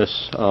putting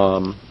this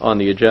on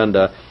the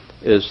agenda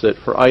is that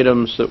for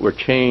items that were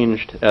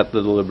changed at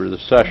the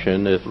deliberative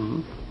session, if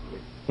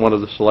one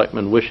of the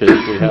selectmen wishes,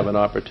 we have an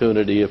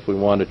opportunity if we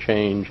want to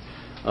change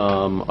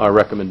our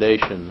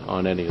recommendation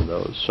on any of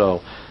those.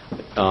 So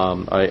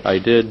I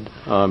did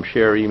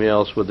share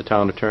emails with the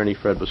town attorney.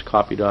 Fred was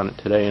copied on it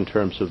today in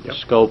terms of the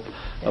scope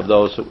of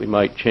those that we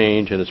might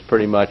change, and it's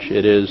pretty much,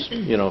 it is,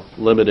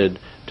 limited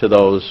to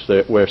those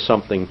where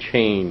something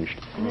changed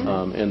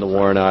in the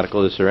warrant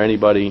article. Is there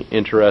anybody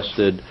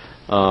interested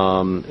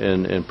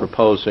in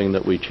proposing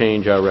that we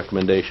change our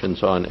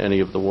recommendations on any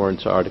of the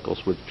warrants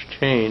articles which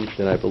changed?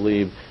 And I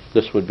believe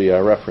this would be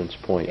our reference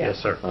point. Yes,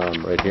 sir.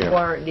 Right here. The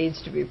warrant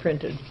needs to be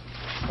printed.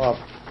 Well,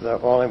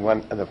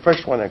 the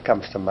first one that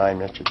comes to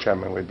mind, Mr.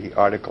 Chairman, would be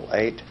Article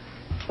 8,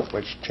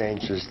 which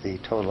changes the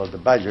total of the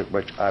budget,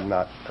 which don't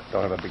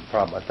have a big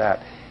problem with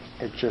that.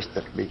 It's just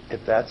that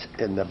if that's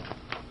in the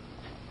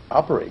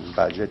operating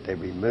budget, they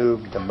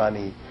removed the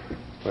money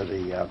for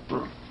the,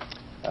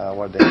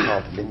 what do they call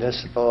it, the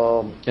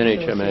municipal...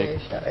 NHMA.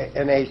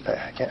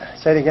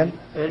 Say it again?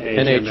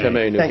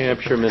 NHMA, New Thank you.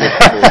 Hampshire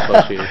Municipal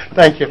Association.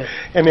 Thank you.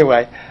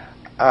 Anyway,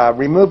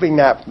 removing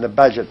that from the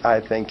budget,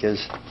 I think,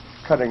 is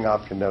cutting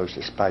off your nose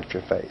to spite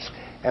your face.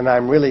 And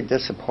I'm really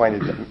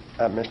disappointed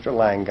that Mr.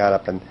 Lang got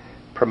up and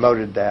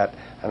promoted that,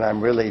 and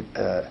I'm really,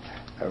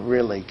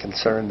 really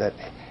concerned that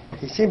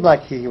he seemed like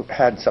he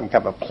had some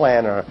kind of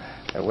plan or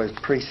it was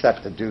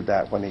preset to do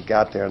that when he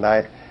got there. And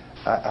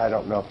I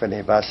don't know if any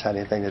of us had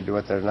anything to do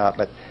with it or not,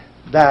 but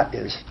that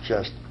is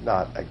just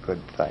not a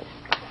good thing.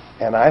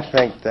 And I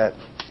think that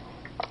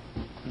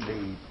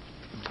the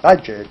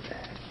budget,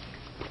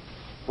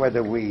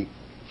 whether we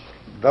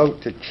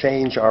vote to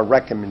change our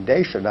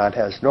recommendation or not,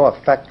 has no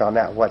effect on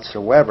that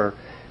whatsoever.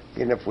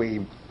 Even if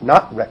we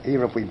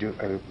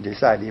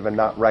decide to even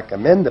not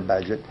recommend the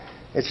budget,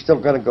 it's still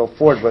going to go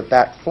forward with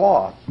that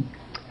flaw.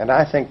 And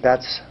I think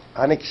that's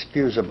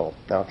unexcusable,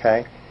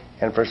 okay?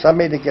 And for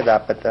somebody to get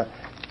up at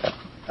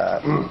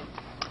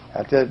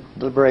the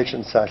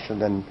deliberation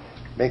session and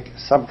make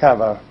some kind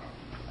of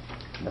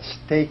a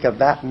mistake of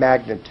that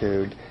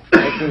magnitude,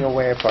 taking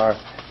away from our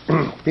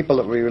people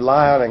that we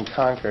rely on in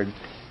Concord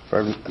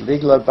for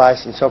legal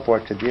advice and so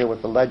forth to deal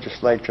with the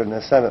legislature and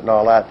the Senate and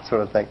all that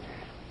sort of thing,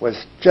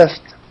 was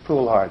just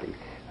foolhardy.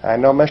 I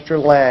know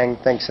Mr. Lang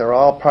thinks they're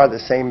all part of the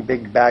same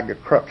big bag of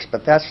crooks,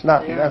 but that's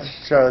not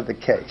necessarily the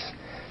case.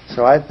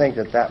 So I think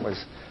that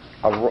was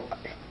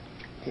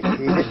he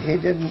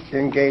didn't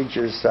engage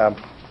his,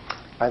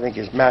 I think,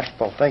 his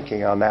masterful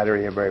thinking on that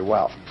area very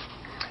well.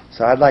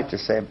 So I'd like to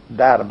say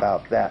that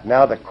about that.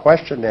 Now the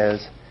question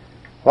is,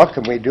 what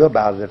can we do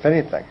about it, if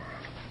anything?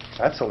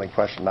 That's the only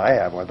question I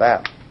have with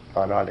that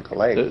on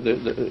Article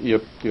 8.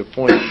 Your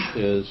point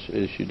is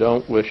you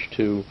don't wish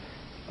to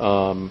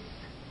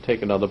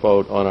take another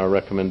vote on our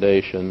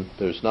recommendation.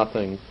 There's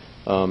nothing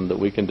that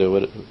we can do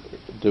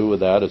with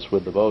that. It's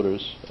with the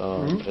voters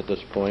at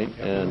this point.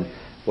 And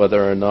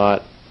whether or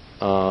not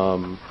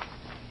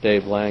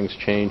Dave Lang's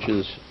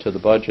changes to the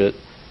budget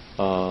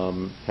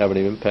have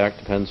any impact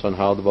depends on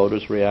how the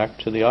voters react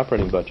to the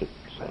operating budget.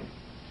 So.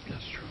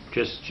 That's true.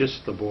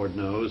 Just the board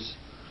knows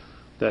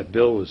that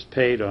bill was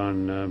paid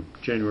on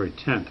January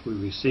 10th. We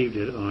received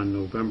it on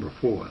November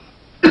 4th.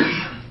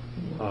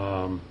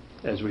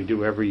 As we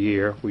do every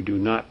year, we do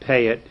not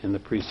pay it in the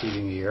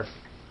preceding year.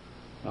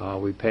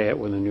 We pay it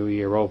when the new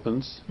year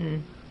opens.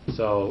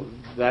 So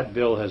that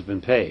bill has been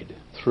paid.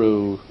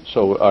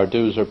 So our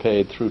dues are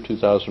paid through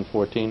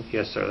 2014?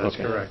 Yes, sir, that's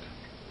correct.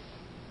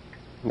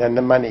 And then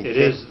the money... It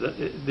is,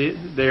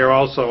 they are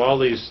also, all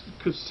these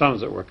sums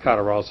that were cut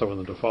are also in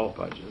the default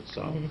budget,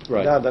 so...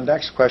 Right. Now, the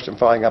next question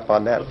following up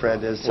on that,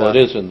 Fred, is... Well, it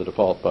is in the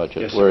default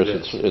budget, Yes, whereas it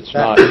is. it's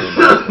not in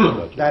the default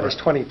budget. That is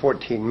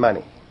 2014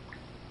 money.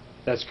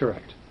 That's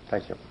correct.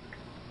 Thank you.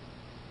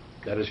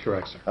 That is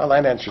correct, sir. Well,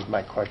 that answers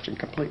my question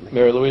completely.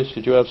 Mary Louise,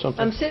 did you have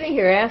something? I'm sitting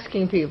here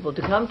asking people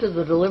to come to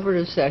the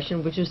deliberative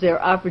session, which is their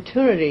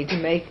opportunity to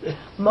make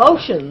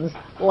motions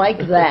like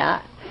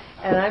that,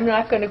 and I'm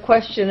not going to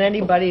question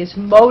anybody's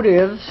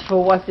motives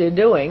for what they're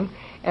doing,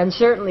 and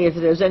certainly if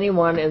there's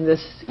anyone in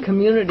this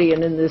community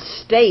and in this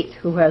state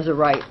who has a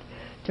right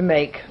to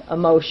make a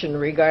motion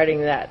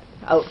regarding that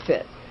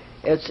outfit,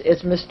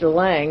 it's Mr.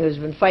 Lang, who's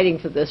been fighting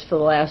for this for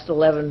the last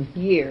 11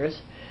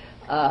 years.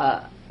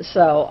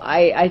 So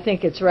I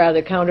think it's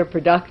rather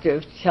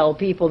counterproductive to tell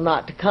people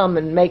not to come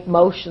and make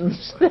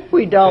motions that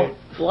we don't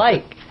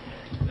like.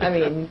 I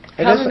mean,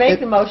 come and make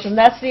the motion.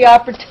 That's the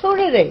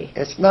opportunity.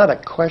 It's not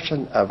a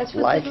question of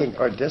liking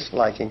or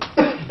disliking.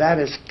 That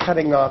is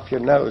cutting off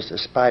your nose to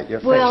spite your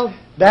face. Well,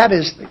 that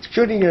is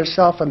shooting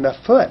yourself in the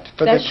foot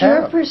for the town. that's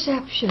your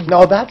perception.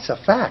 No, that's a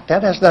fact.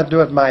 That has nothing to do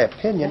with my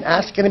opinion.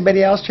 Ask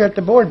anybody else here at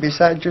the board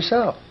besides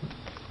yourself.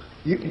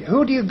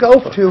 Who do you go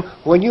to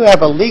when you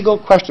have a legal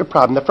question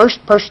problem? The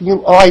first person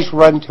you always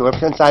run to,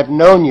 since I've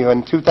known you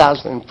in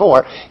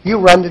 2004, you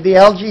run to the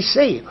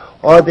LGC.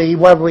 or the,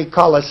 what we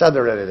call this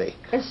other entity?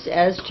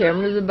 As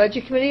chairman of the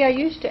Budget Committee, I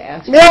used to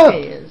ask for Yeah.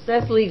 opinions.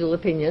 That's legal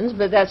opinions,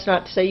 but that's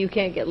not to say you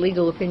can't get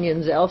legal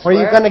opinions elsewhere.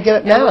 Where are you going to get it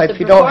And now with if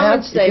you don't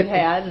have? the performance they've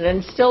had,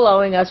 and still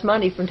owing us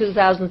money from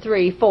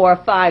 2003, 4,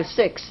 5,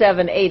 6,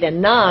 7, 8,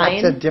 and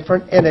 9. That's a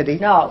different entity.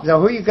 No. So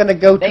who are you going to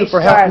go They to for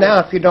help started now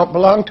it. if you don't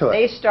belong to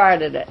They it?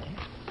 started it.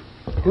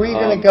 Who are you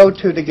going to go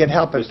to get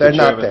help if Mr. they're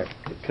not Chairman.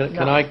 there?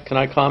 Can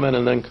I comment,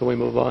 and then can we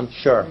move on?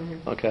 Sure.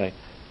 Okay.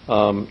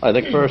 I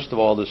think, first of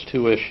all, there's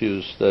two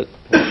issues that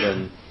have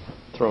been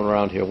thrown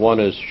around here. One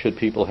is, should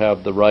people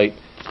have the right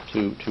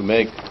to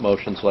make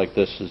motions like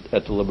this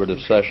at deliberative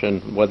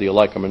session? Whether you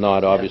like them or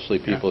not, obviously,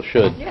 people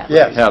should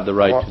Yes. have the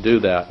right to do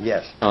that.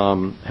 Yes.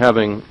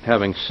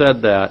 Having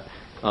said that,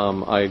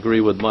 I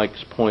agree with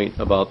Mike's point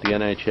about the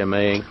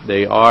NHMA.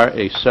 They are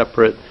a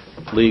separate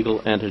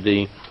legal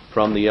entity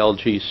from the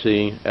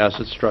LGC. As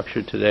it's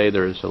structured today,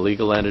 there is a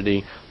legal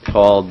entity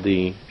called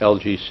the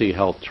LGC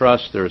Health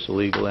Trust. There is a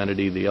legal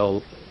entity, the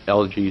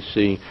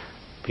LGC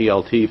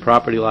PLT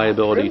Property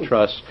Liability True.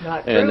 Trust.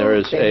 Not And there true.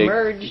 is They a...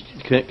 merged.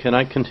 Can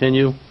I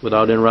continue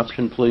without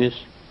interruption, please?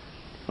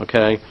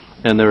 Okay.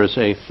 And there is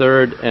a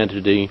third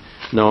entity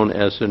known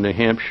as the New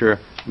Hampshire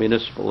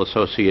Municipal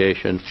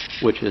Association,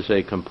 which is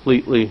a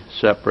completely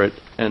separate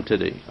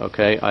entity.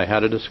 Okay? I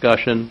had a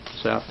discussion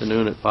this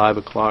afternoon at 5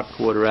 o'clock,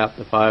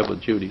 5:15,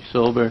 with Judy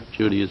Silver.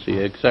 Judy is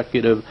the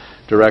executive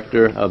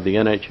director of the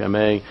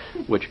NHMA,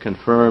 which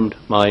confirmed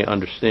my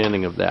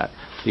understanding of that.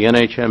 The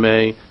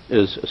NHMA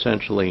is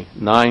essentially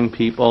 9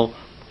 people.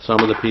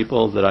 Some of the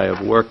people that I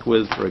have worked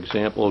with, for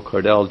example,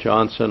 Cordell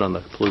Johnson on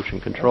the pollution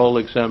control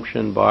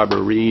exemption,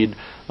 Barbara Reed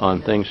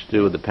on things to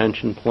do with the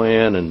pension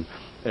plan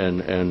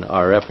and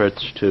our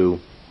efforts to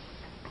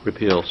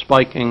repeal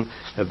spiking,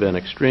 have been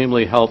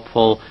extremely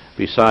helpful.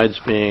 Besides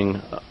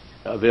being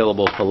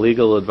available for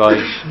legal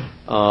advice,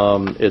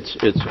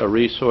 it's a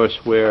resource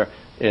where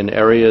in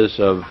areas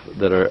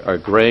that are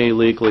gray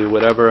legally,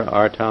 whatever,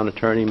 our town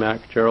attorney,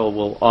 Mac Gerald,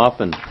 will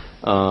often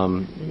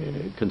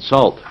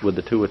consult with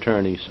the 2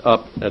 attorneys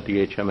up at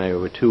the HMA,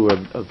 or 2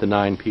 of the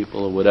 9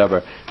 people or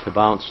whatever, to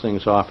bounce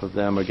things off of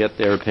them or get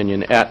their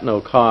opinion at no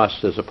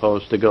cost, as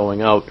opposed to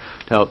going out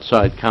to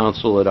outside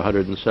counsel at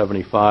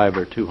 $175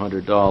 or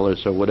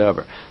 $200 or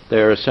whatever.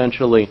 They're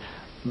essentially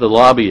the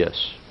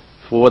lobbyists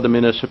for the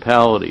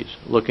municipalities,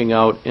 looking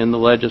out in the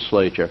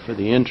legislature for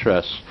the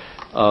interests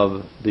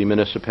of the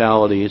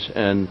municipalities,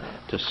 and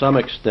to some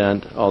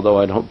extent, although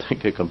I don't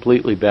think it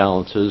completely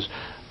balances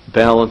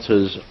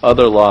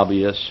other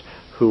lobbyists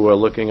who are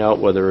looking out,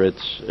 whether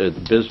it's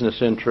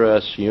business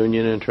interests,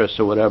 union interests,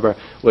 or whatever,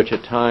 which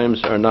at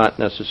times are not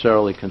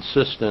necessarily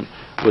consistent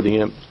with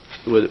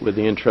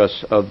the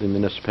interests of the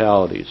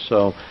municipalities.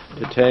 So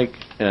to take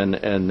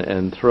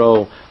and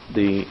throw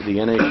the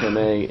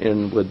NHMA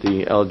in with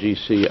the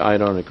LGC, I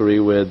don't agree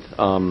with,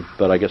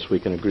 but I guess we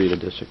can agree to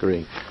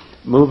disagree.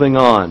 Moving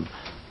on,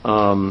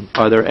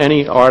 are there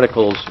any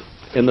articles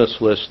in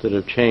this list that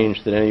have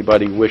changed that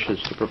anybody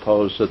wishes to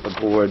propose that the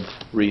board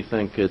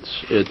rethink its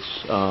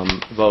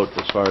vote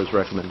as far as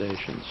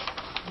recommendations?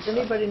 Does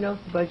anybody know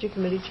if the Budget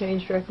Committee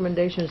changed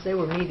recommendations? They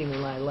were meeting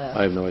when I left.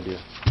 I have no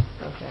idea.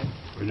 Okay.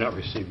 We've not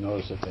received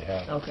notice if they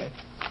have. Okay.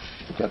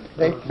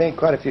 They've made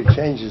quite a few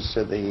changes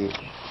to the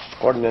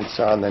ordinance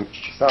on the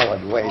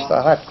solid waste.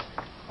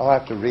 I'll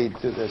have to read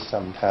through this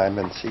sometime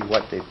and see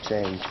what they've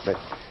changed, but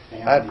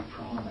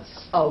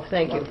Oh,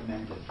 thank you.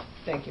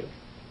 Thank you.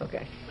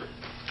 Okay.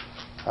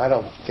 I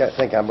don't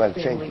think I'm going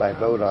to change my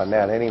vote on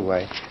that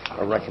anyway,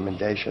 or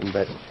recommendation,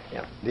 but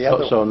Yeah. the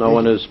other... So no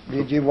one is...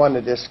 Did you want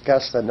to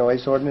discuss the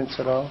noise ordinance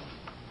at all?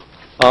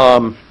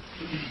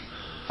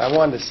 I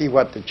wanted to see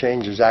what the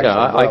changes actually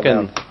were.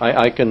 Yeah,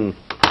 I can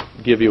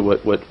give you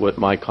what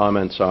my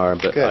comments are,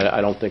 but Good. I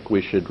don't think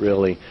we should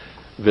really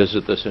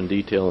visit this in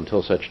detail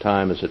until such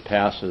time as it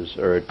passes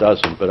or it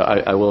doesn't. But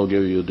I will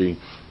give you the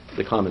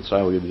comments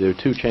I will give you. There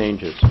are 2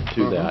 changes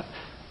to that.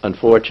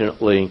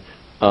 Unfortunately,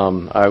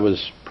 I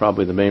was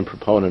probably the main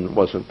proponent,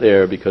 wasn't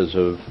there because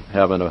of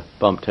having a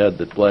bumped head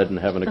that bled and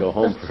having to go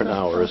home for an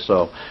hour or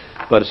so.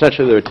 But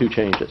essentially there are 2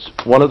 changes.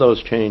 One of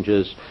those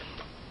changes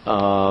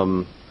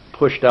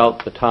pushed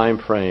out the time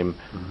frame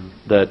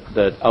that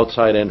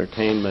outside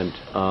entertainment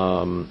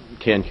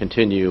can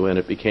continue, and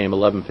it became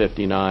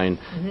 11:59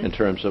 in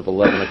terms of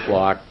 11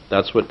 o'clock.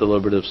 That's what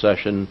deliberative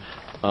session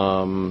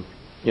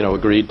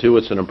agreed to.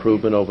 It's an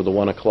improvement over the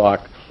 1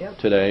 o'clock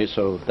today,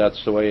 so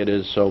that's the way it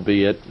is, so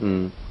be it,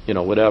 and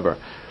whatever.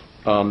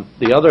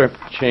 The other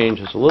change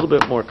is a little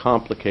bit more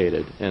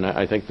complicated, and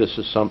I think this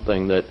is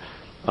something that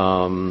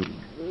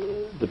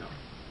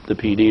the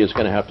PD is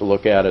going to have to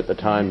look at the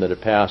time that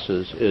it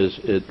passes, is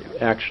it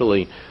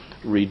actually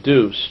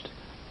reduced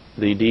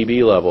the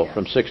dB level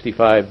from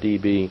 65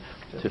 dB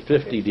to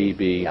 50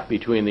 dB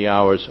between the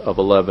hours of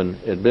 11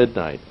 and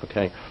midnight.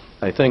 Okay,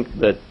 I think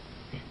that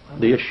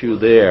the issue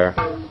there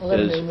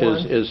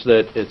is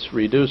that it's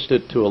reduced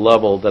it to a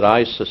level that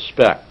I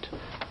suspect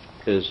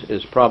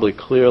is probably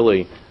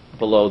clearly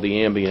below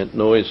the ambient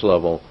noise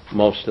level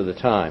most of the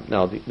time.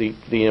 Now,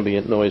 the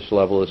ambient noise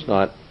level is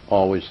not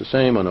always the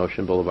same on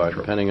Ocean Boulevard,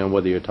 depending on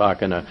whether you're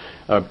talking a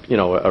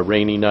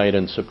rainy night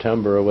in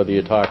September or whether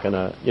you're talking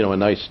a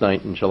nice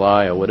night in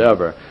July or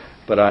whatever.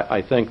 But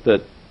I think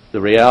that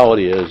the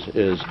reality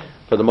is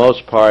for the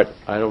most part,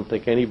 I don't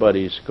think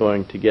anybody's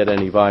going to get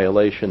any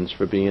violations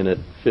for being at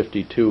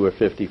 52 or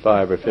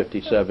 55 or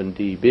 57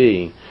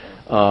 dB.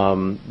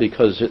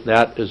 Because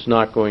that is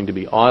not going to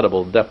be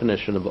audible. The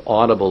definition of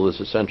audible is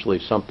essentially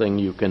something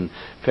you can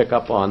pick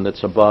up on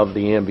that's above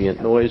the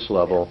ambient noise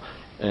level.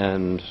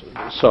 And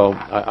so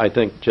I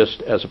think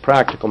just as a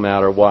practical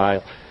matter,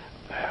 while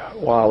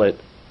it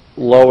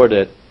lowered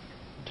it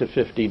to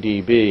 50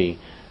 dB,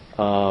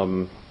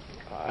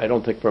 I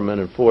don't think from an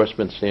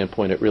enforcement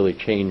standpoint it really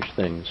changed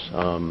things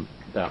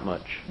that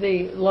much.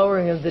 The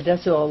lowering of the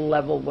decibel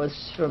level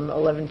was from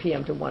 11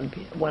 p.m. to 1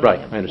 p.m. Right,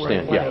 I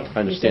understand. Yeah, I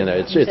understand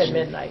that. You said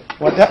midnight.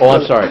 Oh,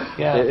 I'm sorry.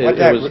 Yeah.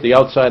 It was the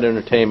outside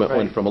entertainment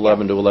went from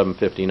 11 to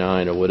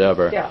 11:59 or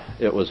whatever. Yeah.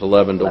 It was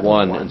 11 to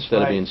 1 1,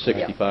 instead of being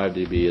 65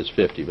 dB is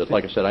 50. But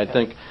like I said, I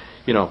think,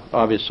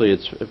 obviously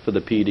it's for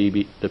the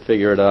PDB to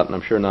figure it out, and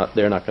I'm sure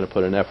they're not going to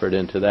put an effort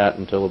into that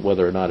until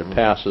whether or not it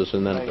passes,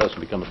 and then it doesn't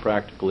become a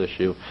practical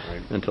issue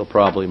until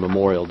probably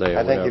Memorial Day or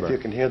I whatever. think if you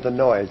can hear the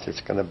noise,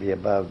 it's going to be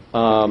above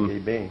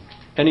dB.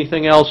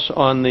 Anything else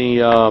on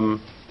the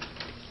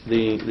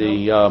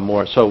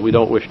more, so we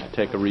don't wish to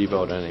take a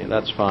revote on any,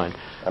 that's fine.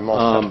 I'm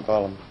all set with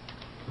all of them.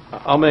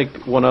 I'll make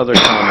one other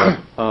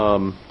comment.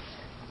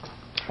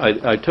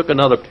 I took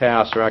another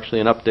pass, or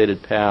actually an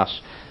updated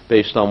pass,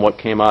 based on what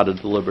came out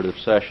of deliberative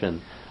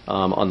session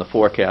on the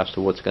forecast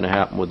of what's going to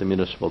happen with the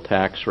municipal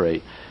tax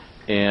rate.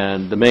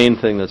 And the main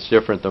thing that's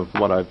different than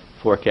what I've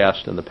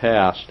forecast in the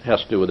past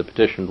has to do with the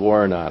petitioned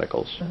warrant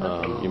articles.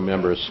 You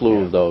remember a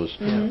slew of those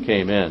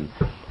came in.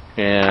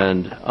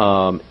 And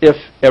if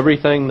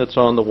everything that's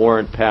on the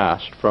warrant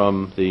passed,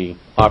 from the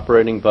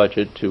operating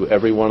budget to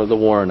every one of the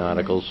warrant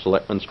articles,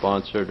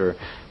 selectman-sponsored or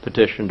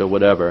petitioned or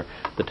whatever,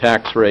 the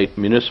tax rate,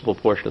 municipal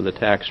portion of the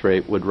tax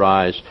rate would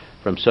rise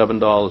from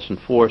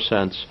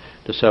 $7.04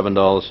 to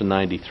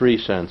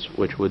 $7.93,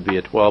 which would be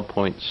a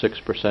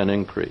 12.6%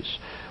 increase.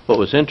 What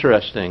was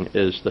interesting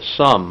is the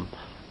sum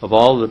of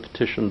all of the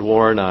petitioned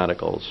warrant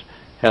articles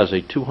has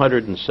a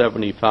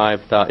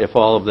 $275,000, if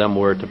all of them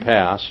were to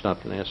pass,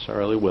 not that they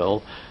necessarily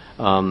will,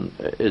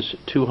 is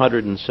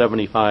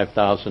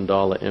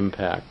 $275,000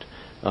 impact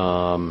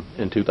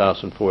in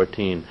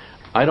 2014.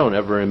 I don't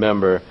ever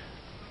remember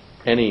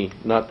any,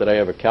 not that I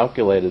ever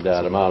calculated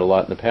that amount a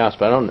lot in the past,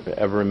 but I don't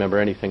ever remember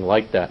anything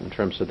like that in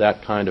terms of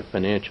that kind of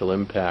financial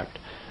impact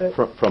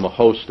from a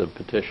host of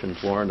petitioned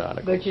warrant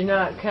articles. But you're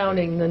not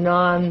counting the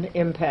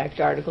non-impact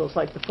articles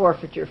like the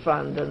forfeiture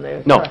fund and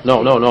the No, trust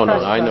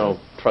I fund. know,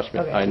 trust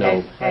me, Okay. I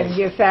know. And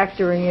you're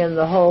factoring in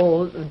the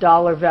whole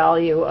dollar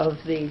value of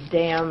the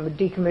dam,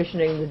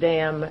 decommissioning the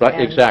dam, Right,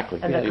 and, exactly.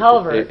 and the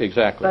culvert.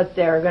 Exactly. But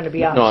they're going to be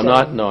No,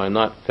 offset. I'm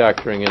not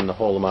factoring in the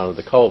whole amount of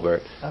the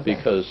culvert,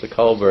 because the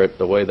culvert,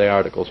 the way the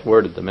article's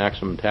worded, the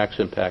maximum tax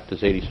impact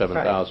is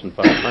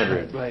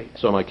 $87,500. Right.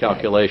 So my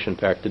calculation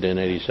factored in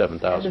And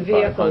 $87,500. the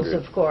vehicles,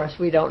 of course,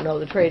 we don't know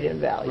the trade-in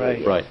value.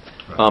 Right. Right.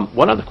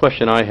 One other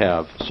question I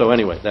have, so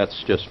anyway,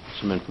 that's just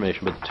some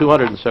information, but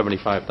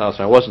 $275,000,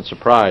 I wasn't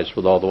surprised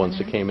with all the ones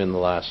that came in the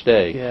last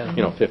day. Yeah.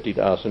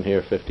 50,000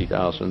 here,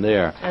 50,000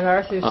 there. And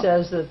Arthur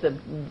says that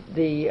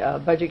the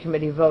Budget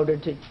Committee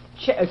voted to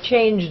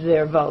change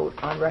their vote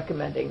on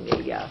recommending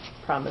the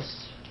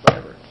promise,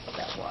 whatever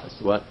that was.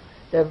 What?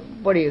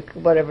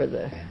 Whatever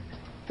the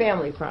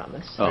family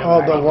promise.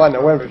 Oh, the one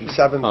that went from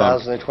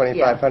 7,000 to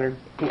 2,500?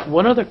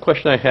 One other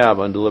question I have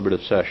on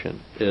deliberative session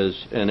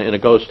is, and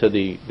it goes to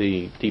the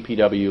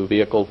DPW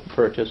vehicle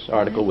purchase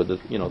article with the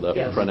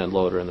Yes. front-end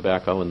loader and the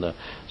backhoe and the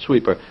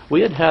sweeper.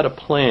 We had a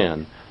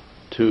plan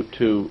to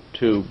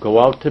go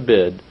out to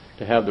bid,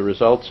 to have the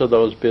results of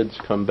those bids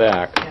come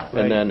back,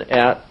 and then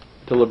at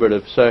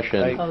deliberative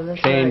session, Oh,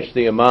 that's change right.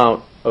 the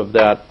amount of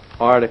that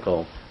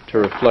article to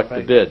reflect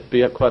the bid.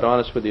 Be quite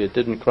honest with you, it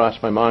didn't cross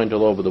my mind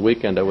till over the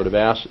weekend. I would have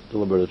asked at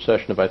deliberative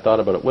session if I thought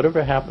about it.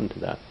 Whatever happened to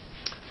that?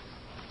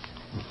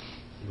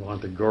 You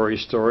want the gory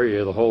story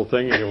or the whole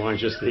thing, or you want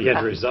just the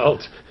end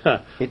result?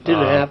 It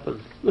didn't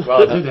happen.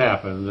 Well, it did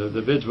happen.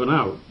 The bids went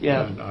out.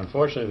 Yeah. And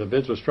unfortunately, the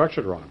bids were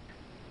structured wrong.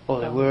 Oh,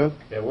 they were?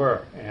 They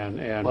were.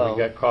 And Well-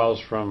 we got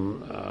calls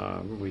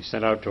from, we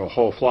sent out to a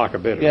whole flock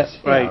of bidders. Yes,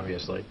 right.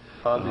 Obviously.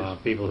 Obvious.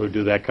 People who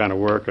do that kind of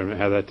work and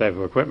have that type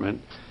of equipment.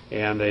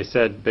 And they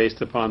said,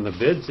 based upon the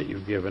bids that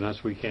you've given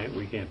us, we can't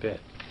bid.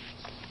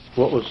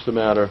 What was the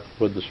matter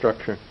with the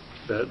structure?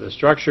 The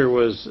structure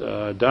was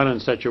done in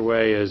such a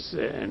way as,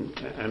 and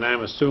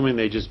I'm assuming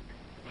they just,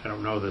 I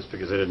don't know this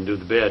because I didn't do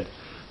the bid,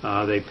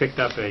 they picked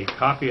up a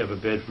copy of a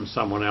bid from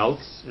someone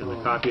else, and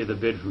the copy of the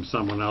bid from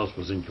someone else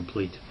was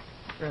incomplete,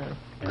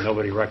 and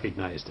nobody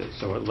recognized it.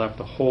 So it left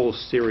a whole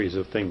series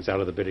of things out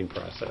of the bidding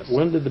process.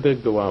 When did the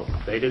bid go out?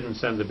 They didn't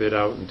send the bid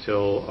out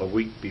until a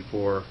week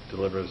before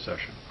deliberative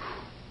session.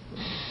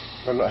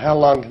 Well, how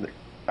long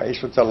are you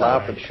supposed to allow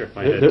for? I shook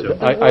my head too.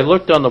 I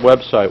looked on the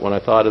website when I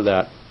thought of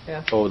that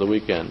Yeah. over the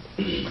weekend,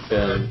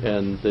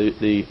 and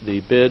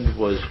the bid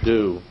was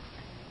due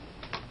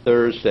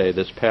Thursday,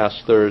 this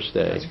past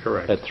Thursday. That's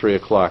correct. At 3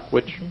 o'clock,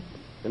 which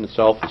in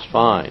itself is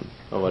fine,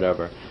 or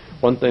whatever.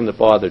 One thing that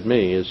bothered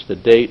me is the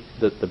date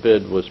that the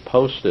bid was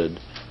posted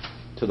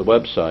to the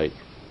website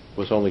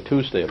was only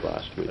Tuesday of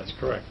last week. That's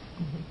correct.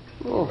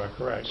 You are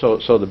correct. So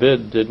the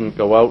bid didn't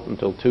go out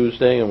until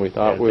Tuesday, and we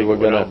thought we were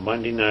going to...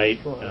 Monday night.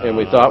 And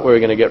we thought we were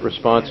going to get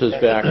responses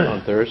back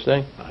on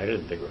Thursday? I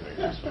didn't think we were going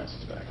to get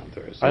responses back on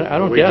Thursday. I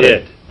don't get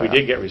it. We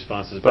did get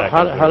responses But back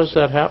on Thursday. how does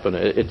that happen?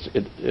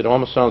 It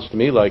almost sounds to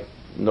me like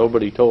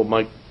nobody told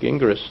Mike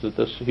Gingras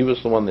that he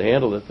was the one that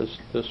handled it,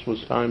 this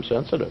was time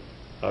sensitive.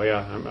 Oh,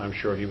 yeah, I'm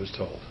sure he was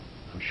told.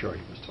 I'm sure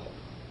he was told.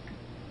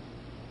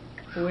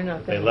 We're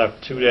not They gonna...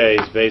 left 2 days,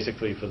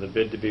 basically, for the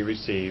bid to be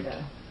received.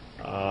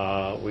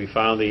 We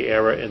found the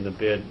error in the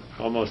bid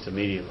almost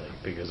immediately,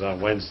 because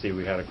on Wednesday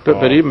we had a call.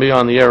 But even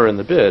beyond the error in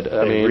the bid,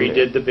 I They mean...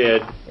 redid the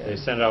bid. They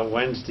sent out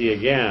Wednesday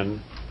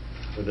again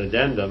with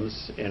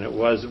addendums, and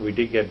we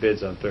did get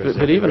bids on Thursday.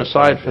 But even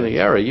aside from the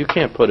error, you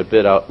can't put a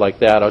bid out like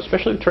that,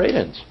 especially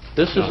trade-ins.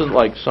 This isn't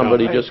like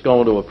somebody just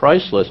going to a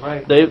price list.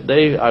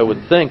 They, I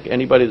would think,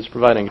 anybody that's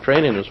providing a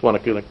trade-in is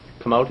want to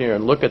come out here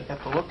and look at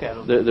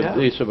the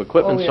piece of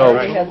equipment. Oh, we So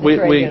already had the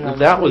trade-in on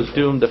that the was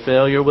doomed to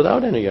failure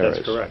without any errors.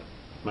 That's correct.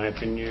 My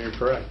opinion, you're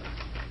correct.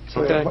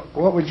 Okay.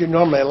 What would you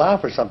normally allow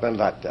for something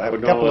like that? I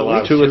would A couple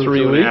normally of allow weeks? 2 or 3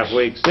 2.5 weeks?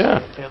 weeks.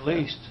 Yeah. At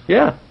least.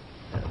 Yeah.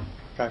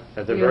 Okay.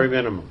 At the very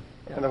minimum.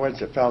 In other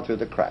words, it fell through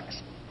the cracks.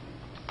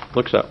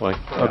 Looks that way.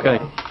 Okay.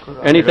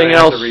 We're Anything gonna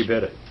have else? to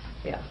rebid it.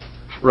 Yeah.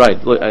 Right,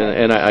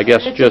 and I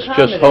guess It's just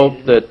hope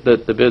accommodated.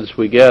 that the bids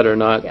we get are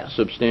not Yeah.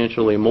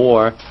 substantially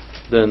more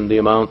than the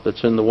amount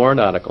that's in the warrant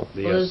article.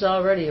 Well, there's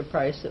already a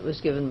price that was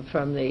given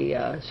from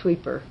the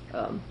sweeper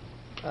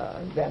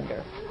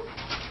vendor,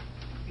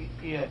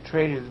 Yeah,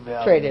 traded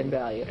value. trade-in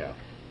value. Yeah.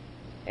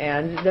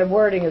 And the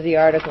wording of the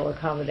article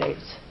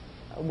accommodates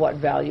what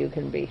value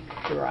can be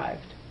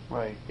derived.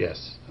 Right.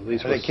 Yes, at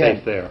least But we're it can't-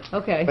 safe there.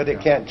 Okay. But it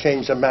can't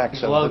change the max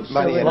As of long the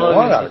money in as the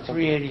warrant the article.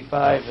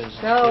 385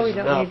 is No, we is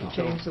don't enough. need to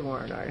change the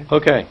warrant article.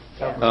 Okay,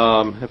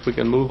 if we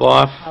can move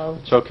off, I'll-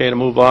 it's okay to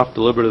move off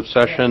deliberative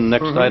session.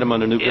 Next Mhm. item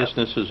under new Yeah.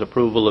 business is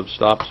approval of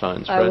stop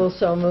signs. I will Fred,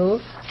 so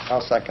move.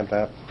 I'll second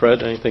that.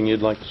 Fred, anything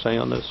you'd like to say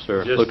on this,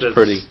 or it Just looks as-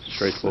 pretty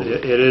straightforward?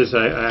 It is.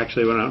 I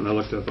actually went out and I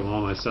looked at them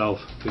all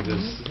myself,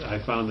 because I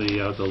found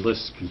the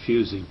list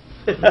confusing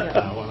when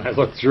I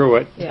looked through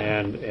it. Yeah.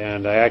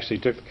 And I actually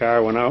took the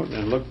car, went out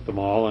and looked at them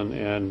all,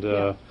 and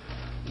Yeah.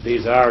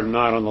 these are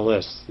not on the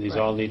list. These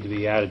all need to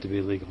be added to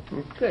be legal.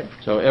 Good.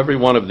 So every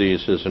one of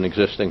these is an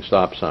existing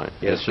stop sign?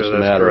 Yes, It's sir, just a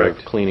that's matter correct.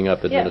 of cleaning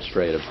up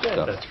administrative Good.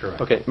 stuff? That's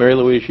correct. Okay, Mary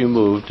Louise, you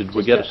moved. Did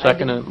we Just get a I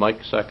second? didn't- Mike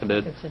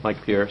seconded. That's it.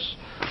 Mike Pierce.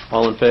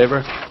 All in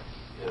favor?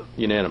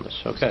 Unanimous.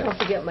 Okay. Don't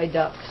forget my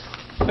ducks.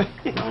 Don't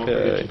forget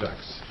your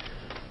ducks.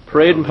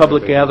 Parade and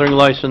public gathering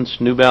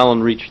license, New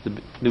Balance reached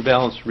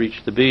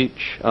the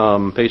beach.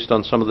 Based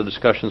on some of the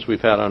discussions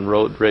we've had on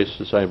road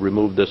races, I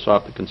removed this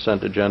off the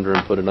consent agenda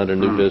and put it under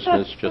new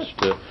business, just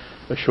to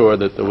assure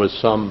that there was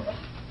some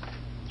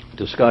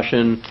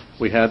discussion.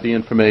 We had the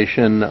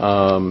information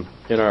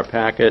in our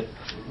packet.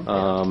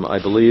 I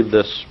believe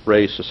this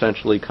race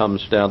essentially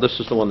comes down, this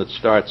is the one that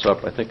starts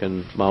up, I think,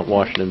 in Mount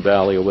Washington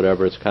Valley or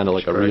whatever. It's kind of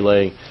like a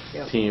relay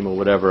team or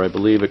whatever. I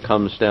believe it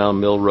comes down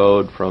Mill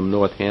Road from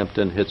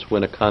Northampton, hits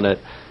Winnicunnet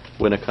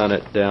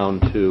down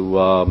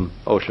to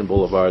Ocean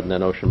Boulevard, and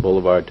then Ocean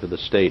Boulevard to the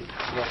State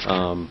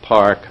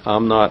Park.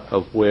 I'm not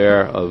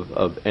aware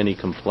of any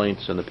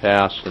complaints in the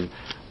past, and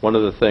one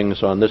of the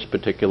things on this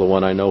particular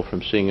one, I know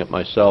from seeing it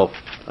myself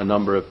a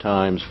number of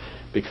times,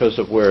 because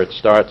of where it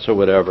starts or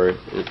whatever,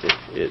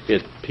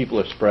 people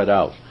are spread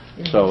out.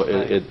 So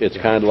it's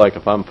kind of like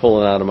if I'm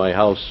pulling out of my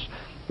house,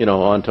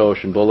 onto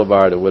Ocean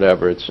Boulevard or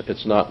whatever,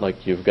 it's not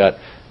like you've got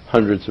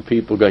hundreds of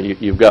people.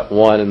 You've got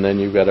one, and then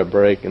you've got a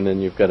break, and then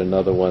you've got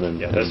another one, and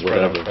that's spread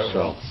out whatever. quite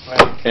So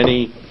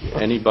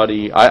well.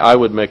 anybody, I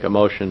would make a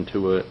motion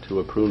to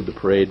approve the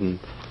parade and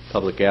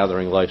public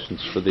gathering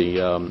license for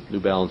the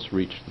New Balance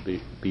Reach the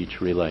Beach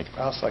Relay.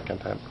 I'll second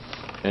that.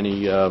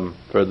 Any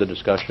further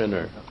discussion,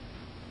 or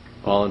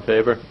all in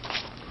favor?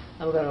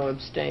 I'm going to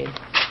abstain.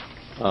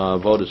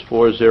 Vote is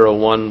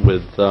 401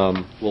 with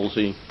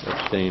Woolsey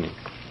abstaining.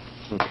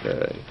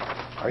 Okay.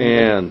 Are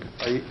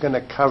you going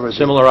to cover the...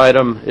 Similar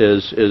item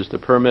is the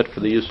permit for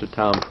the use of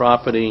town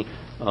property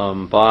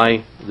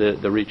by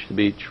the Reach the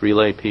Beach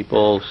Relay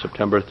people,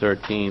 September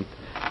 13th.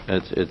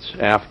 It's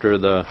after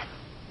the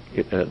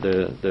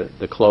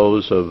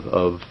close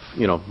of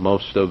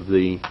most of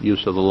the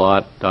use of the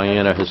lot.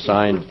 Diana has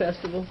signed. Seafood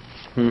Festival?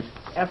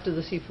 After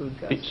the Seafood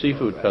Festival.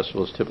 Seafood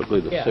Festival is typically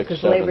the 6th, 7th,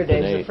 because Labor and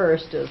Day is the 8th.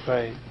 1st of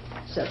Right.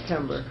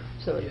 September,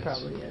 so it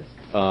probably is.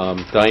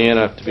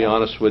 Diana, to be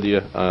honest with you,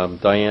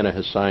 Diana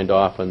has signed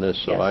off on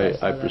this, so Yes, I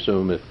saw I that.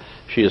 presume if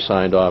she has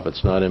signed off,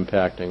 it's not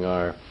impacting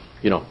our,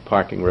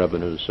 parking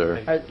revenues, or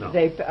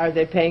Are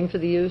they paying for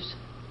the use?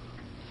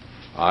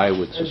 I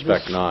would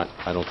suspect not.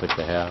 I don't think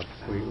they have.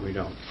 We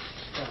don't.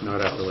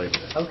 Not after Labor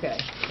Day. Okay.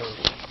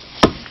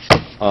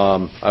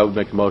 I would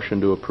make a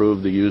motion to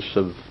approve the use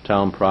of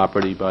town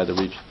property by the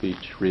Reach the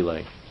Beach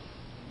Relay.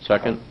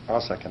 Second?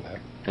 I'll second that.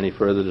 Any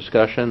further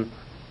discussion?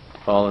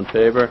 All in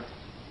favor?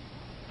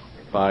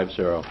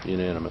 5-0,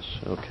 unanimous.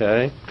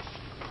 Okay.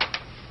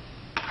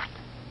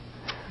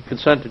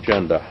 Consent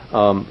agenda.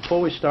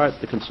 Before we start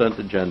the consent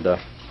agenda,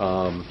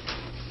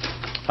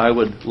 I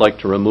would like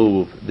to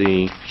remove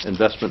the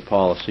investment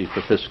policy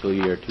for fiscal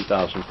year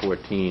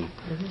 2014,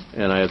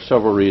 and I have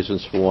several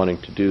reasons for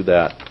wanting to do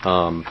that.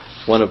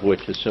 One of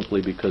which is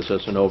simply because,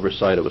 as an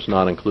oversight, it was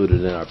not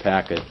included in our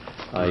packet.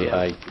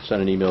 I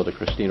sent an email to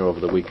Christina over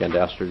the weekend,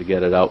 asked her to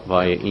get it out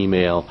via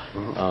email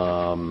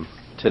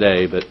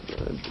today, but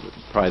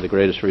probably the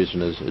greatest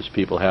reason is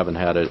people haven't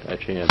had a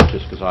chance,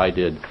 just because I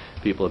did.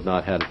 People have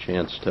not had a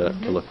chance to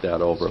look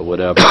that over or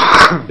whatever.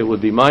 It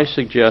would be my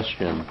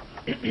suggestion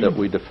that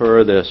we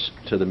defer this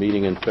to the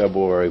meeting in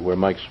February, where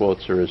Mike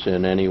Switzer is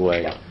in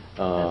anyway,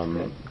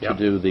 to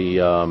do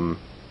the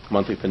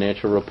monthly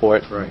financial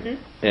report. Right.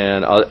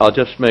 And I'll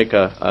just make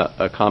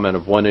a comment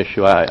of one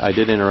issue. I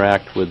did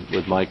interact with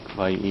Mike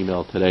by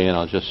email today, and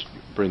I'll just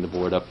bring the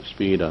board up to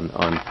speed on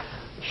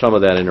some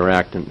of that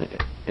interaction.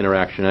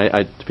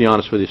 To be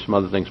honest with you, some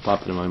other things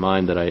popped into my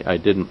mind that I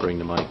didn't bring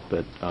to Mike,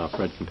 but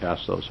Fred can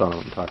pass those on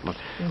when we talk about.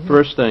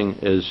 First thing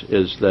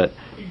is that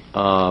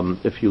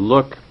if you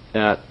look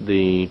at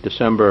the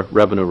December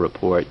revenue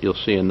report, you'll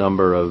see a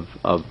number of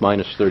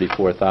minus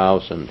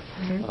 34,000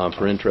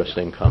 for interest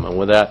income, and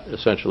what that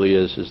essentially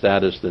is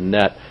that is the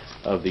net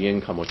of the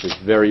income, which is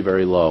very,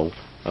 very low.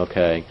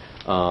 Okay,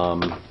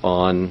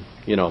 on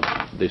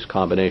this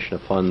combination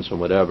of funds and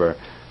whatever,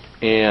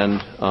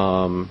 and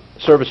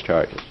service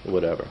charges or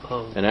whatever.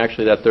 And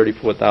actually, that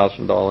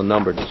 $34,000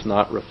 number does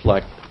not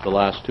reflect the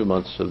last 2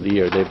 months of the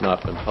year. They've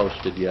not been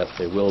posted yet.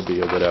 They will be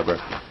or whatever.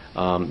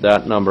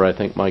 That number, I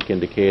think Mike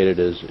indicated,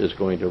 is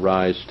going to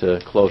rise to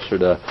closer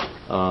to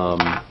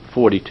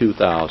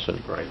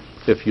 42,000. Right.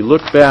 If you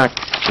look back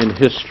in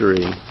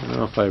history, I don't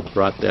know if I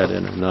brought that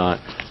in or not,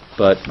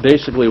 but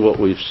basically what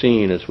we've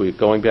seen is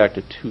going back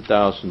to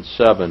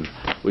 2007,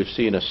 we've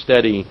seen a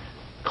steady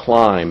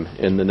climb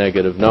in the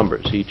negative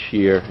numbers. Each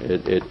year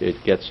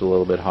it gets a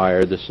little bit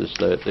higher. This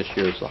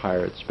year is the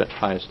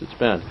highest it's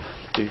been.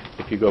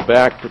 If you go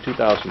back to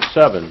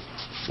 2007,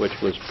 which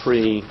was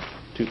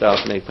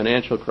pre-2008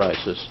 financial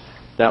crisis,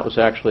 that was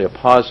actually a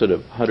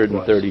positive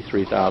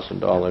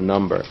 $133,000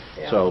 number.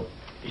 Yeah. So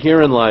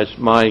herein lies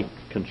my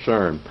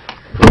concern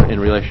in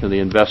relation to the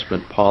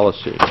investment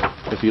policy.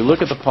 If you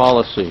look at the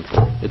policy,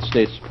 it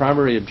states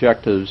primary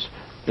objectives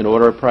in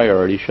order of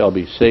priority shall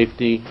be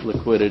safety,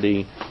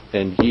 liquidity,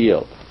 and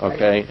yield.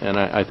 Okay, and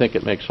I think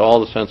it makes all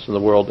the sense in the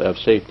world to have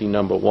safety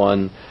number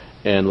one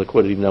and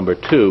liquidity number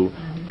two,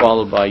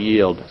 followed by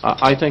yield.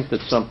 I think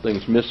that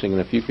something's missing,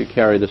 and if you could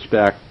carry this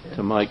back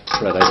to Mike,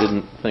 Fred, I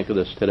didn't think of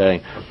this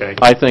today. Okay.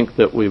 I think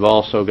that we've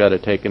also got to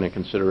take into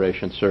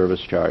consideration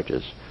service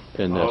charges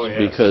in this, Oh, yes.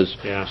 because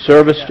Yeah.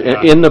 service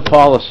in the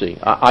policy,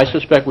 I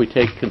suspect we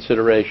take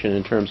consideration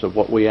in terms of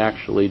what we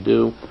actually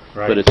do,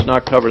 Right. but it's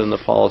not covered in the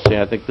policy.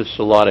 I think this is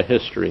a lot of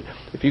history.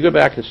 If you go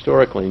back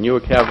historically, and you were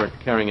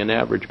carrying an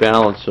average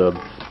balance of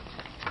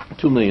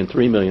 $2 million,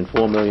 $3 million,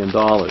 $4 million,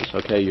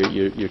 okay,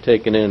 you're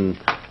taking in,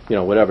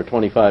 whatever,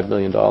 $25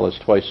 million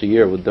twice a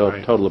year with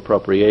Right. total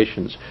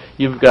appropriations.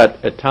 You've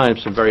got, at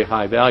times, some very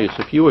high values.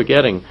 If you were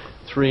getting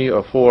 3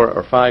 or 4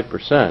 or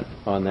 5%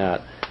 on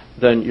that,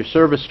 then your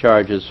service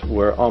charges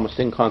were almost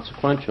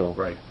inconsequential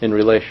Right. in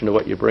relation to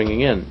what you're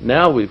bringing in.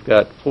 Now we've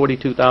got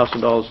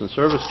 $42,000 in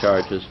service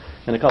charges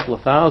and a couple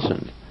of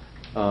thousand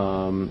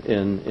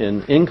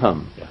in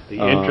income. The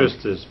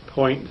interest is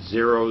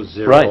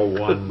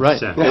 .001 Right.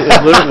 cent. When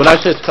I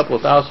say it's a couple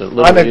of thousand, it On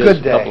a literally is good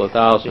a day. couple of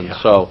thousand. Yeah.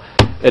 So,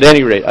 at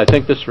any rate, I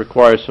think this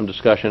requires some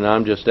discussion.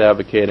 I'm just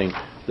advocating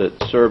that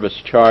service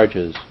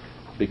charges,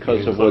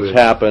 because of what's Included.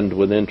 happened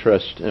with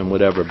interest and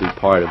whatever, be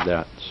part of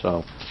that.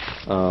 So,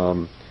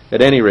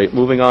 at any rate,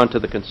 moving on to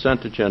the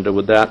consent agenda,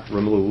 with that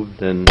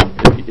removed, and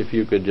if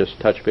you could just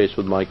touch base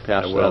with Mike,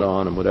 pass I that will.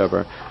 on and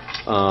whatever,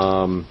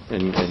 and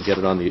get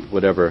it on the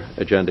whatever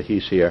agenda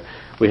he's here.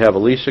 We have a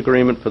lease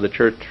agreement for the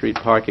Church Street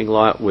parking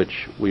lot,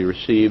 which we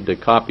received a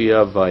copy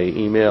of via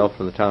email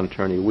from the town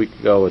attorney a week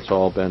ago. It's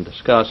all been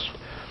discussed.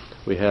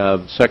 We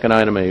have, second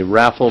item, a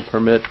raffle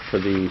permit for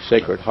the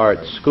Sacred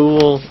Heart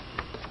School.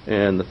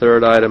 And the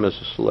third item is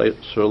a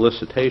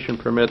solicitation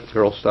permit,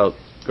 Girl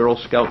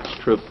Scouts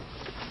Troop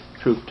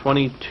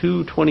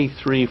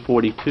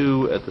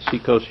 22-23-42 at the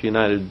Seacoast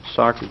United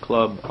Soccer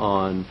Club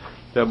on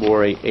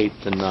February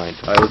 8th and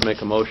 9th. I would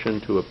make a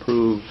motion to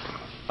approve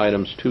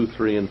items 2,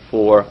 3, and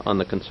 4 on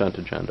the consent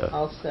agenda.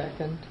 I'll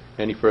second.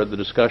 Any further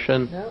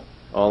discussion? No?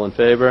 All in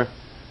favor?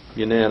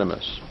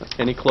 Unanimous.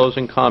 Any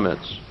closing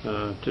comments?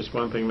 Just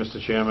one thing,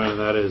 Mr. Chairman, and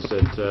that is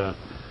that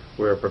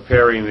we're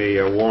preparing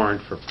the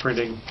warrant for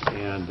printing,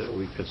 and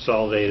we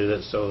consolidated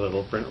it so that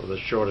it'll print with the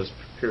shortest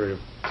period of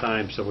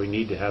time, so we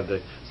need to have the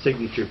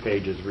signature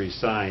pages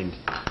re-signed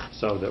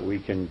so that we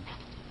can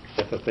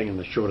get the thing in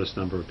the shortest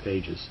number of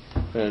pages.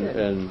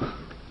 And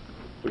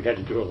We had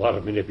to do a lot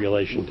of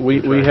manipulation to we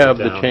track have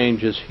it the down.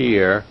 changes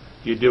here.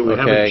 You do. We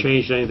Okay. haven't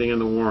changed anything in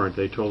the warrant.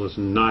 They told us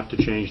not to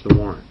change the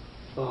warrant.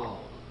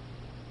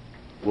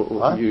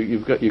 What?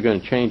 You're going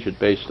to change it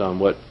based on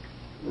what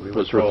We were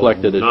was told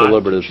reflected at not to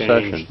deliberative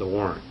change session. the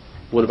warrant.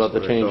 What about the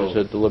That's what we're changes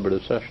told. at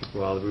deliberative session?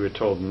 Well, we were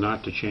told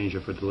not to change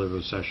it for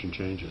deliberative session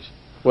changes.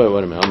 Wait a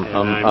minute, And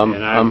I'm-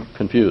 I'm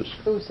confused.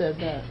 Who said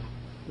that?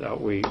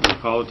 We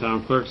called the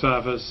town clerk's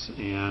office,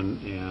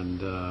 and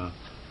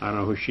I don't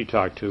know who she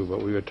talked to,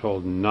 but we were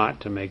told not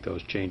to make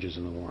those changes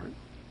in the warrant.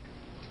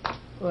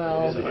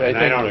 Well, And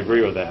I don't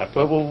agree with that,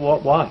 But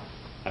why?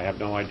 I have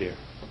no idea.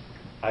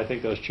 I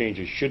think those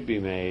changes should be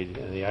made,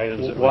 and the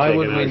items that Why were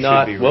would taken we out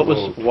not, should be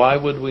removed. why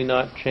would we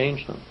not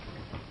change them?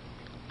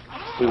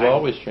 We've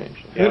always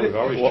changed them. Yeah, we've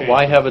always changed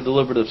Why them. have a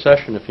deliberative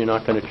session if you're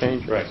not going to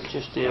change it? Right.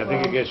 I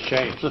think it gets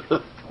changed.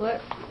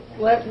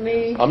 let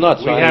me, I'm not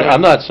We signing, haven't-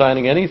 I'm not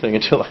signing anything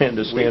until I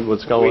understand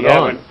what's going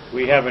on.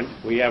 We haven't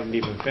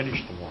even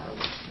finished the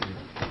warrant.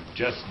 We've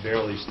just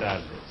barely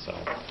started it,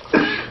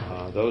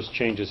 so those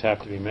changes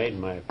have to be made,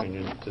 in my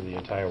opinion, to the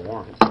entire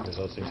warrant, because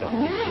those things have to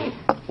be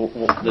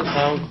made. The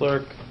town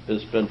clerk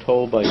has been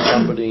told by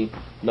somebody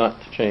not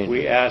to change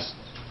We it. asked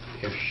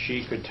if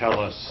she could tell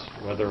us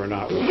whether or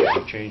not we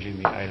should be changing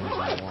the items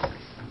in the warrant.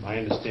 My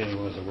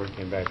understanding was the word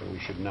came back that we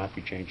should not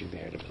be changing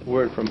the items. in the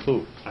Word from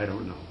who? I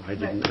don't know. I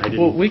didn't.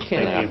 Well, we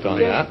can't take act on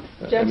the that.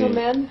 information.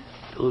 gentlemen,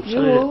 Who said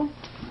you,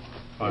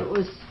 Fine. it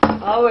was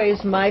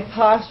always my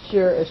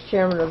posture as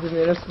chairman of the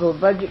Municipal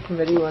Budget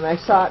Committee when I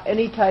sought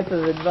any type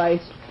of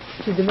advice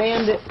to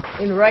demand it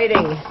in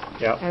writing.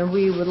 Yep. And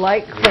we would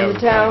like from the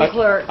haven't town done it.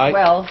 clerk, I-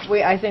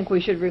 I think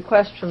we should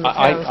request from the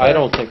town clerk. I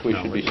don't think we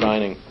No, should we be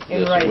signing In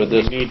this writing. with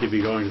We this. need to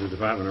be going to the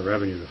Department of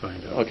Revenue to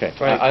find out. Okay,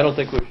 I don't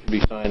think we should be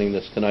signing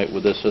this tonight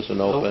with this as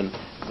an open.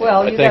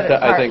 Well, you got it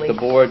I think the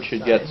partly board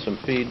should get signed. some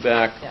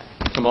feedback Yeah.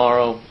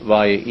 tomorrow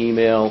via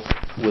email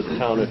with the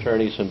town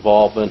attorney's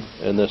involvement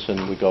in this,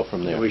 and we go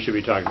from there. We should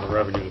be talking to the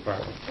Revenue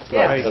Department.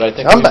 Yeah. But I think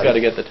we've Somebody. got to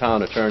get the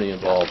town attorney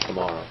involved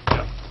tomorrow.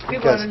 We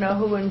want to know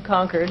who in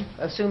Concord,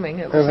 assuming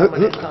it was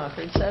someone in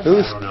Concord, said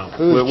Who's, that. I don't know.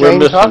 who's We're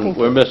James talking to?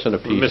 we're missing a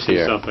We're piece missing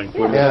here. something.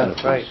 We're Yeah,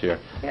 missing a right. piece here.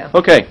 Yeah.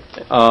 Okay,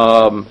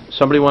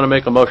 somebody want to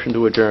make a motion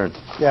to adjourn?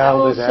 Yeah, I I'll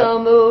will do that. so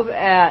move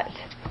at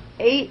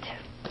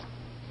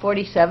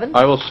 8:47.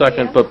 I will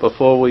second, Yeah. but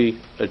before we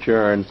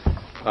adjourn,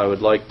 I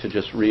would like to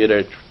just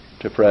reiterate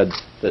to Fred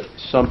that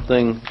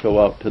something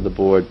go out to the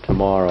board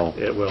tomorrow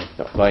It will.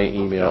 via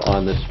email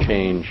on this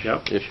change,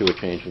 Yep. issue of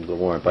changing the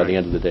warrant by the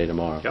end of the day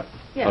tomorrow. Yep.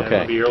 Yeah. Okay.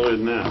 It'll be earlier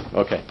than that.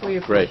 Okay, We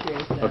great.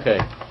 appreciate that. Okay.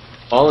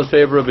 All in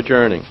favor of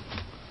adjourning?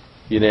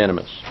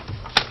 Unanimous.